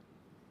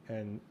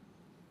 and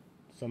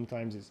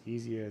sometimes it's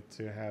easier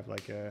to have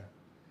like a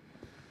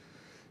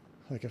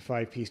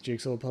 5-piece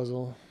jigsaw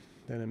puzzle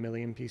than a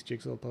 1,000,000-piece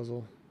jigsaw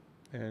puzzle.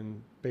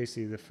 And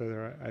basically, the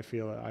further I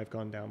feel that I've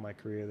gone down my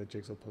career, the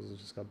jigsaw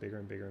puzzles just got bigger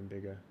and bigger and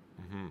bigger.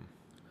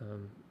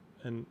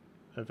 And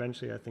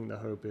eventually, I think the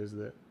hope is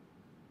that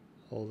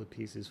all the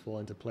pieces fall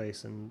into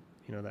place, and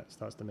you know that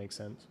starts to make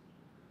sense.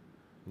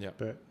 Yeah.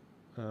 But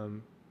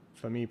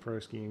for me, pro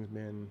skiing's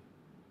been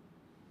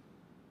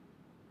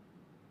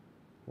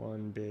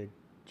one big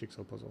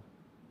jigsaw puzzle,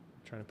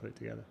 trying to put it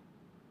together.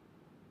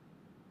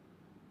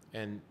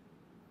 And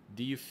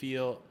do you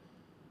feel,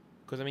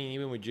 because I mean,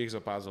 even with jigsaw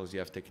puzzles, you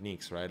have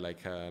techniques, right?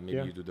 Like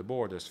maybe you do the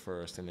borders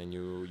first, and then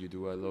you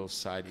do a little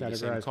side with the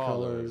same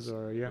colors,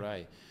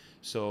 right?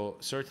 So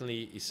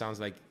certainly, it sounds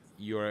like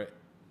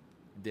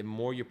the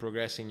more you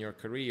progress in your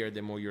career,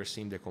 the more you're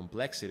seeing the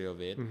complexity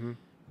of it. Mm-hmm.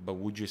 But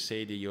would you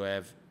say that you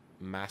have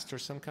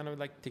mastered some kind of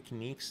like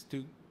techniques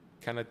to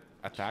kind of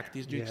attack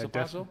this jigsaw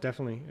puzzle?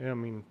 Definitely. Yeah, I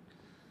mean,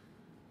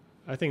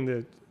 I think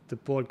that the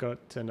board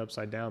got turned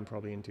upside down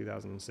probably in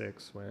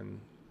 2006 when,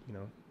 you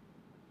know,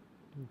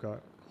 we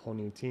got a whole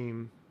new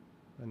team,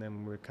 and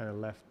then we're kind of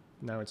left.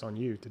 Now it's on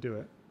you to do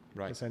it,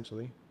 right?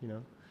 Essentially, you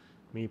know,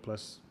 me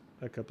plus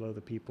a couple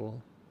other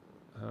people.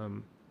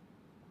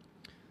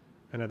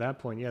 And at that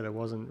point, there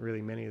wasn't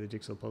really many of the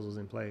jigsaw puzzles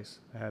in place.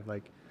 I had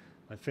like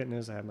my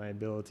fitness, I had my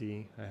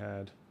ability,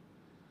 that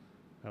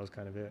was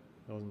kind of it.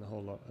 There wasn't a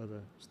whole lot of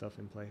other stuff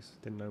in place.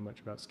 Didn't know much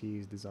about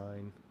skis,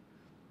 design.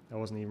 I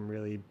wasn't even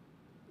really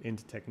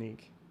into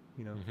technique,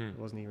 you know. It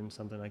wasn't even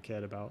something I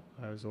cared about.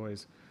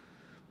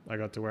 I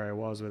got to where I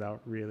was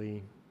without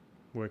really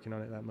working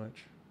on it that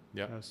much.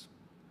 Yeah.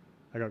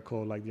 I got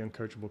called like the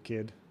uncoachable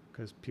kid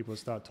because people would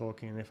start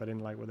talking, and if I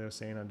didn't like what they were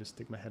saying, I'd just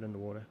stick my head in the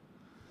water.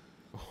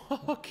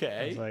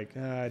 Okay. I was like,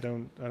 I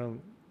don't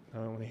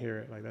want to hear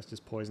it. Like that's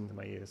just poison to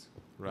my ears.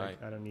 Right.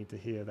 Like, I don't need to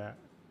hear that.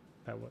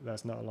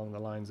 That's not along the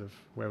lines of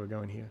where we're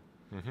going here.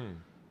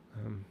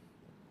 And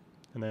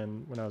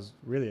then when I was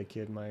really a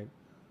kid,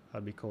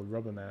 I'd be called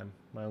Rubber Man.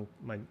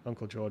 My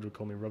Uncle George would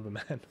call me Rubber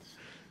Man.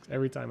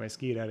 Every time I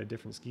skied, I had a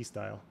different ski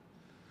style.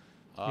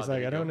 He's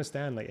like, I don't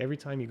understand. Like every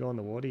time you go in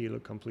the water, you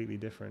look completely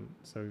different.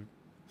 So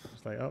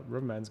it's like, oh,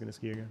 Rubber Man's gonna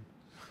ski again.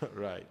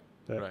 Right.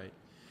 But right.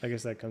 I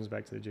guess that comes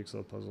back to the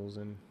jigsaw puzzles,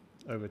 and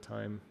over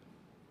time.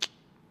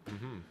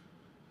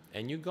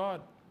 And you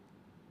got,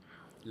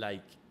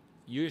 like,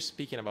 you're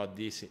speaking about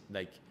this,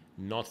 like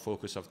not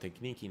focus of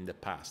technique in the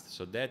past.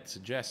 So that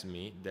suggests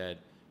me that,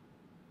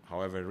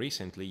 however,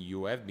 recently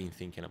you have been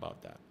thinking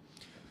about that.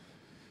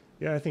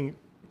 Yeah, I think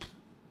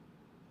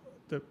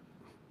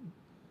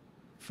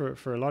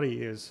for a lot of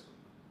years,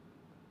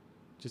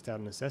 just out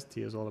of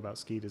necessity, it was all about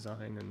ski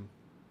design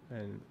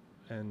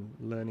and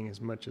learning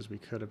as much as we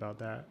could about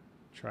that,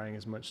 trying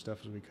as much stuff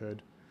as we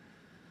could.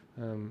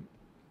 Kind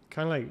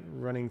of like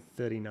running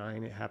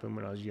 39, it happened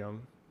when I was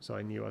young, so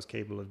I knew I was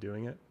capable of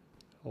doing it.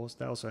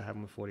 That also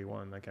happened with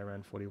 41. Like I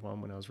ran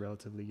 41 when I was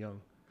relatively young.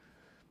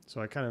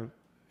 So I kind of,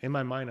 in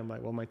my mind, I'm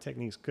like, well, my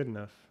technique's good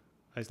enough.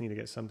 I just need to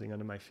get something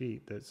under my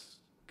feet that's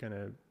going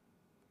to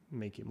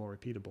make it more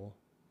repeatable.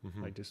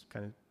 Mm-hmm. Like just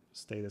kind of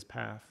stay this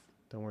path.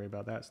 Don't worry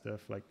about that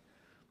stuff. Like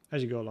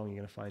as you go along, you're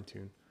going to fine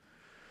tune.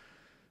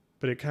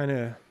 But it kind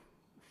of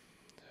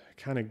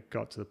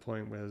got to the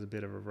point where there's a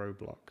bit of a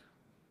roadblock.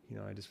 You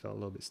know, I just felt a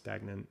little bit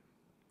stagnant.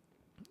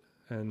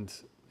 And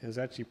it was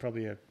actually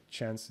probably a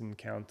chance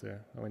encounter.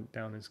 I went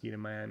down and skied in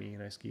Miami,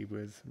 and I skied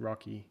with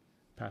Rocky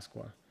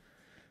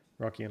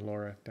and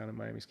Laura down at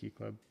Miami Ski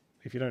Club.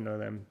 If you don't know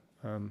them,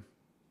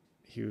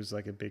 he was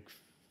like a big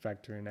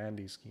factor in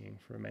Andy skiing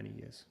for many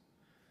years.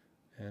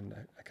 And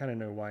I kind of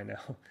know why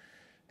now.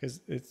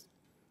 Because it's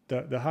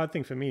the hard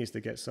thing for me is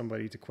to get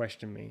somebody to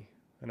question me.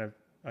 And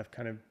I've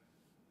kind of,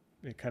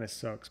 it kind of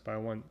sucks,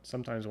 but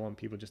sometimes I want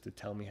people just to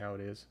tell me how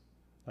it is.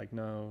 Like,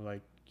 no,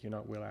 like, you're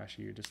not Will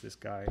Asher, you're just this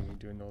guy, and you're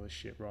doing all this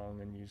shit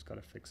wrong, and you just got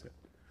to fix it.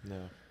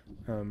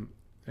 No.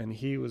 And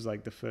he was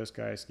like the first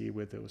guy I skied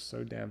with that was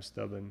so damn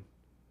stubborn,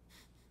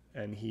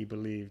 and he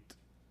believed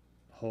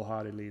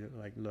wholeheartedly that,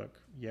 like, look,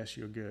 yes,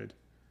 you're good,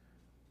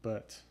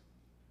 but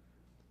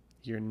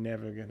you're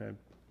never going to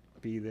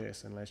be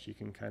this unless you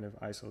can kind of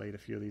isolate a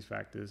few of these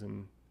factors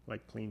and,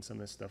 like, clean some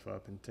of this stuff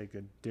up and take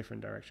a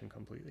different direction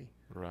completely.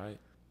 Right.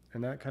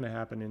 And that kind of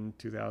happened in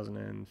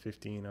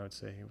 2015, I would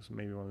say. It was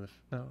maybe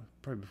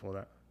probably before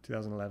that,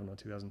 2011 or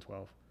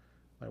 2012,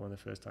 like one of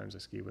the first times I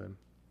skied with him.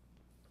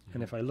 Mm-hmm.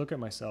 And if I look at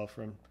myself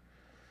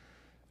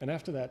and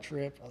after that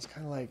trip, I was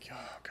kind of like,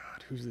 oh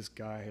God, who's this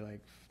guy?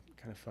 Like,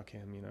 kind of fuck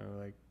him, you know,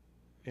 like,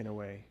 in a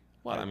way.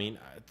 Well, I mean,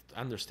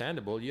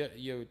 understandable.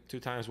 You're 2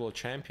 times world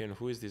champion.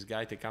 Who is this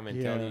guy to come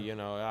and tell you, you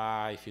know,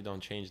 if you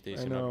don't change this,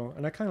 I know.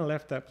 And I kind of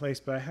left that place,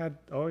 but I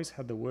always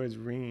had the words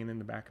ringing in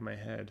the back of my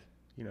head,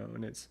 you know,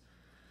 and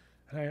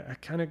I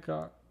kind of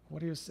got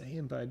what he was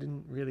saying, but I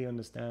didn't really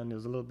understand. It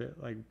was a little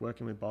bit like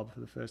working with Bob for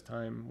the first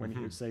time. When he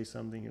would say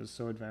something, it was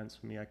so advanced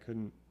for me.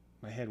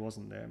 My head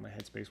wasn't there. My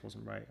headspace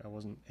wasn't right. I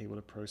wasn't able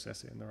to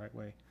process it in the right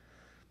way.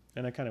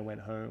 And I kind of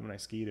went home and I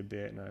skied a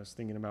bit and I was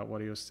thinking about what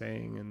he was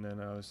saying. And then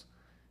I was,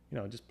 you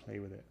know, just play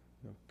with it.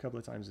 You know, a couple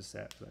of times a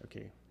set. Like,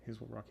 okay,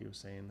 here's what Rocky was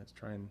saying. Let's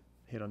try and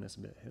hit on this a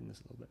bit, hitting this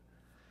a little bit.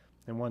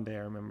 And one day I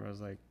remember I was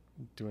like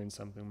doing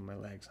something with my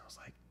legs. I was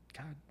like,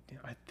 God, you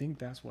know, I think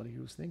that's what he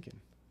was thinking.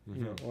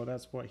 You know, or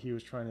that's what he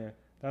was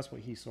that's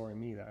what he saw in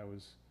me that I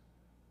was,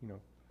 you know,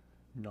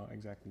 not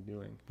exactly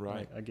doing.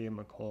 Right. Like, I gave him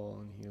a call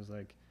and he was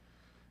like,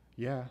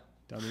 yeah,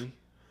 dummy,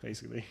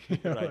 basically. You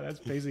know, right. That's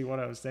basically what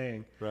I was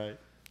saying. Right.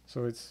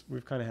 So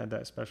we've kind of had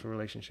that special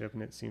relationship,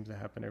 and it seems to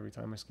happen every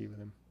time I ski with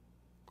him.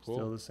 Cool.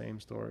 Still the same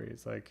story.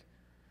 It's like,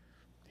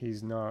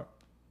 he's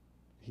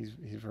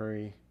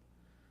very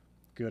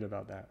good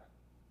about that.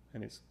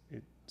 And it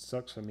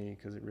sucks for me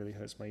because it really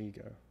hurts my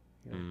ego.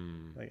 You know,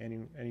 like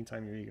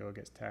anytime your ego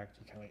gets tacked,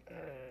 you kind of like,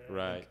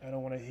 right. Like, I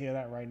don't want to hear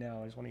that right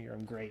now. I just want to hear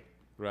him great.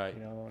 Right. You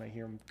know, I want to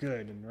hear him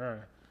good and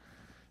But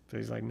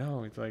he's like,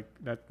 no, it's like,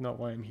 that's not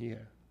why I'm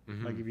here.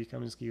 Mm-hmm. Like, if you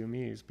come and ski with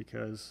me, it's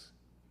because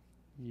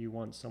you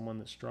want someone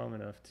that's strong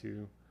enough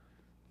to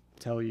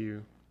tell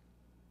you,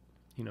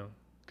 you know,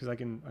 because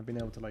I've been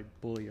able to like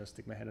bully or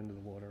stick my head under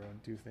the water or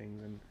do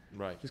things and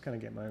just kind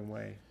of get my own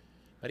way.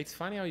 But it's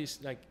funny how you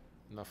like,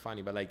 not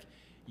funny, but like,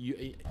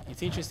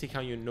 it's interesting how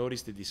you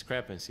notice the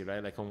discrepancy,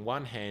 right? Like, on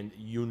one hand,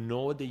 you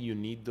know that you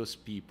need those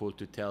people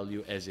to tell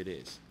you as it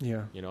is.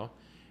 Yeah. You know,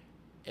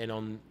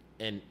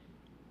 and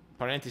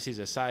parentheses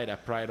aside, I'm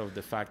proud of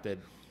the fact that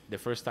the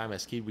first time I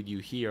skied with you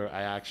here,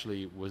 I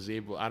actually was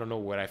able, I don't know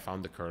where I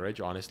found the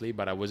courage, honestly,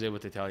 but I was able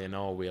to tell you,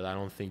 no, Will, I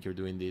don't think you're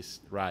doing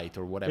this right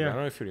or whatever. I don't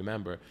know if you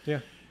remember.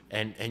 Yeah.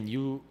 And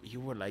you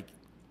were like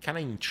kind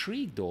of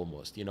intrigued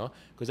almost, you know,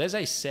 because as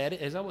I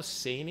was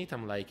saying it,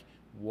 I'm like,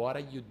 what are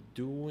you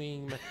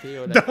doing,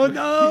 Matteo? Like,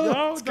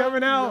 it's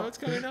coming out. It's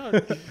coming out.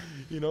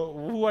 You know,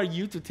 who are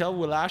you to tell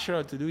Will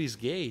Asher to do his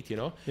gate, you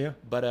know? Yeah.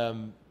 But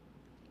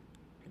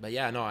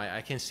yeah, no,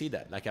 I can see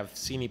that. Like, I've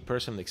seen it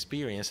personal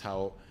experience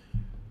how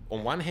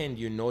on one hand,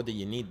 you know that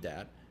you need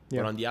that.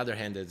 But on the other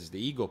hand, there's the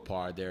ego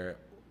part there.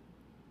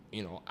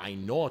 You know, I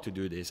know how to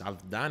do this.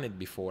 I've done it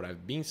before.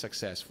 I've been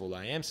successful.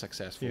 I am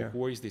successful. Yeah.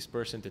 Who is this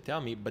person to tell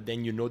me? But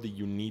then you know that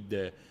you need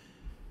the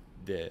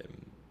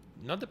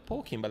not the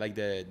poking, but like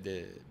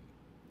the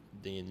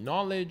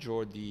knowledge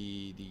or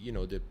the you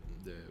know the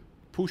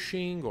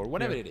pushing or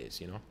whatever it is,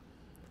 you know.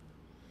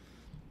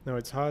 No,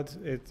 it's hard.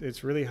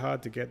 It's really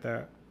hard to get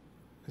that.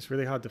 It's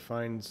really hard to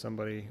find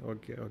somebody or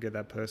get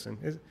that person.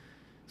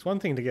 It's one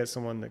thing to get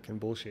someone that can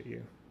bullshit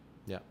you,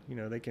 Yeah. You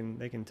know, they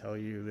can tell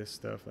you this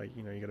stuff like,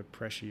 you know, you got to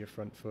pressure your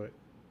front foot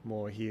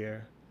more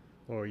here,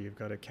 or you've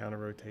got to counter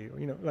rotate, or,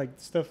 you know, like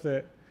stuff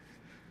that,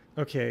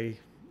 okay,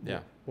 Yeah.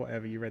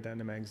 whatever, you read that in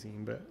the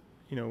magazine, but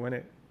you know, when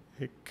it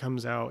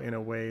comes out in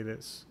a way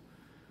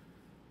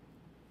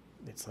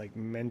it's like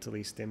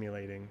mentally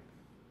stimulating,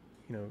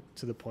 you know,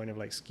 to the point of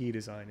like ski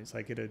design, it's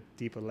like at a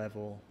deeper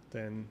level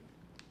than,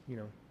 you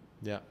know,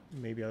 Yeah.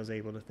 maybe I was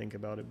able to think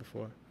about it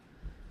before.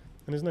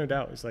 And there's no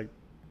doubt, it's like,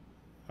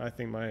 I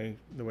think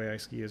the way I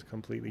ski has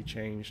completely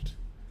changed,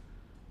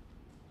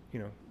 you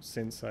know,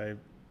 since I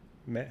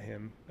met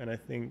him. And I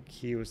think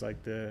he was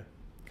like the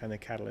kind of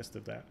catalyst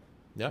of that.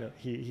 Yeah. You know,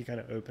 he kind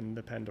of opened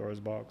the Pandora's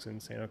box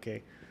and saying,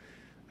 okay,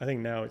 I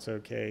think now it's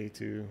okay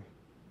to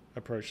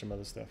approach some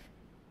other stuff.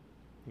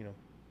 You know,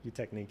 your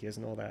technique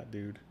isn't all that,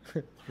 dude.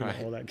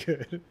 Right. All that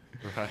good.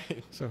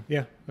 Right. So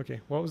yeah,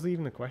 okay. What was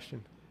even the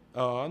question?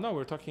 No,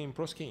 we're talking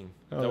pro skiing.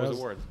 Oh, that was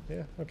the word.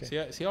 Yeah,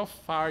 okay. See how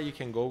far you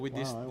can go with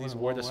Wow, this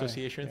word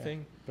association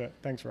thing? But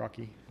thanks,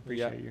 Rocky.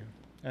 Appreciate you.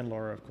 And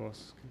Laura, of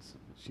course, because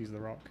she's the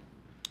rock.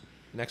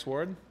 Next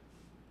word?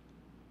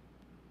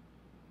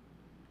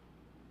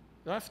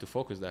 I don't have to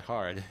focus that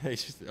hard. I'm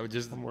just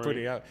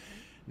putting it out.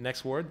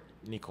 Next word,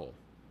 Nicole.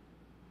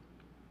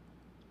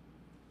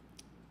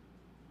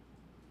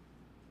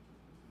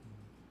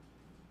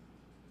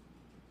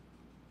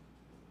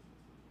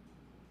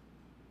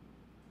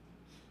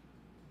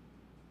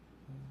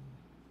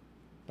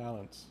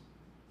 Balance.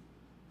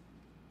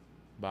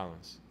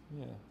 Balance.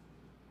 Yeah.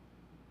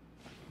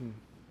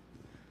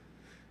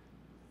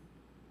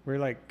 We're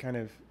like kind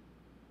of,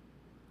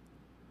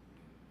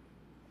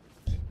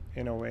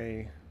 in a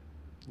way,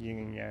 yin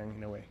and yang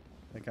in a way.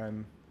 Like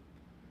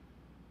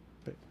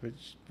but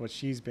what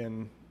she's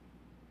been,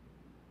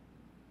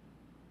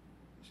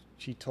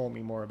 she told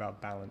me more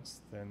about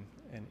balance than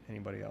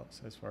anybody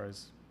else, as far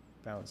as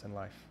balance in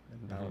life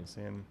and balance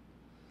in,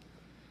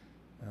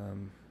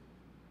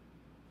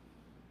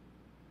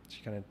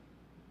 she kind of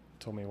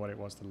told me what it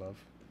was to love,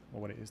 or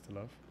what it is to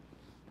love.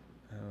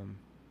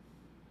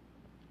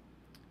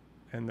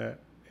 And that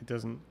it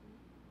doesn't,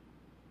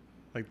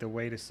 like, the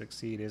way to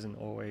succeed isn't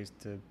always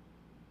to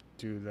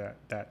do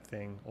that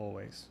thing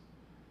always.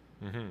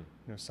 You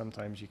know,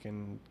 sometimes you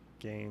can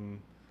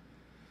gain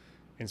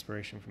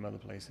inspiration from other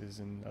places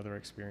and other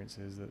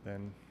experiences, that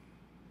then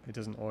it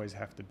doesn't always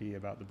have to be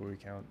about the buoy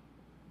count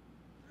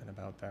and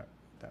about that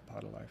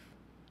part of life.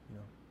 You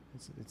know,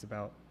 it's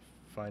about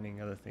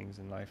finding other things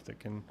in life that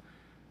can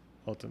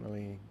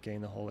ultimately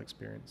gain the whole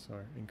experience,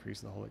 or increase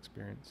the whole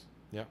experience.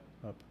 Yeah.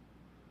 Up.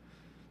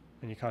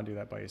 And you can't do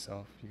that by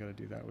yourself. You got to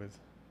do that with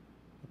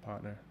a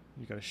partner.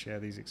 You got to share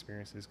these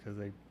experiences, because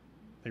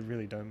they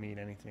really don't mean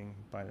anything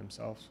by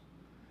themselves.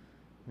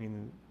 I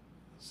mean,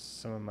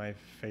 some of my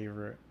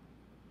favorite,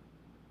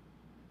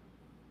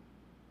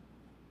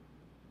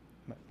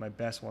 my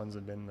best ones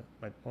have been,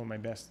 my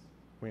best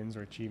wins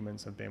or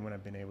achievements have been when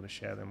I've been able to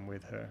share them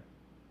with her,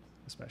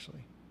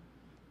 especially.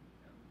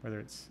 Whether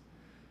it's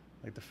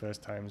like the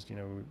first times, you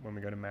know, when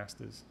we go to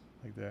Masters,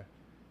 like the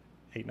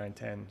 8, 9,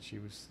 10, she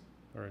was,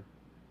 or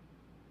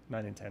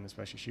 9 and 10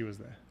 especially, she was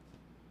there,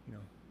 you know,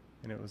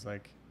 and it was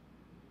like,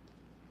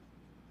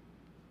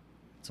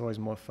 it's always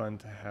more fun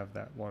to have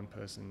that one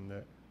person,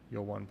 that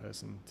you're one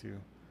person to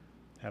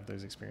have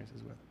those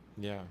experiences with.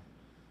 Yeah.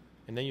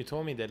 And then you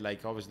told me that,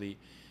 like, obviously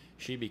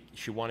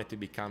she wanted to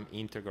become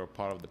integral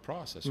part of the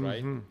process,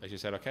 right? Like she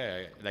said,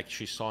 okay, like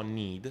she saw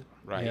need,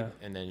 right? Yeah.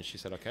 And then she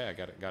said, okay, I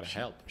gotta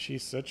help.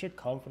 She's such a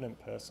confident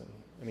person.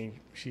 I mean,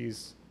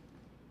 she's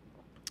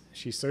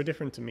so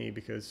different to me,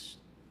 because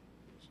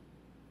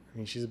I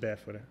mean, she's a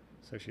barefooter,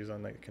 so she's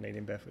on like the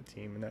Canadian barefoot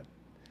team, and that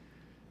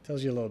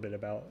tells you a little bit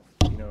about,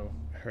 you know,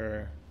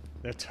 her.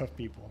 They're tough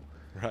people,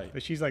 right?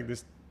 But she's like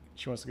this.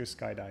 She wants to go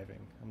skydiving.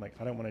 I'm like,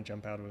 I don't want to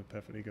jump out of a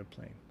perfectly good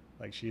plane.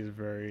 Like, she is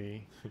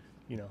very,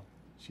 you know,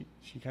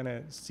 she kind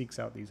of seeks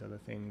out these other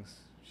things.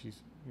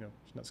 She's, you know,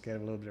 she's not scared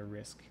of a little bit of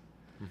risk.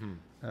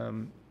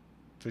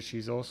 But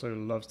she's also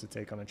loves to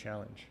take on a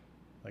challenge.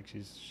 Like,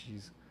 she's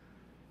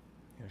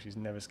you know, she's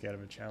never scared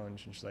of a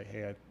challenge, and she's like,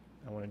 hey,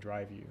 I want to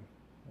drive you,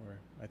 or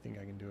I think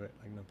I can do it,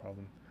 like, no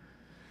problem.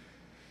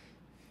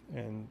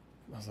 And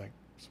I was like,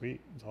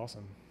 sweet, it's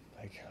awesome.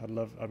 Like,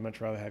 I'd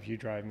much rather have you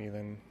drive me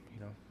than, you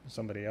know,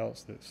 somebody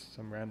else that's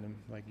some random,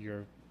 like,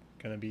 you're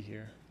gonna be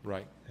here.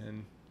 Right.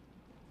 And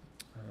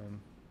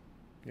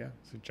yeah,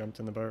 so jumped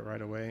in the boat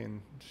right away, and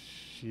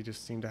she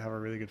just seemed to have a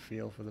really good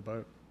feel for the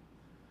boat.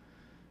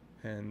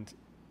 And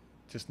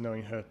just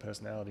knowing her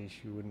personality,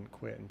 she wouldn't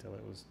quit until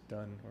it was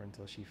done, or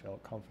until she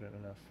felt confident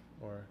enough,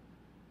 or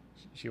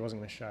she wasn't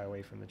going to shy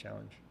away from the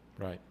challenge.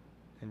 Right.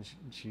 And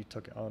she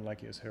took it on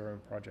like it was her own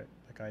project.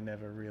 Like, I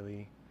never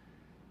really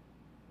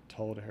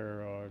told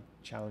her or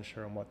challenged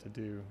her on what to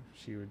do.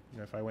 She would, you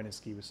know, if I went and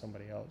ski with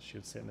somebody else, she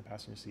would sit in the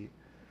passenger seat.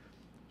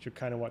 She would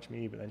kind of watch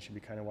me, but then she'd be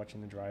kind of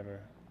watching the driver.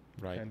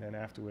 Right. And then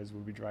afterwards,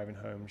 we'd be driving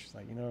home. She's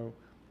like, you know,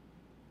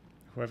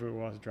 whoever it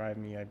was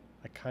driving me, I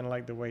kind of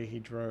like the way he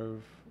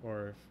drove,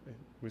 or if it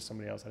was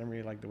somebody else, I didn't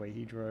really like the way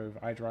he drove.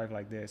 I drive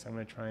like this. I'm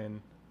going to try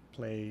and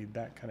play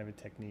that kind of a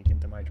technique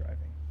into my driving.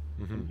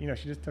 Mm-hmm. And, you know,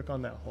 she just took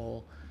on that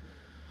whole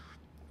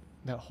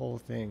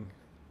thing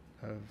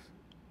of,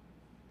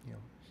 you know,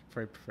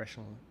 very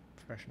professional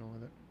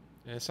with it.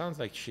 And it sounds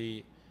like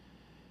she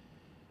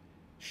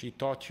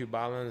taught you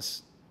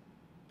balance,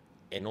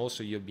 and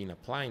also you've been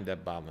applying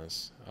that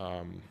balance.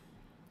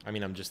 I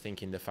mean, I'm just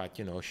thinking the fact,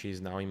 you know, she's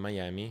now in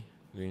Miami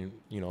doing,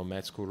 you know,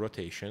 med school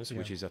rotations, Yeah.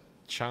 which is a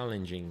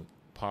challenging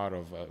part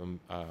of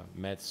a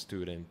med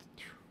student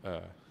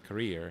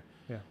career.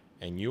 Yeah.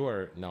 And you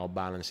are now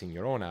balancing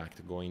your own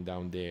act, going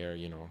down there,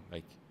 you know,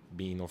 like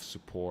being of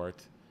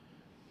support.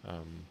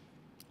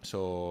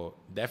 So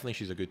definitely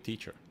she's a good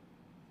teacher.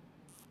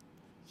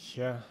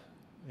 Yeah,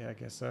 I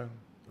guess so.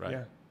 Right.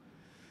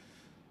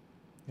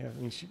 Yeah. I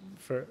mean,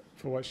 for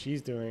what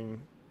she's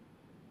doing,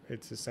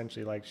 it's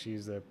essentially like she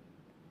has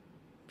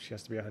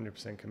to be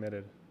 100%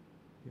 committed.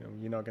 You know,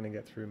 you're not going to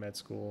get through med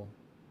school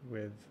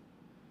with,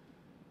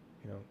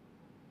 you know,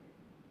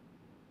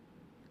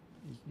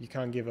 you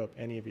can't give up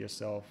any of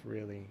yourself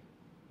really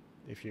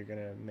if you're going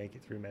to make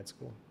it through med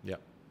school. Yeah.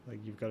 Like,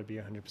 you've got to be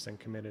 100%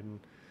 committed, and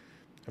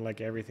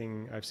like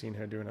everything I've seen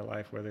her do in her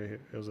life, whether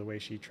it was the way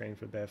she trained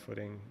for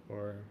barefooting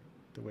or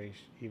the way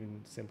even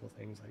simple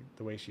things like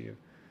the way she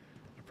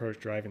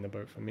approached driving the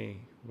boat for me,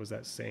 was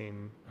that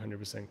same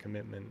 100%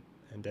 commitment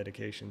and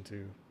dedication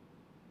to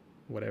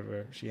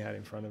whatever she had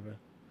in front of her.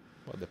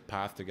 Well, the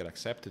path to get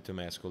accepted to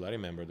med school, I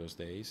remember those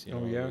days, you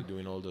know,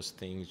 doing all those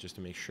things just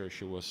to make sure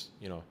she was,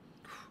 you know.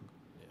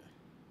 Yeah.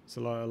 It's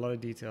a lot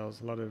of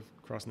details, a lot of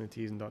crossing the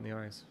T's and dotting the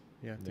I's,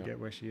 to get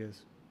where she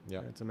is.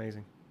 Yeah. It's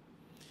amazing.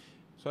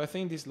 So I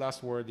think this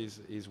last word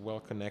is well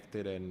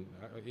connected, and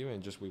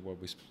even just with what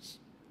we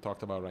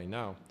talked about right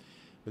now.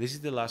 But this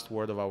is the last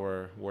word of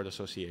our word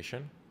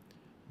association: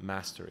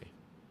 mastery.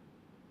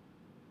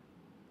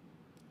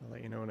 I'll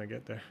let you know when I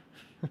get there.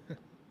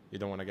 You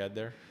don't want to get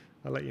there?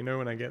 I'll let you know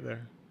when I get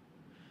there.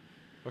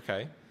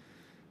 Okay.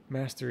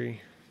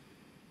 Mastery.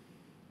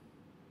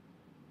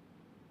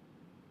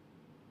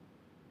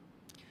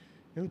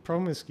 You know, the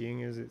problem with skiing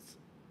is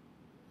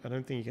I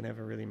don't think you can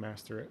ever really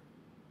master it.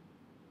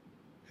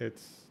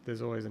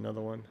 There's always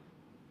another one.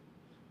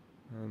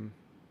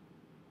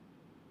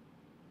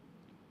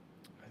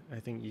 I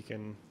think you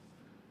can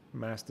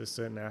master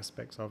certain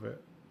aspects of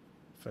it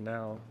for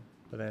now,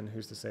 but then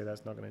who's to say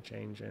that's not going to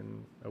change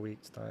in a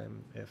week's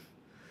time if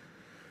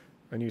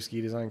a new ski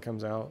design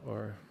comes out,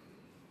 or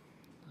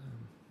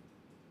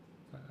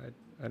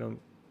I don't,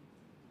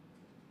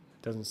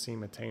 it doesn't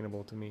seem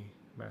attainable to me,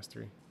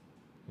 mastery.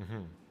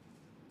 Mm-hmm.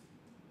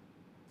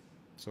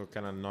 So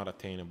kind of not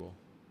attainable.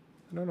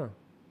 I don't know.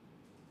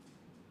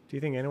 Do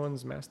you think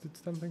anyone's mastered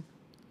something?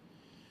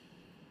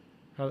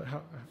 How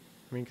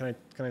I mean, can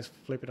I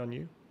flip it on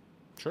you?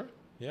 Sure.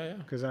 Yeah.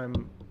 Because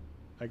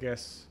I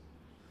guess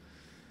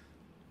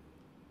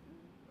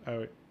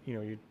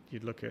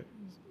you'd look at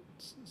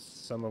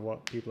some of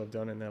what people have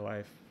done in their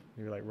life.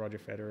 Maybe like Roger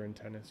Federer in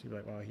tennis. You'd be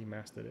like, wow, he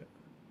mastered it.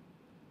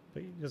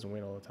 But he doesn't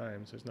win all the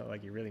time, so it's not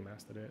like he really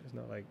mastered it. It's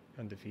not like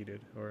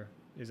undefeated. Or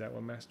is that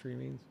what mastery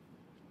means?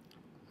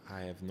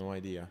 I have no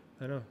idea.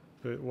 I know.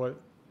 But what...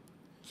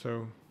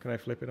 So can I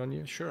flip it on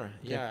you? Sure.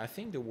 Okay. Yeah, I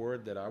think the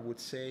word that I would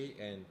say,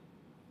 and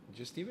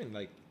just even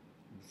like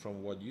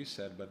from what you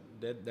said, but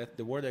that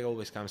the word that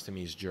always comes to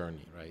me is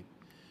journey, right?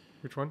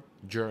 Which one?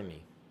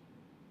 Journey.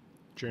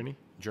 Journey?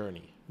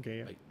 Journey. Okay,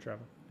 yeah. Like,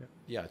 travel. Yeah.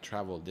 Yeah,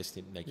 travel,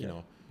 distance, like, you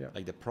know,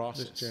 like the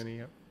process. This journey,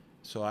 yeah.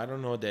 So I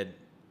don't know that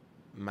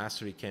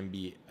mastery can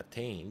be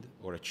attained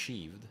or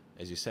achieved.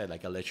 As you said,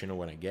 like, I'll let you know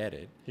when I get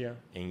it. Yeah.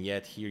 And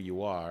yet here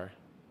you are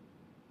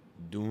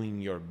doing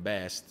your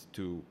best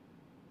to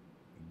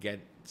get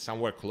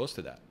somewhere close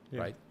to that,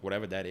 right?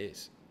 Whatever that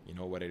is, you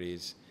know, what it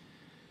is,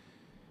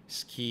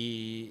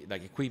 ski,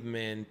 like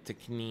equipment,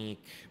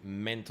 technique,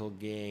 mental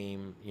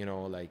game, you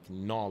know, like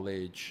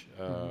knowledge,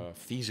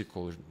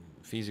 physical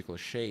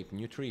shape,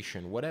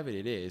 nutrition, whatever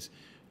it is,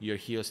 you're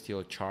here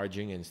still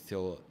charging and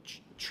still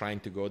trying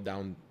to go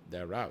down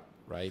that route,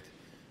 right?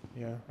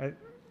 Yeah,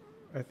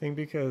 I think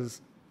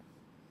because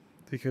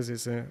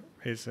it's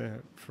a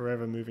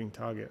forever moving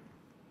target.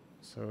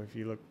 So if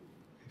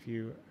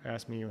you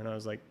asked me when I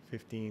was like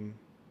 15,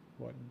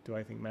 what do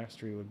I think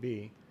mastery would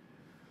be?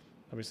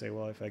 I would say,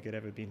 well, if I could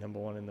ever be number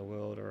one in the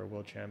world, or a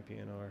world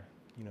champion, or,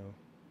 you know,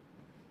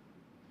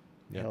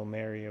 Hail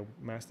Mary, a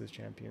Masters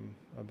champion,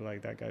 I'd be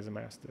like, that guy's a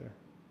master.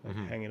 Like,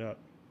 hang it up,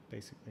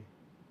 basically.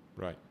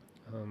 Right.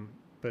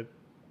 But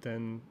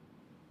then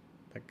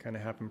that kind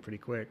of happened pretty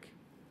quick.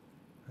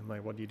 I'm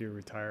like, what do you do?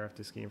 Retire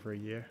after skiing for a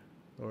year?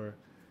 Or,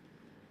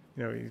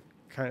 you know, you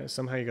kind of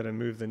somehow you got to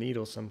move the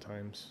needle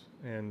sometimes.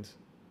 And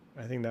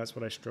I think that's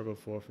what I struggled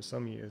for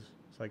some years.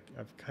 It's like,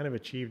 I've kind of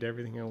achieved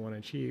everything I want to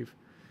achieve.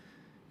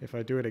 If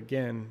I do it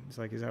again, it's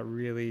like, is that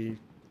really,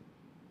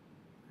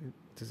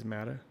 does it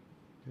matter?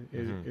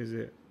 Is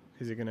it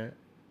going to,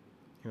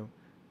 you know,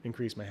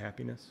 increase my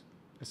happiness,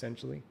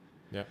 essentially?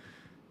 Yeah.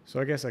 So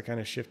I guess I kind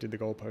of shifted the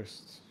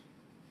goalposts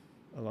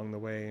along the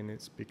way, and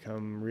it's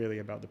become really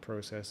about the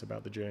process,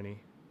 about the journey.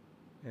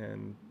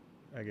 And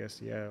I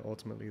guess,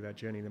 ultimately that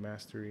journey to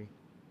mastery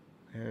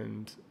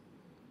And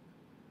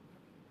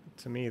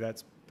to me,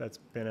 that's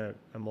been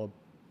a more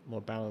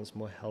balanced,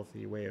 more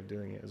healthy way of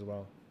doing it as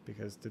well.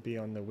 Because to be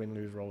on the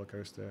win-lose roller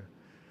coaster,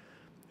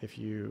 if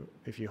you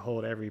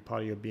hold every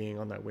part of your being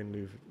on that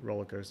win-lose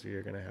roller coaster,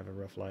 you're going to have a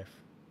rough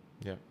life.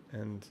 Yeah.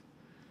 And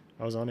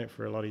I was on it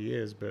for a lot of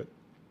years, but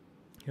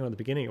at the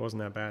beginning it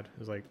wasn't that bad. It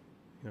was like,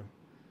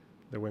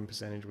 the win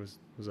percentage was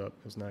up.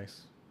 It was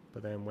nice.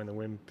 But then when the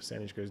win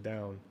percentage goes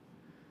down,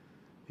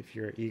 if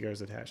your ego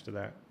is attached to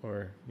that,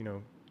 or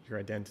your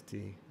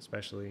identity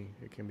especially,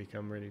 it can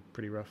become really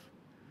pretty rough.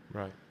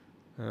 Right.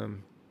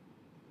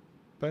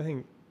 But I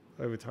think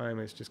over time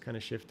it's just kind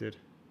of shifted,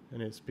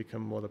 and it's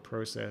become more the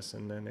process,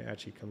 and then it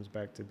actually comes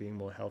back to being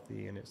more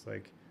healthy. And it's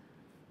like,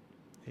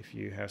 if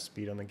you have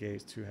speed on the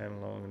gates, two-hand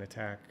long and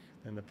attack,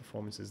 then the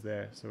performance is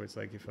there. So it's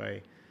like, if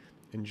I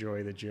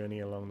enjoy the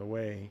journey along the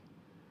way,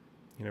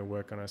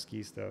 work on our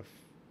ski stuff,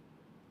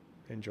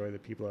 enjoy the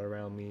people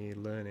around me,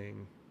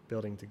 learning,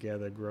 building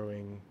together,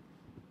 growing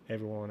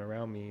everyone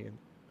around me, and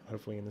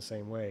hopefully in the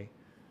same way,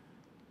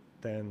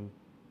 then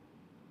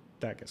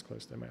that gets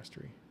close to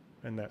mastery,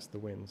 and that's the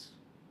wins.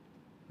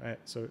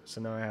 So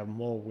now I have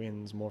more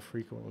wins more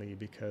frequently,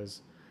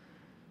 because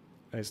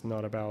it's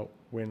not about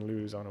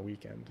win-lose on a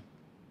weekend.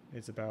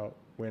 It's about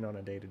win on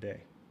a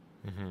day-to-day.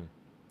 Mm-hmm.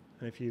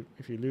 And if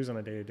you lose on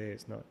a day-to-day,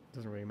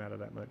 doesn't really matter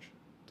that much.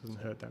 It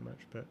doesn't hurt that much.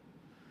 But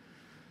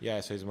yeah,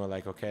 so it's more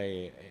like,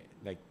 okay,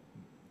 like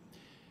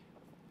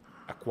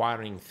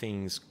acquiring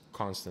things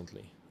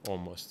constantly,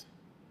 almost.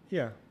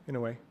 Yeah, in a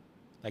way.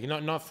 Like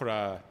not for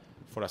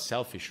a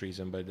selfish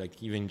reason, but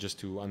like even just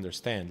to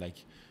understand.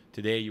 Like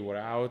today you were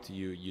out,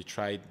 you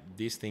tried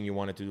this thing you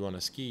wanted to do on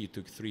a ski, you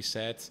took 3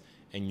 sets,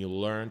 and you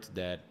learned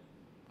that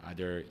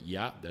either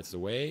that's the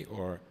way,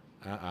 or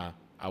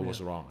I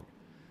was wrong.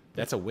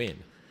 That's a win.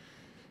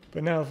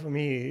 But now for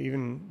me,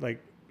 even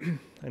like,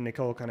 and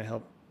Nicole kind of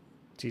helped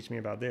teach me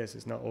about this,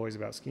 it's not always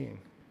about skiing.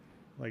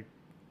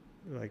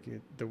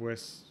 The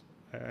worse,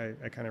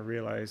 I kind of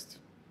realized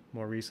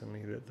more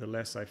recently that the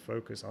less I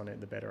focus on it,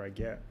 the better I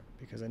get,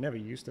 because I never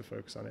used to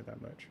focus on it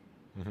that much.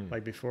 Mm-hmm.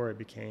 Like before, it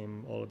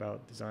became all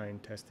about design,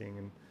 testing,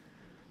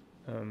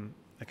 and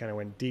I kind of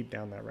went deep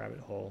down that rabbit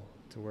hole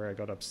to where I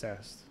got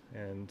obsessed,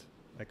 and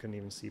I couldn't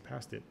even see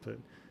past it.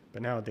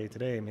 But now day to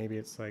day, maybe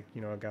it's like,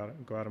 I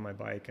go out on my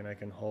bike and I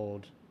can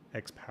hold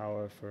X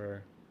power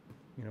for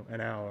an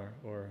hour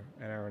or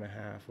an hour and a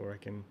half, or I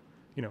can,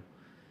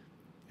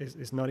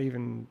 it's not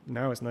even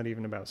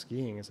about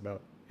skiing. It's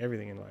about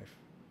everything in life.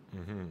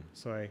 Mm-hmm.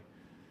 So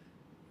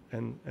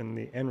and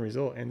the end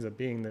result ends up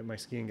being that my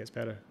skiing gets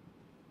better,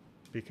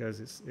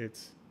 because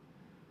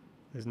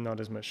there's not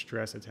as much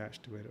stress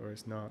attached to it, or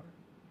it's not,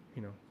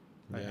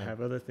 I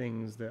have other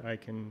things that I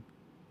can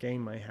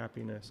gain my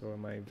happiness or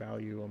my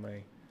value or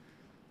my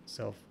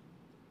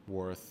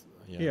self-worth.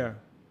 Yeah,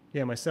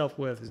 my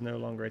self-worth is no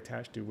longer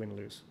attached to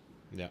win-lose.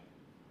 Yeah.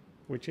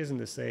 Which isn't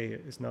to say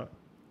it's not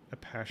a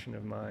passion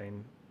of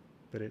mine,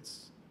 but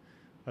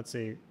I'd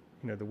say,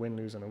 the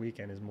win-lose on a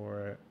weekend is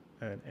more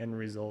an end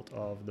result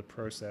of the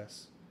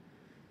process.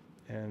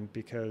 And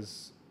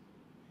because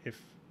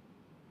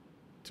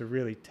to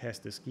really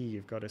test a ski,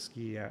 you've got to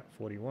ski at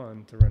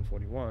 41 to run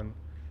 41.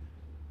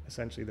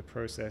 Essentially, the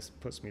process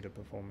puts me to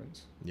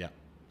performance. Yeah.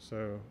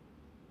 So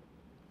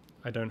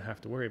I don't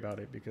have to worry about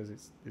it, because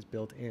it's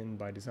built in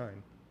by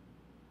design.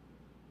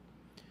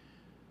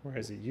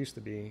 Whereas it used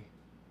to be,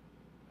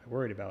 I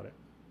worried about it.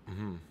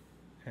 Mm-hmm.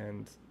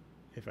 And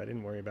if I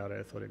didn't worry about it,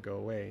 I thought it'd go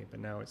away.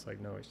 But now it's like,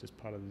 no, it's just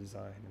part of the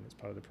design, and it's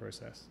part of the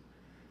process.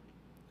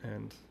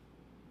 And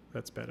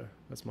that's better.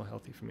 That's more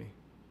healthy for me.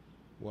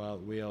 Well,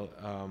 Will,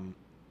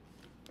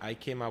 I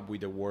came up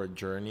with the word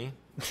journey,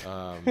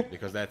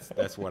 because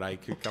that's what I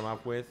could come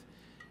up with.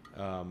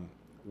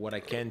 What I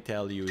can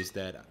tell you is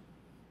that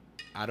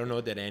I don't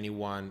know that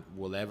anyone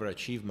will ever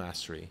achieve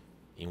mastery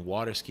in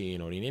water skiing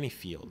or in any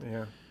field.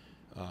 Yeah.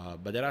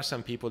 But there are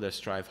some people that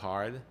strive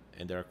hard,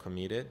 and they're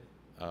committed,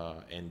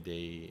 and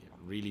they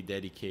really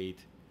dedicate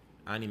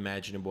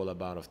unimaginable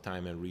amount of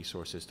time and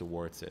resources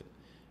towards it.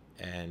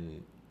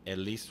 And at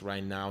least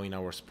right now in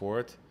our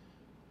sport,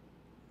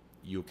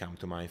 you come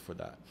to mind for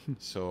that.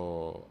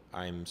 So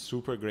I'm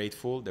super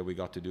grateful that we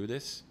got to do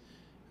this.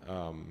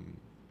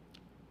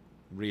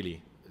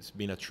 Really, it's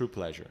been a true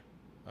pleasure.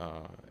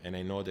 And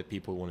I know that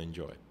people will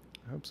enjoy it.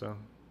 I hope so.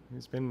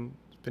 It's been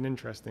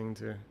interesting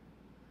to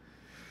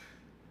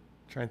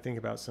try and think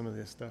about some of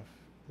this stuff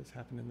that's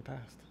happened in the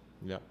past.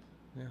 Yeah.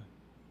 Yeah.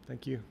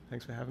 Thank you.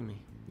 Thanks for having me.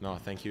 No,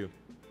 thank you.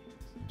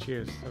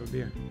 Cheers. Have a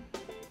beer.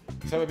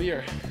 Let's have a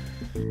beer.